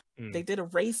 7. They did a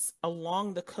race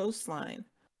along the coastline,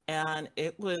 and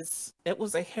it was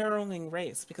a harrowing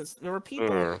race because there were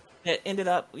people that ended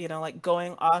up, like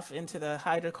going off into the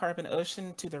hydrocarbon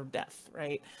ocean to their death,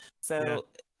 right? So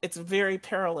it's very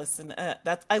perilous, and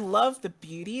I love the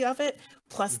beauty of it,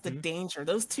 plus the danger.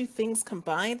 Those two things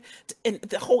combined, and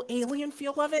the whole alien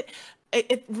feel of it,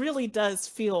 it really does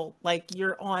feel like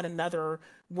you're on another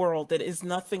world that is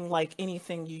nothing like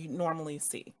anything you normally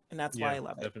see, and that's why I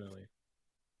love it. Definitely.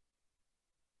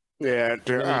 Yeah, it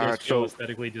really does feel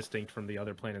aesthetically distinct from the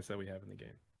other planets that we have in the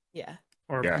game. Yeah.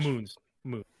 Or moons.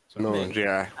 Moons,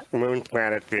 yeah. Moon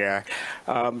planets, yeah.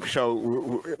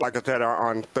 So, like I said,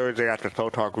 on Thursday after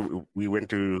Soul Talk, we went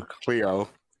to Cleo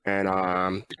and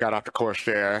got off the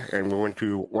Corsair, and we went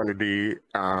to one of the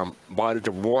bodies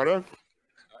of water.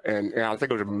 And I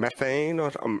think it was methane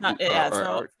or something.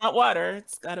 It's not water.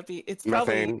 It's got to be. It's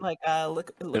methane. Probably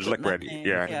like it's liquid. Methane.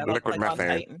 Yeah, liquid like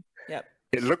methane. Yep.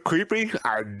 It looked creepy.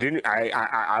 I didn't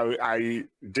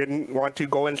want to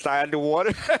go inside the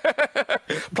water.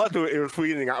 Plus, it was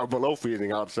freezing out, below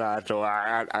freezing outside, so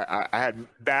I had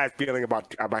bad feeling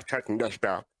about touching that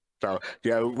stuff. So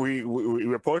yeah, we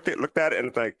reported it, looked at it, and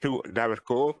it's like, that was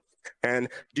cool. And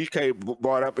DK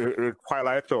brought up it was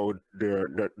twilight, so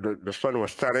the sun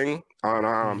was setting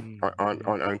on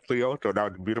Cleo, so that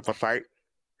was a beautiful sight.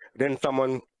 Then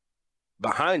someone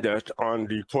behind us on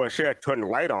the Corsair turned the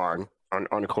light on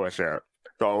the Corsair,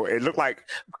 so it looked like,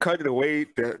 because of the way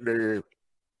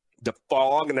the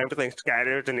fog and everything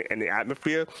scatters in the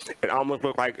atmosphere, it almost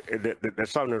looked like the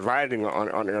sun was rising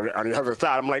on the other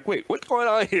side. I'm like, wait, what's going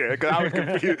on here? Because I was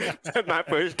confused. That's my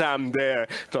first time there,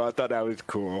 so I thought that was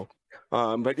cool.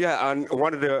 But yeah, on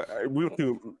we went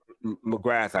to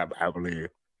McGrath, I believe.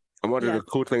 And one of the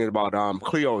cool things about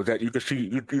Cleo is that you can see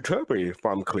Utopia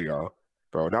from Cleo,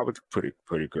 so that was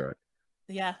pretty good.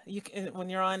 Yeah, you can, when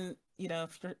you're on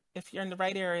if you're in the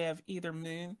right area of either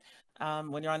moon,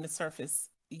 when you're on the surface,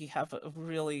 you have a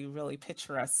really, really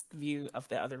picturesque view of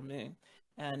the other moon.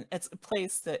 And it's a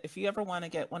place that if you ever want to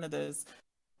get one of those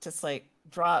just like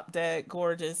drop dead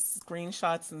gorgeous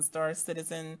screenshots in Star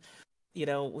Citizen,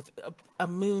 with a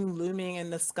moon looming in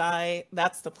the sky,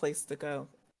 that's the place to go.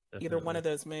 Definitely. Either one of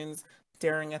those moons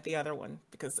staring at the other one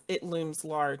because it looms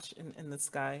large in the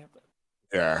sky.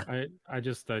 Yeah.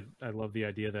 I love the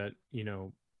idea that,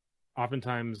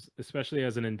 oftentimes, especially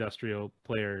as an industrial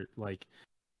player, like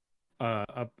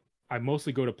I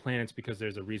mostly go to planets because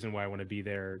there's a reason why I want to be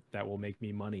there that will make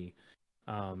me money.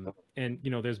 And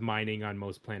there's mining on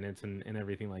most planets and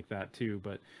everything like that too.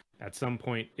 But at some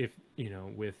point, if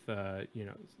with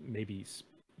maybe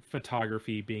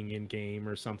photography being in game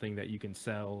or something that you can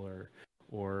sell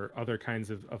or other kinds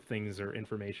of things or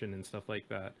information and stuff like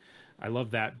that, I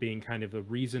love that being kind of the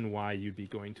reason why you'd be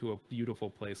going to a beautiful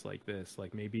place like this.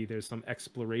 Like maybe there's some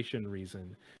exploration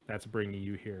reason that's bringing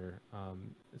you here.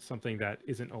 It's something that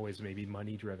isn't always maybe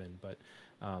money driven, but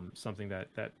something that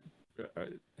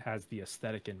has the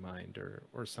aesthetic in mind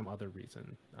or some other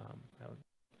reason.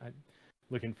 I'm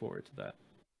looking forward to that.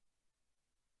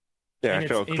 Yeah, And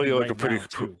so it's in Cleo is right a pretty now,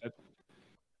 too.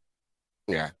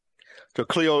 yeah. So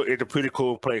Cleo is a pretty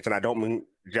cool place, and I don't mean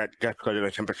just because of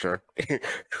the temperature.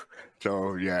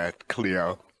 So yeah,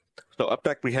 Cleo. So up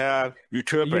next we have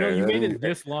Utopia. You made it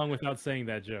this long without saying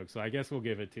that joke, so I guess we'll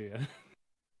give it to you.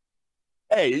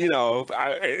 Hey,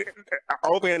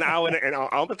 over an hour and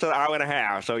almost an hour and a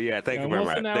half. So yeah, thank you very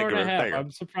much. Almost an hour and a half. I'm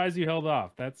surprised you held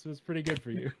off. That's pretty good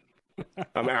for you.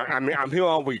 I'm here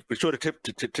all week. Be sure to tip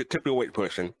your weight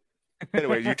person.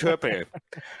 Anyway, Utopia.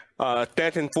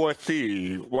 Stands in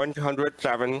 4C,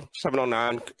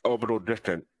 107,709 orbital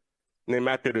distance. Named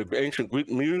after the ancient Greek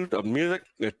muse of music,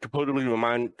 it supposedly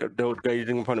reminds those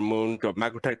gazing upon the moon of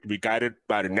Microtech to be guided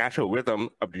by the natural rhythm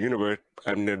of the universe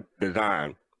and the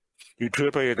design.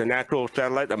 Utopia is a natural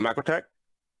satellite of Microtech.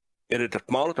 It is the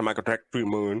smallest of Microtech's three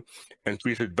moons and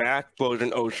features vast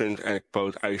frozen oceans and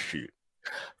exposed ice sheets.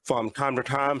 From time to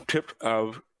time, tips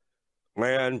of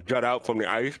land jut out from the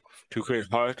ice to create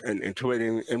harsh and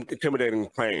intimidating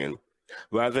plains.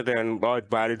 Rather than large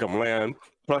bodies of land,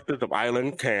 clusters of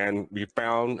islands can be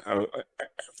found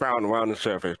around the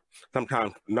surface,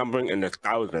 sometimes numbering in the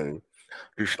thousands.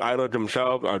 These islands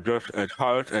themselves are just as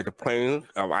harsh as the plains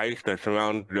of ice that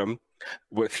surround them,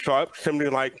 with sharp,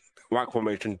 chimney-like rock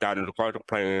formations dotted across the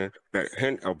plains that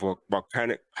hint of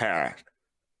volcanic past.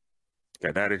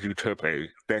 Yeah, that is Utopia,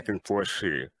 thanking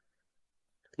 4C.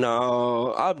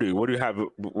 Now, Abdi, what do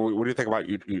you think about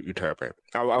Utopia?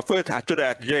 First, I should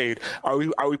ask Jade, are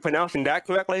we pronouncing that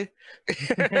correctly?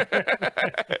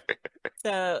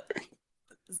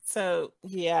 So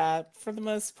yeah, for the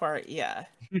most part, yeah.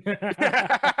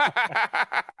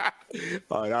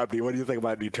 All right, Abdi, what do you think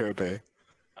about Utopia?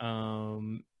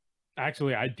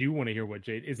 Actually, I do want to hear what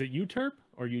Jade. Is it Uterp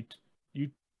or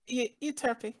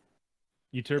Euterpe?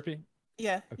 Euterpe?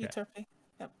 Yeah, Okay. Euterpe.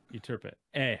 Yep. Euterpe.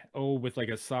 With like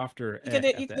a softer.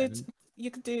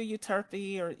 You could do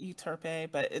Euterpe or Euterpe,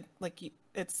 but it's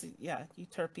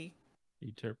Euterpe.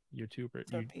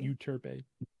 Euterpe.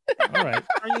 All right.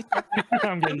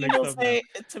 I'm getting mixed People up say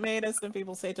tomatoes and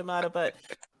people say tomato, but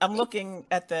I'm looking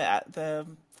at the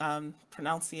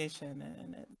pronunciation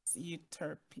and it's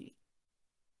Euterpe.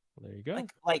 Well, there you go.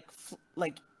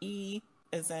 Like E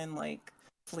is in like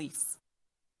fleece.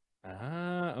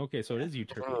 Okay, so it is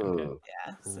Euterpe. Okay.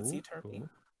 Yeah, so it's Euterpe. Cool.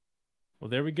 Well,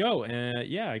 there we go.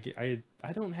 Yeah, I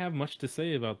don't have much to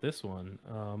say about this one.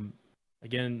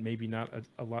 Again, maybe not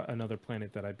another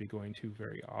planet that I'd be going to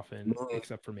very often,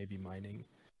 except for maybe mining.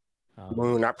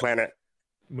 Moon, not planet.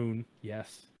 Moon,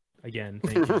 yes. Again,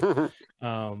 thank you.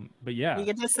 But yeah, we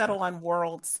can just settle on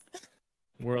worlds.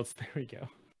 Worlds, there we go.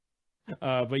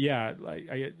 But yeah, like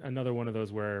another one of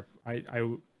those where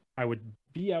I would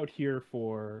be out here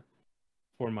for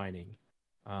mining,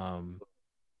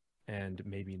 and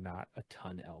maybe not a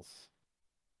ton else.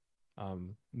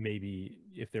 Maybe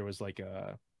if there was like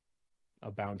a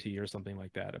bounty or something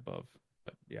like that above,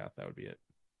 but yeah, that would be it.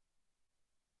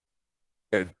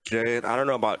 Yeah, Jade, I don't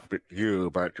know about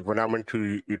you, but when I went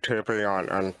to Utopia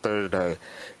on Thursday,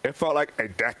 it felt like a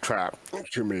death trap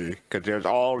to me because there's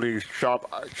all these sharp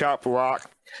rocks,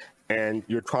 and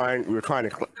we were trying to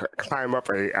climb up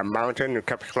a mountain and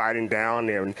kept sliding down,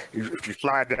 and if you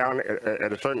slide down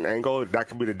at a certain angle, that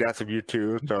could be the death of you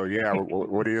too. So yeah,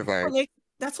 what do you think?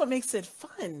 That's what makes it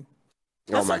fun.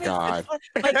 Oh my God!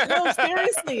 Like no,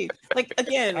 seriously. Like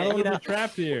again, I don't want to be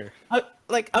trapped here.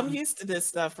 I'm used to this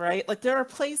stuff, right? Like there are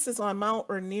places on Mount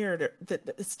Rainier that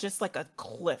it's just like a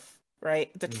cliff,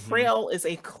 right? The trail is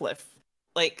a cliff.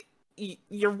 Like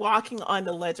you're walking on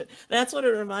the ledge. That's what it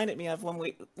reminded me of when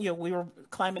we were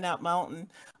climbing that mountain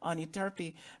on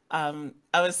Uterpi. I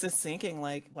was just thinking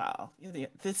like, wow,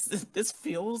 this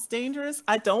feels dangerous.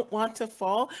 I don't want to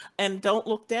fall, and don't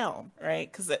look down,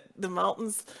 right? Because the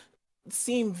mountains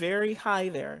seem very high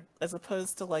there, as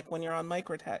opposed to like when you're on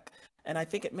Microtech. And I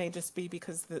think it may just be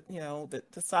because the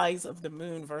size of the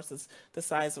moon versus the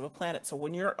size of a planet. So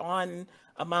when you're on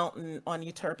a mountain on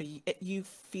Euterpe, you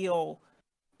feel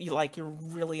like you're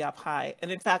really up high. And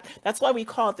in fact, that's why we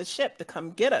called the ship to come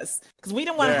get us, because we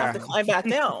didn't want to have to climb back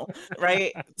down,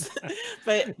 right?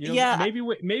 But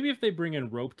maybe if they bring in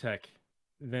rope tech,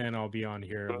 then I'll be on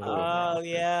here a little bit more often.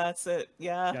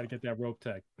 Yeah, Gotta get that rope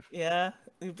tech. Yeah,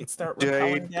 you could start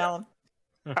rappelling down.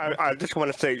 I just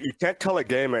want to say, you can't tell a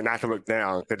gamer not to look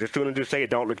down, because as soon as you say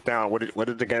don't look down, what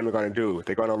is the gamer going to do?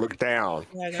 They're going to look down.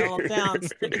 Yeah, they're look down.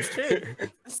 It's true.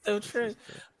 It's so true.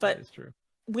 But it's true.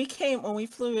 When we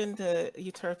flew into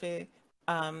Euterpe,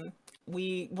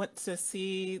 we went to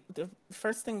see, the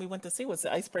first thing we went to see was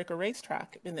the Icebreaker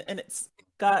racetrack, and it's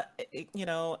got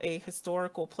a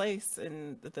historical place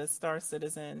in the Star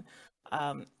Citizen.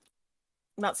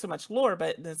 Not so much lore,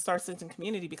 but the Star Citizen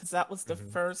community, because that was the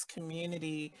first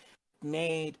community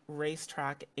made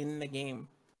racetrack in the game,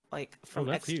 like from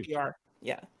XGR. Huge.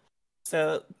 Yeah.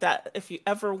 So that if you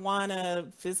ever want to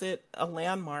visit a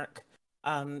landmark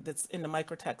that's in the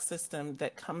Microtech system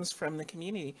that comes from the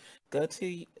community, go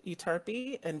to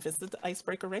Euterpe and visit the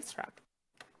Icebreaker racetrack.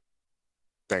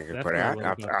 Thank you for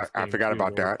that. I forgot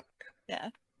about that. Yeah.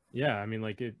 Yeah, I mean,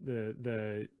 like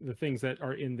the things that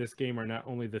are in this game are not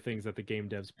only the things that the game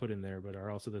devs put in there, but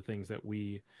are also the things that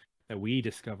we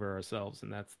discover ourselves,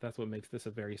 and that's what makes this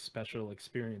a very special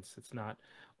experience. It's not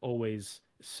always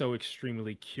so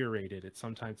extremely curated.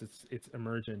 Sometimes it's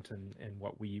emergent and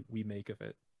what we make of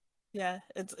it. Yeah,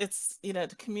 it's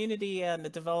the community and the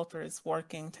developers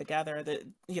working together. The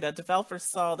developers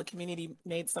saw the community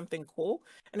made something cool,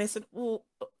 and they said, well,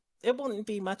 it wouldn't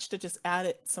be much to just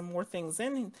add some more things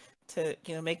in to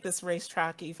make this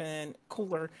racetrack even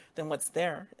cooler than what's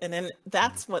there. And then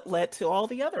that's what led to all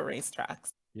the other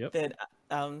racetracks that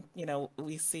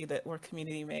we see that were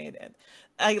community made. And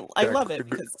I love it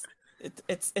because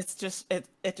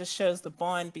it just shows the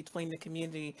bond between the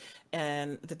community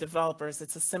and the developers.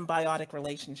 It's a symbiotic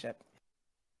relationship.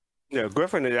 Yeah,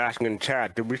 Griffin is asking in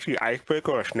chat, did we see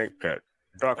Icebreaker or Snake Pit?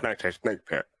 Dark Knight says Snake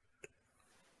Pit.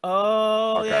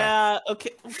 Oh, okay. Yeah. Okay.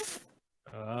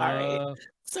 All right.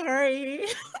 Sorry.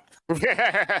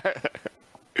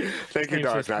 Thank you,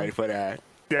 Dark Knight, for that.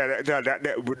 Yeah,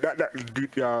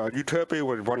 Euterpe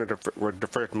was the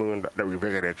first moon that we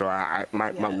visited. So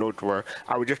my notes were,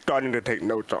 I was just starting to take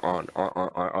notes on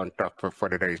stuff for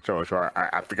today's show. So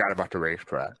I forgot about the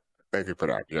racetrack. Thank you for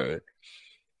that.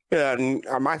 Yeah. And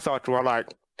my thoughts were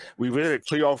like, we visited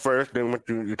Cleo first, then went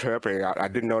to Euterpe. I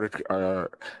didn't know that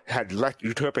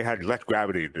Euterpe had less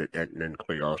gravity than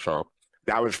Cleo, so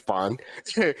that was fun.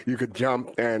 You could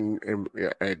jump and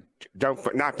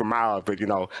jump, not for miles, but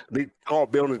leap tall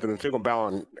buildings in a single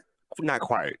bound. Not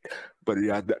quite, but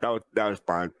yeah, that was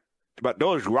fun. But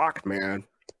those rocks, man,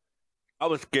 I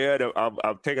was scared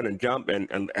of taking a jump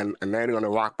and landing on a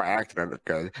rock by accident,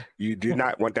 because you did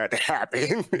not want that to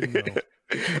happen.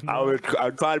 No. I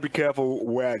try to be careful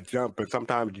where I jump, but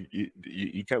sometimes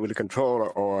you can't really control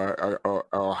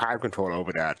or have control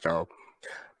over that. So,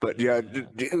 but yeah,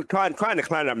 trying to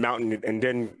climb that mountain, and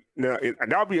then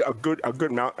that'll be a good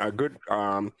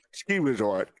ski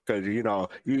resort, because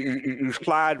you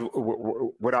slide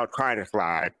without trying to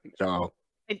slide. So.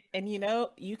 And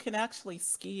you can actually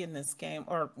ski in this game,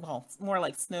 or it's more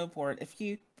like snowboard. If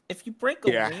you break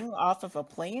a wing off of a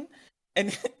plane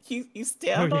and you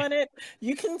stand on it,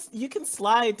 you can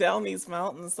slide down these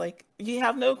mountains. Like, you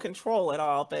have no control at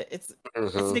all, but it's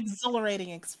an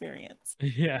exhilarating experience.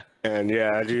 Yeah. And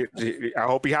I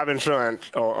hope you have insurance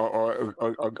or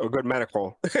good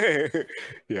medical.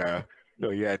 Yeah.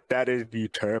 So that is the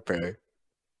Euterpe.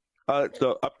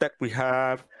 So up next we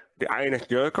have the INS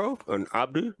Jericho. And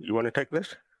Abdu, you want to take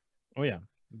this? Oh yeah,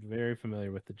 very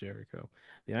familiar with the Jericho.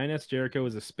 The INS Jericho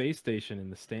is a space station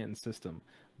in the Stanton system,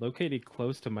 located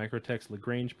close to Microtech's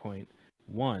Lagrange Point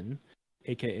 1,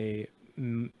 aka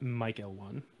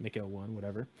Mike-L1,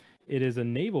 whatever. It is a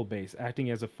naval base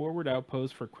acting as a forward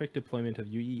outpost for quick deployment of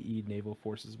UEE naval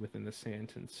forces within the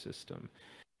Stanton system.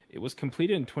 It was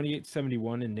completed in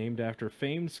 2871 and named after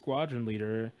famed squadron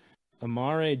leader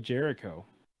Amare Jericho.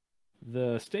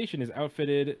 The station is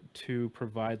outfitted to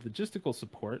provide logistical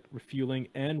support, refueling,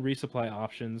 and resupply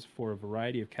options for a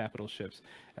variety of capital ships,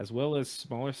 as well as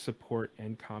smaller support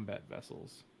and combat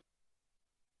vessels.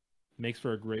 makes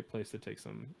for a great place to take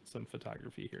some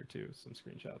photography here too, some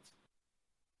screenshots.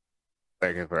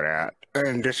 Thank you for that.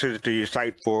 And this is the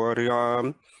site for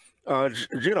the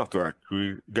Xenothreat.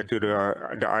 We get to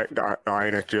the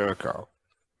INS Jericho.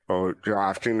 So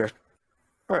I've seen this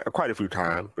quite a few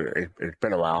times. It's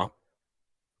been a while.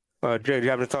 Jay, do you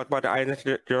have any thoughts about the INS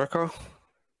Jericho?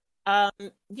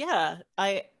 Yeah,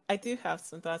 I do have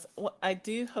some thoughts. Well, I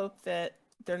do hope that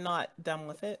they're not done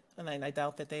with it, and I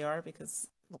doubt that they are because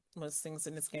most things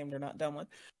in this game they're not done with.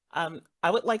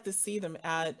 I would like to see them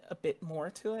add a bit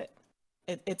more to it.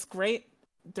 It's great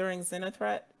during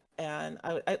Xenothreat, and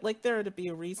I'd like there to be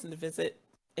a reason to visit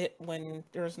it when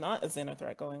there's not a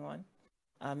Xenothreat going on.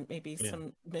 Maybe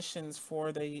some missions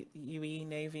for the UE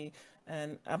Navy,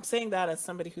 and I'm saying that as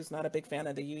somebody who's not a big fan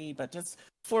of the UE, but just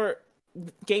for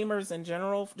gamers in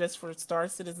general, just for Star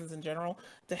Citizens in general,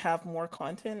 to have more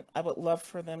content. I would love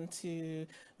for them to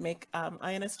make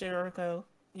INS Jericho,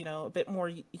 a bit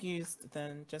more used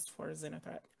than just for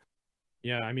Xenothreat.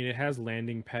 Yeah, I mean, it has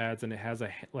landing pads and it has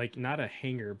not a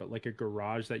hangar, but like a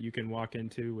garage that you can walk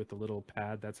into with a little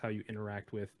pad. That's how you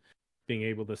interact with being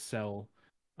able to sell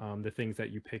the things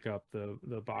that you pick up,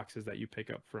 the boxes that you pick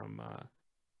up from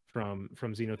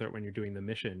Xenothreat when you're doing the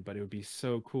mission. But it would be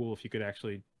so cool if you could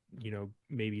actually,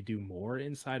 maybe do more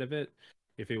inside of it.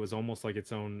 If it was almost like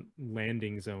its own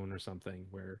landing zone or something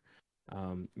where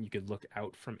you could look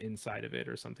out from inside of it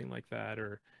or something like that.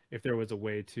 Or if there was a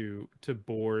way to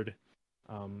board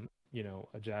a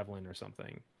javelin or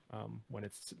something when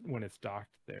it's docked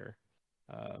there.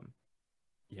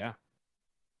 Yeah,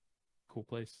 cool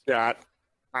place. Yeah,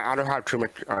 I don't have too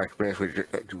much experience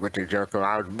with the Jericho.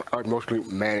 I was mostly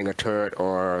manning a turret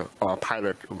or a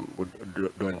pilot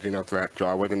doing Xenothreat, so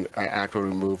I wasn't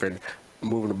actually moving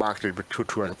the boxes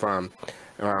to and from.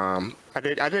 I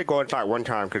did go inside one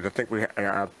time because I think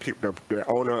the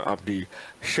owner of the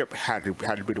ship had to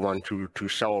be the one to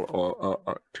sell or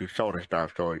to sell the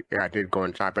stuff. So yeah, I did go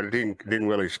inside, but it didn't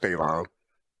really stay long.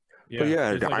 Yeah, but yeah,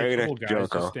 there's like a couple guys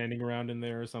Jericho. just standing around in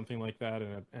there or something like that,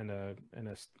 and a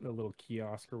little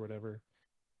kiosk or whatever.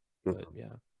 But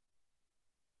yeah.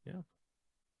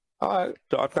 All right,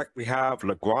 so I think we have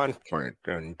Lagrange Point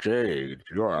and Jade.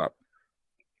 You're up.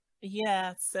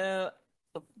 Yeah, so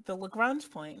the Lagrange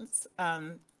points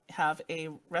have a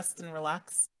rest and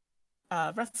relax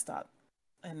rest stop,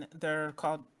 and they're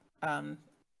called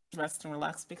rest and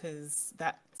relax because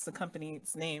that's the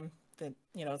company's name. That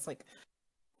it's like,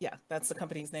 yeah, that's the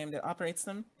company's name that operates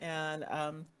them, and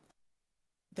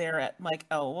they're at Mike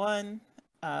L1,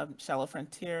 Shallow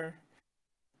Frontier.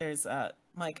 There's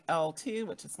Mike L2,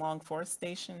 which is Long Forest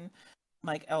Station.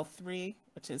 Mike L3,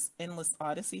 which is Endless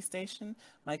Odyssey Station,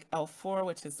 Mike L4,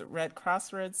 which is the Red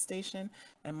Crossroads Station,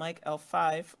 and Mike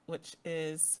L5, which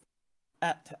is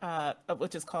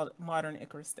called Modern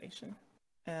Icarus Station.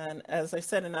 And as I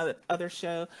said in other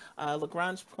show,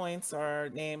 Lagrange points are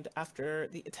named after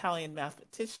the Italian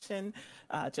mathematician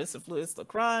Joseph Louis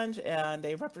Lagrange, and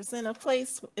they represent a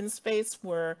place in space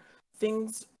where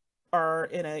things are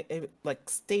in a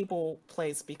stable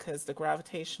place because the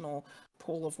gravitational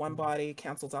pull of one body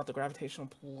cancels out the gravitational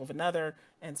pull of another,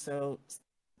 and so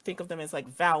think of them as like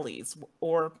valleys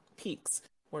or peaks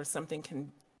where something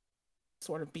can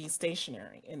sort of be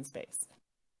stationary in space.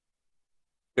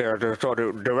 Yeah, so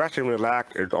the rest and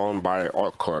relax is owned by the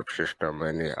ArcCorp system,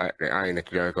 and the INS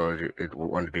Jericho is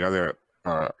one of the other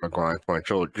Lagrange points.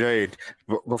 So Jade,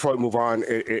 before we move on,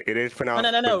 it is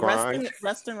pronounced No. Lagrange.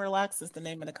 Rest and Relax is the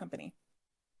name of the company.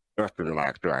 Rest and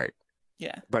Relax, right?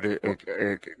 Yeah. But it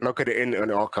located in the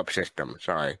ArcCorp system.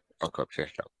 Sorry, ArcCorp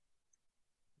system.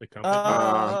 The company.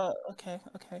 Okay.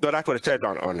 So that's what it says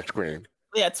on the screen.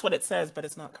 Yeah, it's what it says, but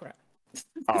it's not correct.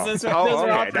 Those are all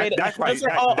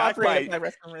operated by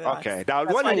Rest and Relax. Okay, now I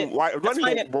was wondering why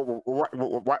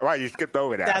you skipped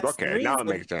over that. Okay, now it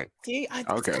makes sense. See, I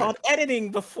called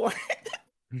editing before.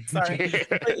 Sorry,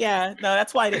 but yeah, no,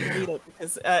 that's why I didn't read it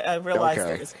because I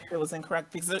realized it was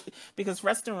incorrect because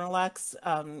Rest and Relax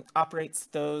operates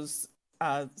those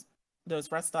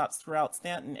rest stops throughout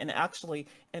Stanton and actually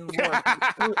in more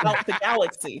throughout the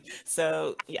galaxy.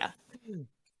 So yeah.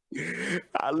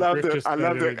 I love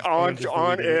the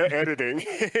on-air editing.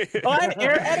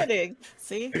 On-air editing.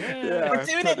 See, we're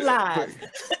doing it live.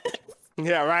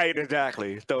 Yeah, right.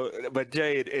 Exactly. So, but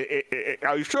Jade,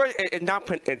 are you sure it's not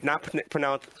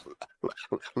pronounced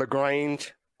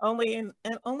Lagrange? Only in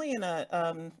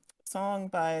a song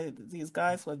by these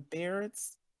guys with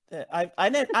beards. I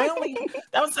only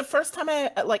that was the first time I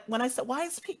like when I said, why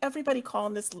is everybody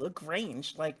calling this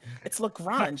Lagrange? Like it's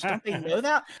Lagrange, don't they know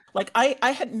that? Like I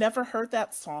had never heard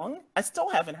that song. I still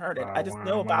haven't heard it. I just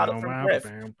know about it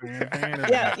from Griff.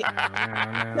 Yeah,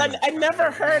 I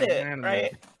never heard it,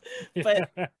 right? But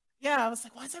yeah, I was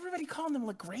like, why is everybody calling them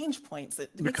Lagrange points? It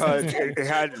makes no Because sense. it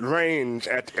had range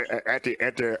at the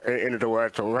end of the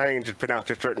word, so range is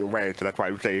pronounced a certain way, so that's why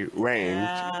we say range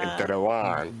instead of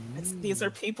line. These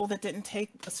are people that didn't take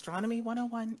astronomy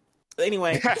 101.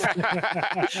 Anyway,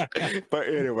 But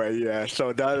anyway, yeah.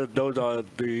 So those are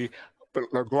the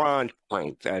Lagrange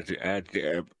points, as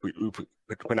we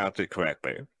pronounce it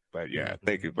correctly. But yeah,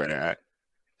 thank you for that.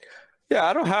 Yeah,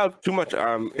 I don't have too much. We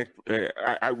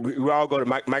all go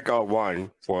to Micro One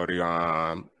for the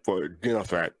for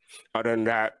Xenothreat. Other than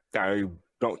that, I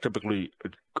don't typically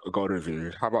go to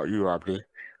these. How about you, Abdi?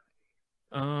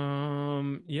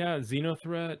 Yeah,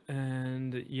 Xenothreat,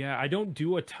 and yeah, I don't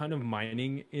do a ton of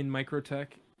mining in Microtech.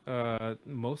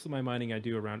 Most of my mining I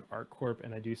do around ArcCorp,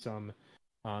 and I do some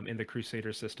in the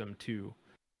Crusader system too.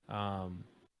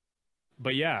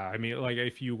 But yeah, I mean, like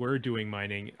if you were doing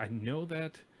mining, I know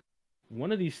that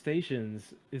one of these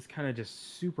stations is kind of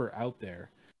just super out there.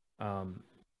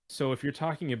 So if you're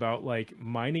talking about like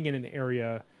mining in an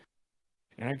area,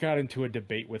 and I got into a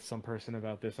debate with some person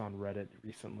about this on Reddit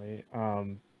recently.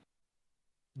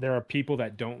 There are people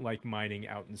that don't like mining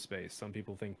out in space. Some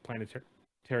people think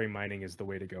planetary mining is the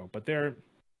way to go, but there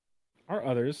are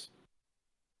others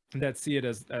that see it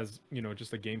as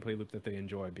just a gameplay loop that they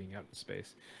enjoy being out in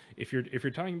space. If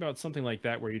you're talking about something like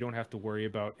that where you don't have to worry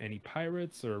about any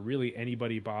pirates or really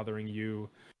anybody bothering you,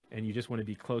 and you just want to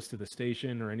be close to the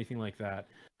station or anything like that,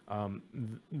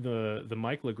 the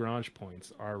Mike Lagrange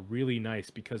points are really nice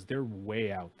because they're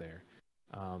way out there.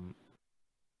 I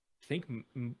think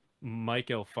Mike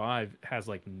L5 has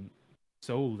like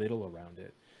so little around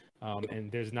it.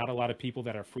 And there's not a lot of people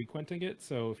that are frequenting it.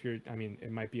 So if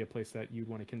it might be a place that you'd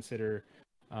want to consider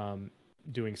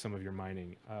doing some of your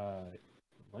mining.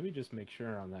 Let me just make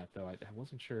sure on that, though. I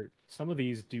wasn't sure. Some of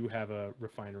these do have a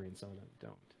refinery and some of them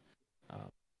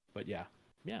don't. But yeah.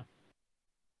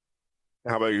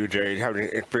 How about you, Jay? Have any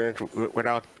experience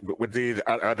with these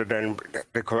other than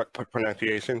the correct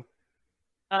pronunciation?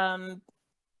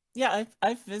 Yeah,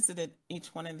 I've visited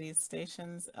each one of these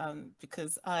stations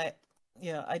because I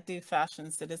do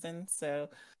Fashion Citizen, so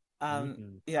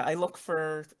yeah, I look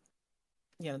for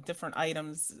different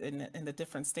items in the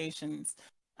different stations,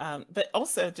 but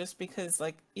also just because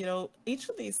like each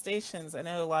of these stations, I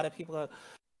know a lot of people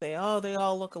say, oh, they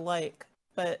all look alike,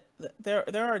 but there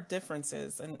are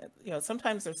differences, and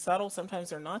sometimes they're subtle, sometimes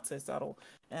they're not so subtle,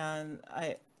 and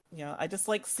I just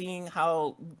like seeing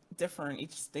how different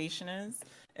each station is.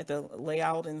 The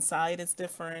layout inside is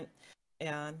different,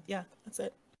 and yeah, that's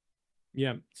it.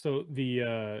 Yeah. So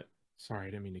sorry,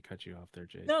 I didn't mean to cut you off there,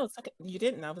 Jay. No, it's okay. You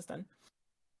didn't. I was done.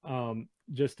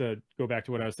 Just to go back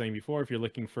to what I was saying before, if you're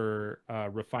looking for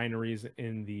refineries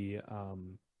in the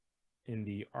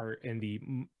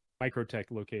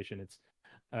Microtech location, it's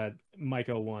Mike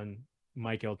L1,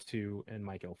 Mike L2, and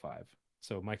Mike L5.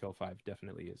 So Mike L5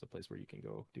 definitely is a place where you can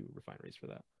go do refineries for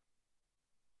that.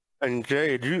 And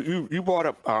Jade, you brought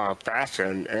up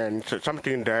fashion, and so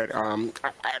something that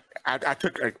I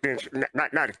took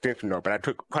not extension note, but I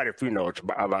took quite a few notes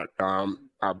about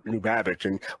New Babbage,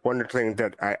 and one of the things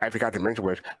that I forgot to mention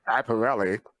was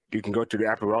Apparelli. You can go to the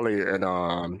Apparelli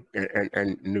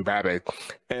and New Babbage,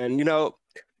 and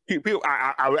people.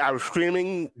 I was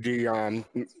streaming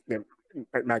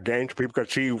my games so people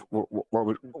could see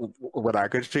what I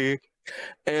could see,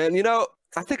 and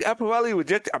I think Apparelli was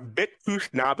just a bit too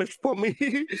snobbish for me.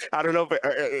 I don't know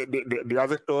if the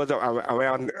other stores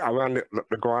around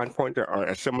the Grand Point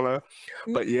are similar,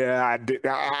 but yeah, I did.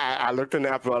 I looked in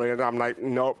Apparelli and I'm like,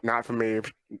 nope, not for me.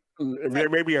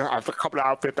 Maybe a couple of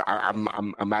outfits I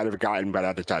might have gotten, but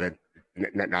I decided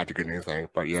not to get anything.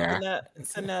 But yeah.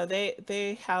 So no,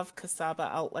 they have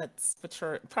Casaba outlets, which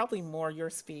are probably more your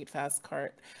speed fast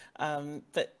cart.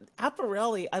 But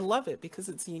Apparelli, I love it because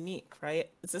it's unique, right?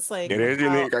 It's just like It is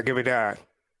unique. I give it that.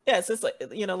 Yeah, it's just like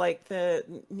like the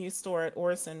new store at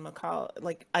Orson Macau.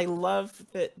 Like I love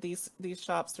that these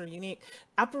shops are unique.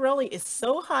 Apparelli is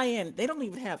so high end; they don't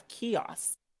even have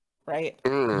kiosks, right?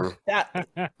 That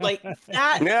like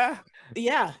that.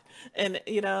 Yeah, and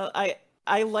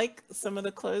I like some of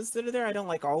the clothes that are there. I don't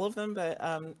like all of them, but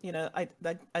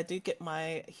I do get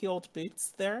my heeled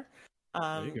boots there.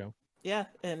 There you go. Yeah,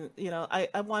 and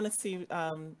I want to see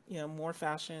more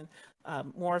fashion,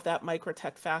 more of that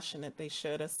Microtech fashion that they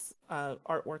showed us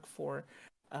artwork for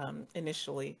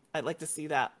initially. I'd like to see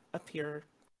that appear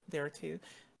there too.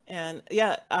 And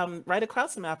yeah, right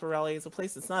across from Apparelli is a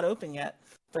place that's not open yet,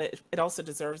 but it also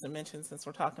deserves a mention since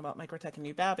we're talking about Microtech and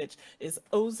New Babbage, is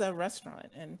Oza Restaurant.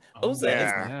 And Oza is,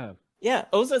 yeah. yeah,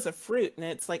 Oza is a fruit, and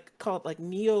it's like called like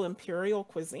neo-imperial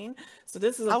cuisine. So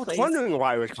this is a I was place. wondering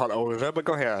why it was called Oza, but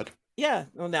go ahead. Yeah,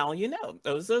 well now you know.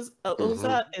 Oza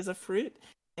is a fruit,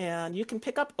 and you can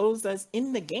pick up Ozas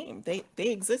in the game. They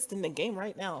exist in the game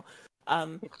right now.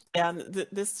 And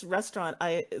this restaurant,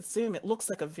 I assume it looks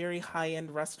like a very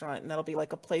high-end restaurant, and that'll be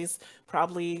like a place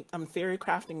probably fairy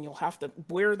crafting. You'll have to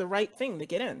wear the right thing to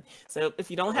get in. So if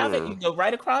you don't have it, you go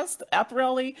right across the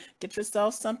Apparelli, get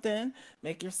yourself something,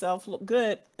 make yourself look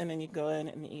good, and then you go in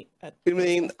and eat. You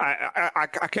mean I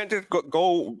can't just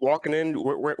go walking in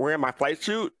wearing my flight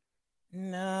suit?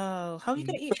 No, how are you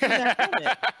gonna eat from that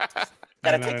helmet?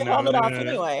 Gotta take the helmet off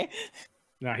anyway.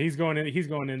 No, he's going in. He's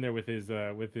going in there with his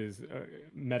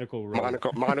medical robe.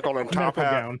 monocle and top medical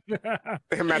hat.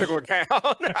 gown. Medical gown.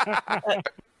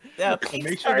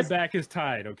 Make sure the back is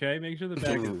tied. Okay, make sure the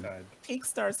back is tied. Peak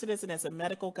Star Citizen is a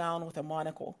medical gown with a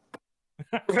monocle.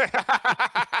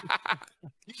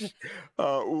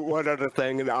 One other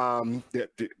thing, when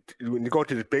you go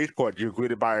to the spaceport, you're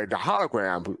greeted by the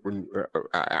hologram.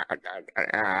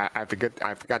 I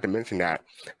forgot to mention that.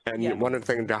 And one of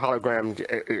the things, the hologram,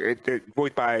 it's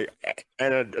voiced by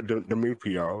Anna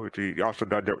Demetrio. She also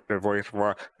does the voice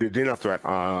for the Xenothreat,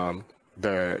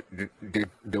 the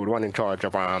one in charge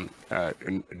of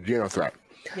Xenothreat.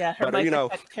 Yeah, her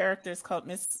Microtech character is called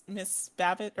Miss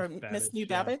Babbage or Miss New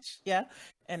Babbage. Yeah,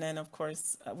 and then of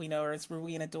course we know her as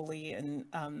Rowena Dooley and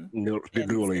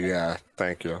Dooley. Yeah,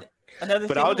 thank you. Another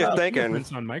but thing I was just thinking,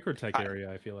 it's on Microtech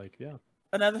area. I feel like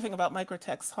Another thing about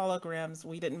Microtech's holograms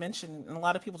we didn't mention, and a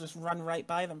lot of people just run right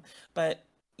by them, but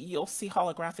you'll see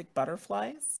holographic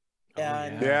butterflies.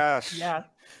 And yes,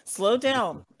 slow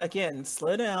down again.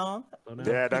 Slow down.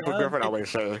 Yeah, that's what Griffin always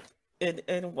says.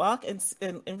 And walk and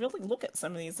really look at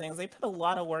some of these things. They put a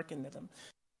lot of work into them.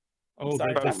 Oh,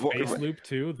 the space loop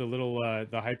too, the little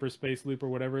the hyperspace loop or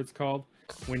whatever it's called.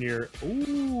 When you're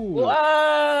Whoa!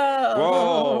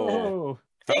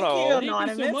 Thank you,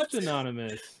 Anonymous. Thank you so much,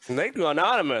 Anonymous. Thank you,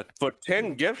 Anonymous, for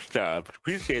 10 gift stubs.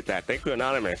 Appreciate that. Thank you,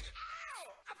 Anonymous.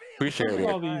 Appreciate it.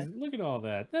 Look at all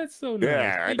that. That's so nice.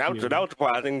 Yeah, that was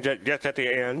surprising just at the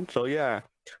end. So yeah.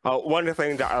 One of the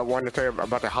things that I wanted to say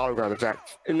about the hologram is that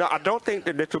I don't think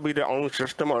that this will be the only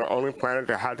system or the only planet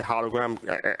that has the hologram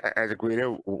as a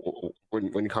greeter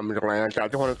when you come into land. So I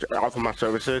just want to offer my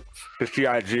services to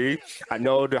CIG. I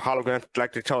know the holograms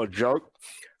like to tell a joke.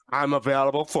 I'm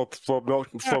available for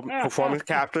performance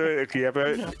capture if you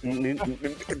ever need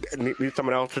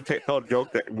someone else to tell a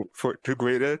joke to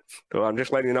greet it. So I'm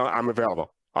just letting you know I'm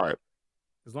available. All right.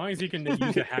 As long as you can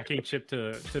use a hacking chip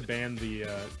to ban the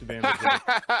joke.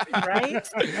 Right?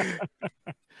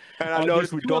 And I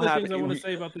noticed we don't have. Things I want to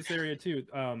say about this area too.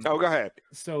 Go ahead.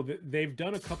 So they've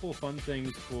done a couple fun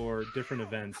things for different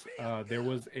events. There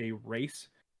was a race,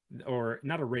 or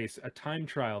not a race, a time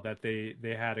trial that they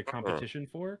had a competition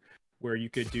for, where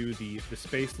you could do the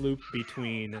space loop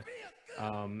between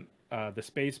the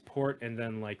spaceport and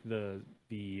then like the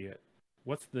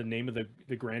what's the name of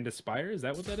the Grand Aspire? Is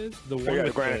that what that is? The one with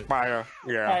the Grand Aspire.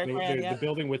 Yeah. The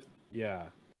building with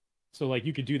So like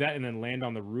you could do that and then land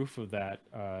on the roof of that,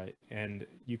 and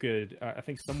you could. I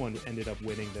think someone ended up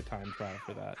winning the time trial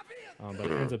for that, but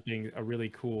it ends up being a really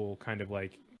cool kind of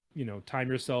like time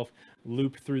yourself,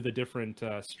 loop through the different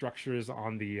structures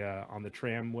on the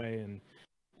tramway,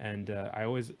 and I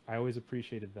always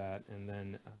appreciated that. And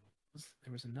then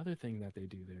there was another thing that they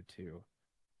do there too.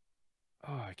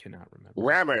 Oh, I cannot remember.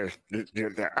 Whammers,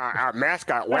 our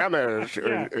mascot Whammers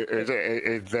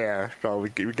is there, so we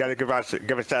got to give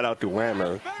a shout out to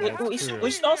Whammers.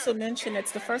 We should also mention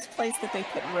it's the first place that they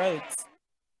put roads.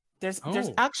 There's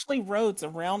actually roads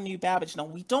around New Babbage. Now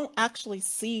we don't actually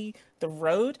see the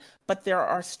road, but there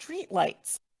are street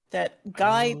lights that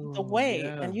guide the way,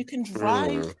 and you can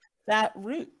drive that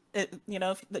route. If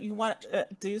you want to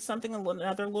do something,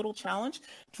 another little challenge,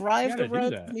 drive the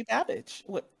road to New Babbage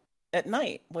at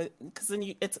night, because then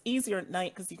it's easier at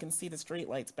night because you can see the street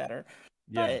lights better.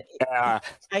 Yeah,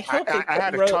 I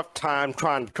had a tough time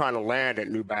trying to land at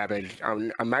New Babbage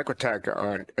on Microtech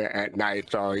at night.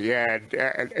 So yeah,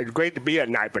 it's great to be at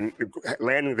night, but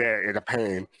landing there is a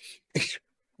pain.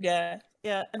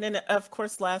 Yeah, and then of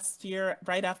course last year,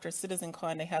 right after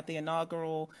CitizenCon, they had the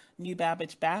inaugural New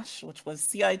Babbage Bash, which was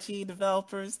CIG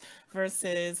developers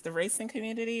versus the racing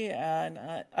community, and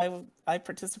I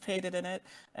participated in it.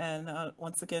 And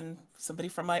once again, somebody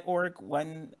from my org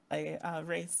won a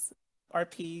race.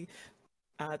 RP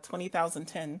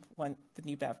 20,010 won the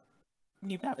New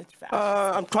New Babbage Bash.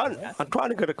 I'm trying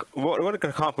to get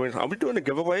a compliment. Are we doing a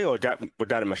giveaway, or was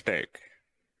that a mistake?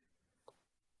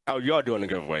 Oh, you're doing a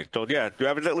giveaway. So yeah,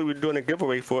 evidently we're doing a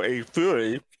giveaway for a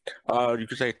Fury. You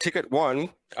could say ticket one,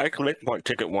 exclamation point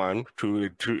ticket one to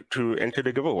enter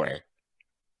the giveaway.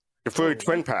 The Fury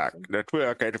Twin Pack. The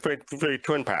Fury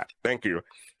Twin Pack. Thank you.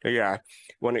 Yeah,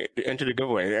 want to enter the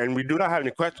giveaway, and we do not have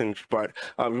any questions, but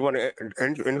we want to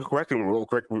enter a question real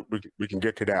quick. We can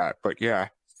get to that, but yeah.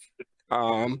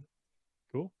 Cool.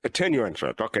 A 10-year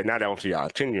insurance. Okay, not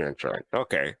LCR. 10-year insurance.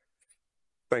 Okay.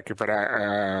 Thank you for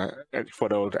that. For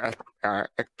those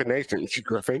explanations,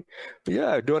 Griffin. But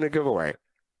yeah, doing a giveaway.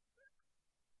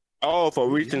 Oh, for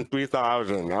reaching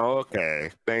 3,000. Okay,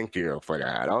 thank you for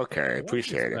that. Okay,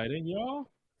 appreciate it. Y'all.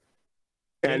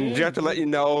 And just to let you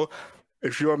know,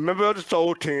 if you're a member of the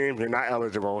Soul Team, you're not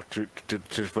eligible for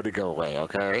the giveaway.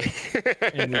 Okay.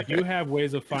 And we do have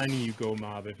ways of finding you, Go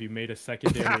Mob. If you made a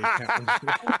secondary account.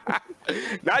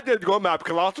 Not just Go Mob,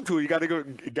 Colossal too. You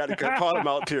gotta call them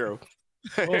out too.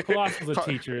 Well, Colossal's a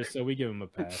teacher, so we give him a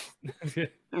pass.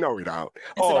 No, we don't.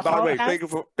 Oh, by the way, thank you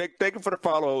for the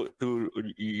follow to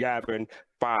Yappin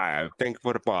 5. Thank you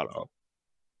for the follow.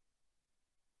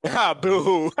 Ah,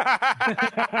 boo.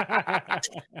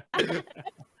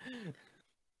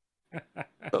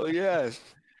 Oh yes.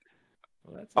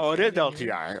 Well, it is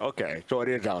LTI. Okay, so it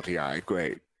is LTI.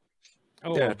 Great.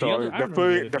 Oh, yeah, so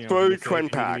the Fury Twin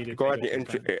Pack. Go ahead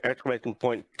the exclamation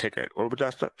point ticket. What was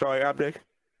that? Sorry, Abdi?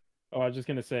 Oh, I was just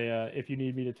gonna say, if you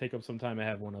need me to take up some time, I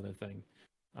have one other thing.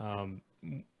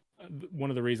 One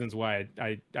of the reasons why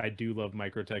I do love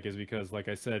Microtech is because, like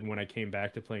I said, when I came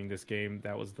back to playing this game,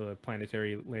 that was the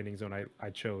planetary landing zone I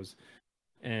chose,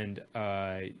 and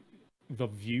the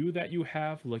view that you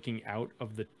have looking out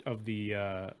of the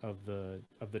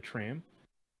tram,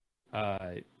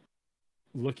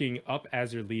 looking up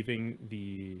as you're leaving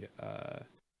the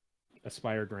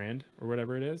Aspire Grand or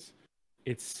whatever it is.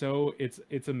 It's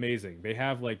amazing. They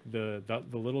have like the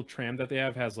little tram that they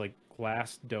have has like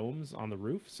glass domes on the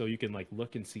roof, so you can like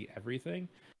look and see everything.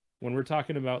 When we're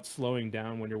talking about slowing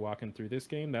down when you're walking through this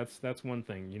game, that's one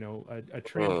thing. You know, a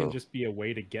tram can just be a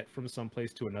way to get from some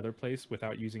place to another place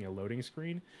without using a loading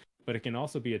screen, but it can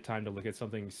also be a time to look at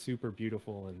something super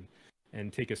beautiful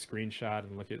and take a screenshot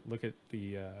and look at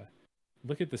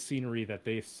the scenery that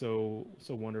they so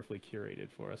wonderfully curated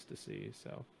for us to see.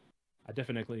 So I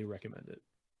definitely recommend it.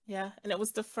 Yeah, and it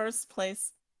was the first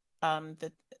place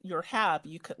that your hab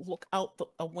you could look out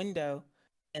a window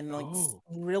and like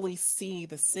really see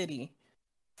the city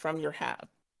from your hab.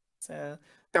 So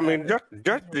I mean, just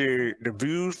the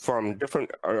views from different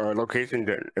locations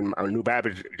in New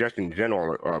Babbage, just in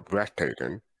general, are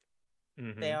breathtaking.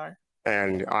 Mm-hmm. They are.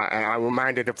 And I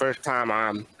reminded the first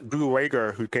time Drew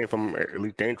Wager, who came from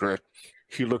Elite Dangerous,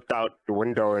 he looked out the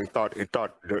window and thought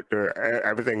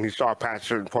everything he saw past a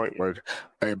certain point was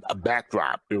a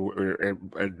backdrop.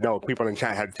 No, people in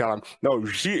chat had to tell him, no,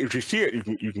 if you see it,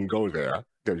 you can go there.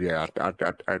 So, yeah,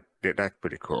 that's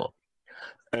pretty cool.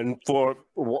 And for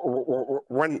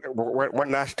one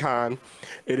last time,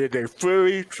 it is a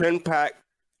Fury Twin Pack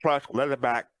plus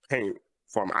leatherback paint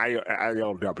from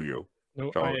ILW. No,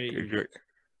 so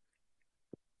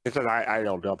it's an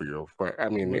ILW, but I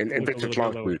mean, in Victor's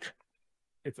Long Beach.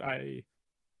 It's IAE.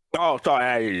 Oh, sorry,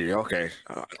 IAE. Okay,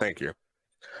 thank you.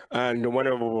 And the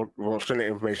winner will send the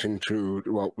information to.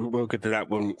 Well, we'll get to that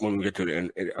when we get to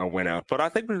the winner. But I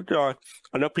think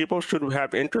enough people should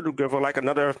have entered to give her like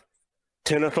another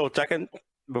 10 or so seconds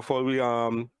before we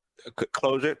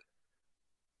close it.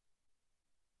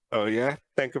 Oh yeah,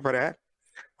 thank you for that.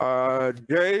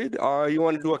 Jade, you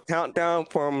want to do a countdown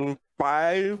from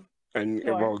 5? And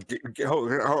sure.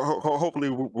 hopefully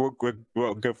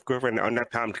we'll give Griffin enough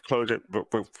time to close it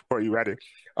before you're ready.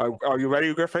 Are you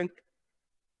ready, Griffin?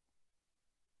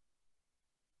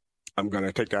 I'm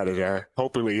gonna take that as a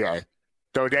hopefully, yeah.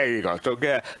 So there you go. So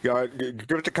yeah,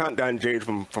 give us a countdown, Jade,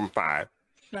 from 5.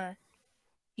 Sure.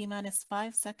 T-minus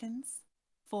 5 seconds.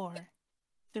 4,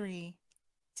 3,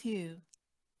 2,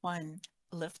 1.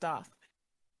 Lift off.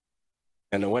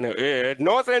 And the winner is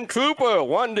Northern Trooper.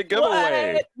 Won the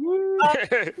giveaway.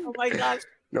 Oh my gosh.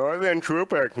 Northern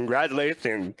Trooper,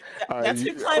 congratulations. That's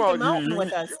who climbed the mountain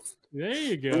with us. There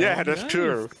you go. Yeah, that's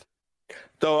true.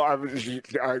 So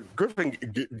Griffin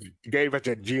gave us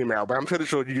a Gmail, but I'm pretty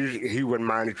sure he wouldn't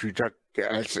mind if you just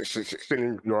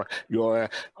send your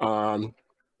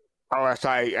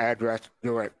RSI address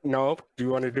to it. No? Do you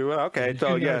want to do it? Okay,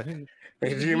 so yeah.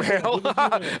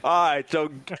 Gmail. All right,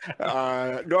 so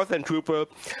Northern Trooper,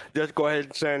 just go ahead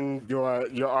and send your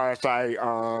RSI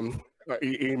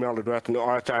email address and the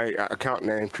RSI account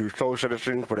name to Soul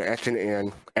Citizens for the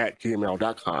SNN at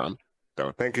gmail.com.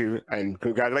 So thank you, and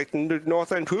congratulations to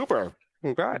Northern Trooper.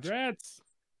 Congrats.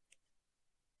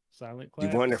 Silent You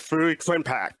claps. won a free twin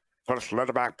pack plus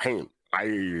leatherback paint.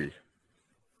 You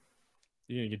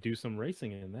could do some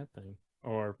racing in that thing,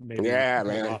 or maybe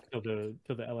man. off till the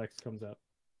LX comes up.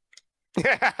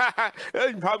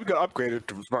 You probably could upgrade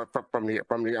it from the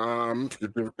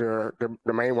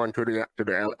main one to the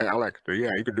LX. So yeah,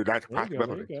 you could do that. There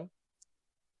you go.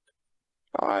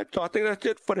 All right, so I think that's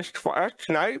it for us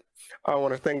tonight. I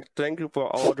want to thank you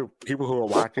for all the people who are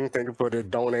watching. Thank you for the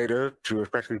donators,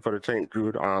 especially for the St.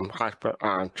 Jude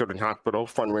Hospital, Children's Hospital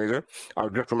fundraiser.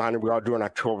 Just remind you, we are doing a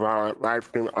 12-hour live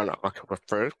stream on October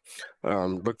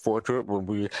 1st. Look forward to it. We'll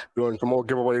be doing some more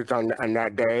giveaways on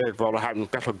that day, as well as having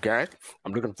special guests.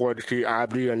 I'm looking forward to see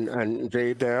Abby and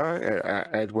Jade there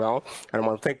as well. And I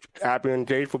want to thank Abby and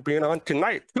Jade for being on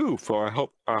tonight too, for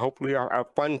hopefully a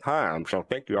fun time. So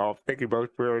thank you all. Thank you both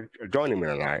for joining me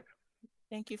tonight.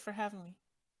 Thank you for having me.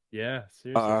 Yeah,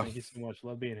 seriously, thank you so much.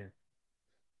 Love being here.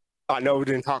 I know we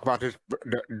didn't talk about this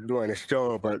during the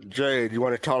show, but Jade, you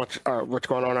want to tell us what's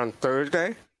going on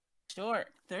Thursday? Sure.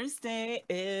 Thursday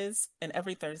is, and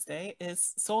every Thursday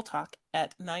is Soul Talk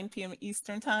at 9 p.m.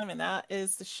 Eastern Time, and that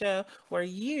is the show where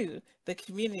you, the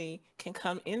community, can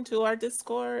come into our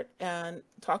Discord and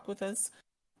talk with us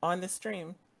on the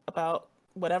stream about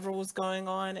whatever was going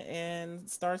on in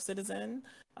Star Citizen,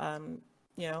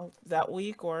 that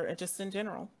week or just in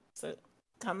general. So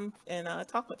come and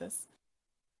talk with us.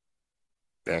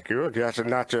 Thank you. Yes,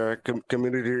 and that's a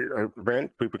community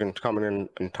event. People can come in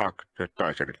and talk to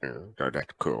Star Citizen. So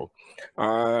that's cool.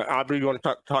 Aubrey, you want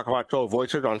to talk about Soul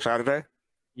Voices on Saturday?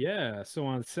 Yeah, so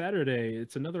on Saturday,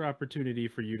 it's another opportunity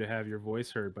for you to have your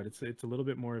voice heard, but it's a little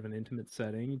bit more of an intimate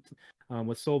setting.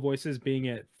 With Soul Voices being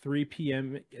at 3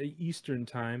 p.m. Eastern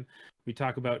Time, we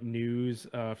talk about news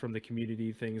from the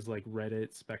community, things like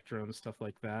Reddit, Spectrum, stuff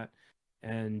like that.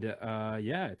 And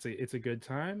it's a good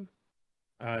time.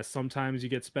 Sometimes you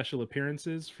get special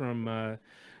appearances from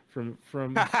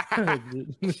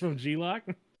G-Lock.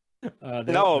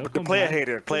 No, but the player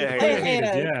hater.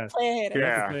 Yeah.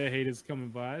 Yeah. Player haters coming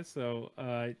by. So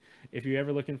if you're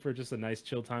ever looking for just a nice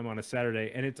chill time on a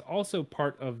Saturday, and it's also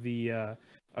part of the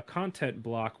a content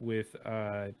block with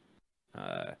Paul.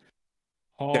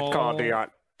 It's called the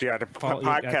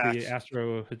podcast. The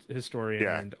Astro Historian,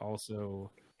 and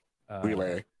also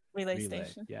Relay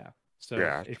Station. Yeah.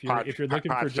 So if you're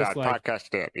looking for just like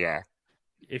podcast,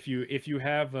 if you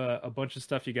have a bunch of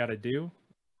stuff you got to do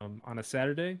on a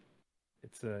Saturday,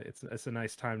 it's a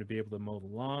nice time to be able to mow the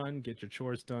lawn, get your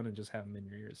chores done, and just have them in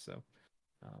your ears. So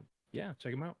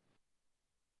check them out.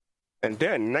 And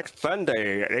then next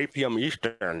Sunday at 8 p.m.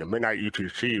 Eastern, midnight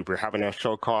UTC, we're having a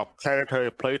show called Planetary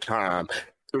Playtime.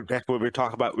 That's where we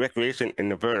talk about recreation in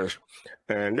the verse,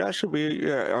 and that should be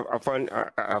a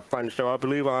fun show. I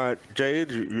believe, Jade,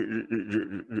 you're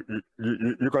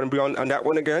going to be on that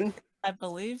one again. I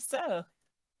believe so.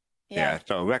 Yeah.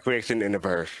 So recreation in the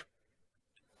verse.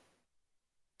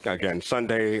 Again,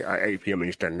 Sunday at 8 p.m.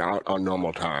 Eastern, on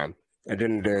normal time, and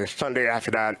then the Sunday after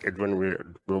that is when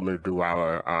we'll do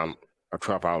our a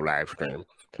 12-hour live stream.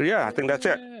 So yeah, I think that's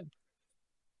it.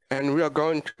 And we are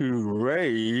going to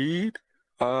raid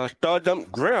Stardom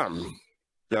Grim.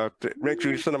 So make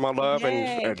sure you send them my love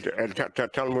and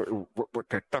tell him what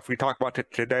the stuff we talked about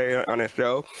today on the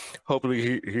show.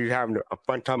 Hopefully he's having a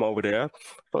fun time over there.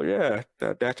 So yeah,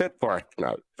 that's it for us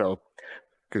now. So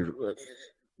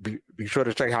be sure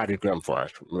to say hi to Grim for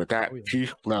us. With that,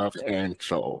 peace, love, and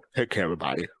soul. Take care,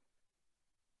 everybody.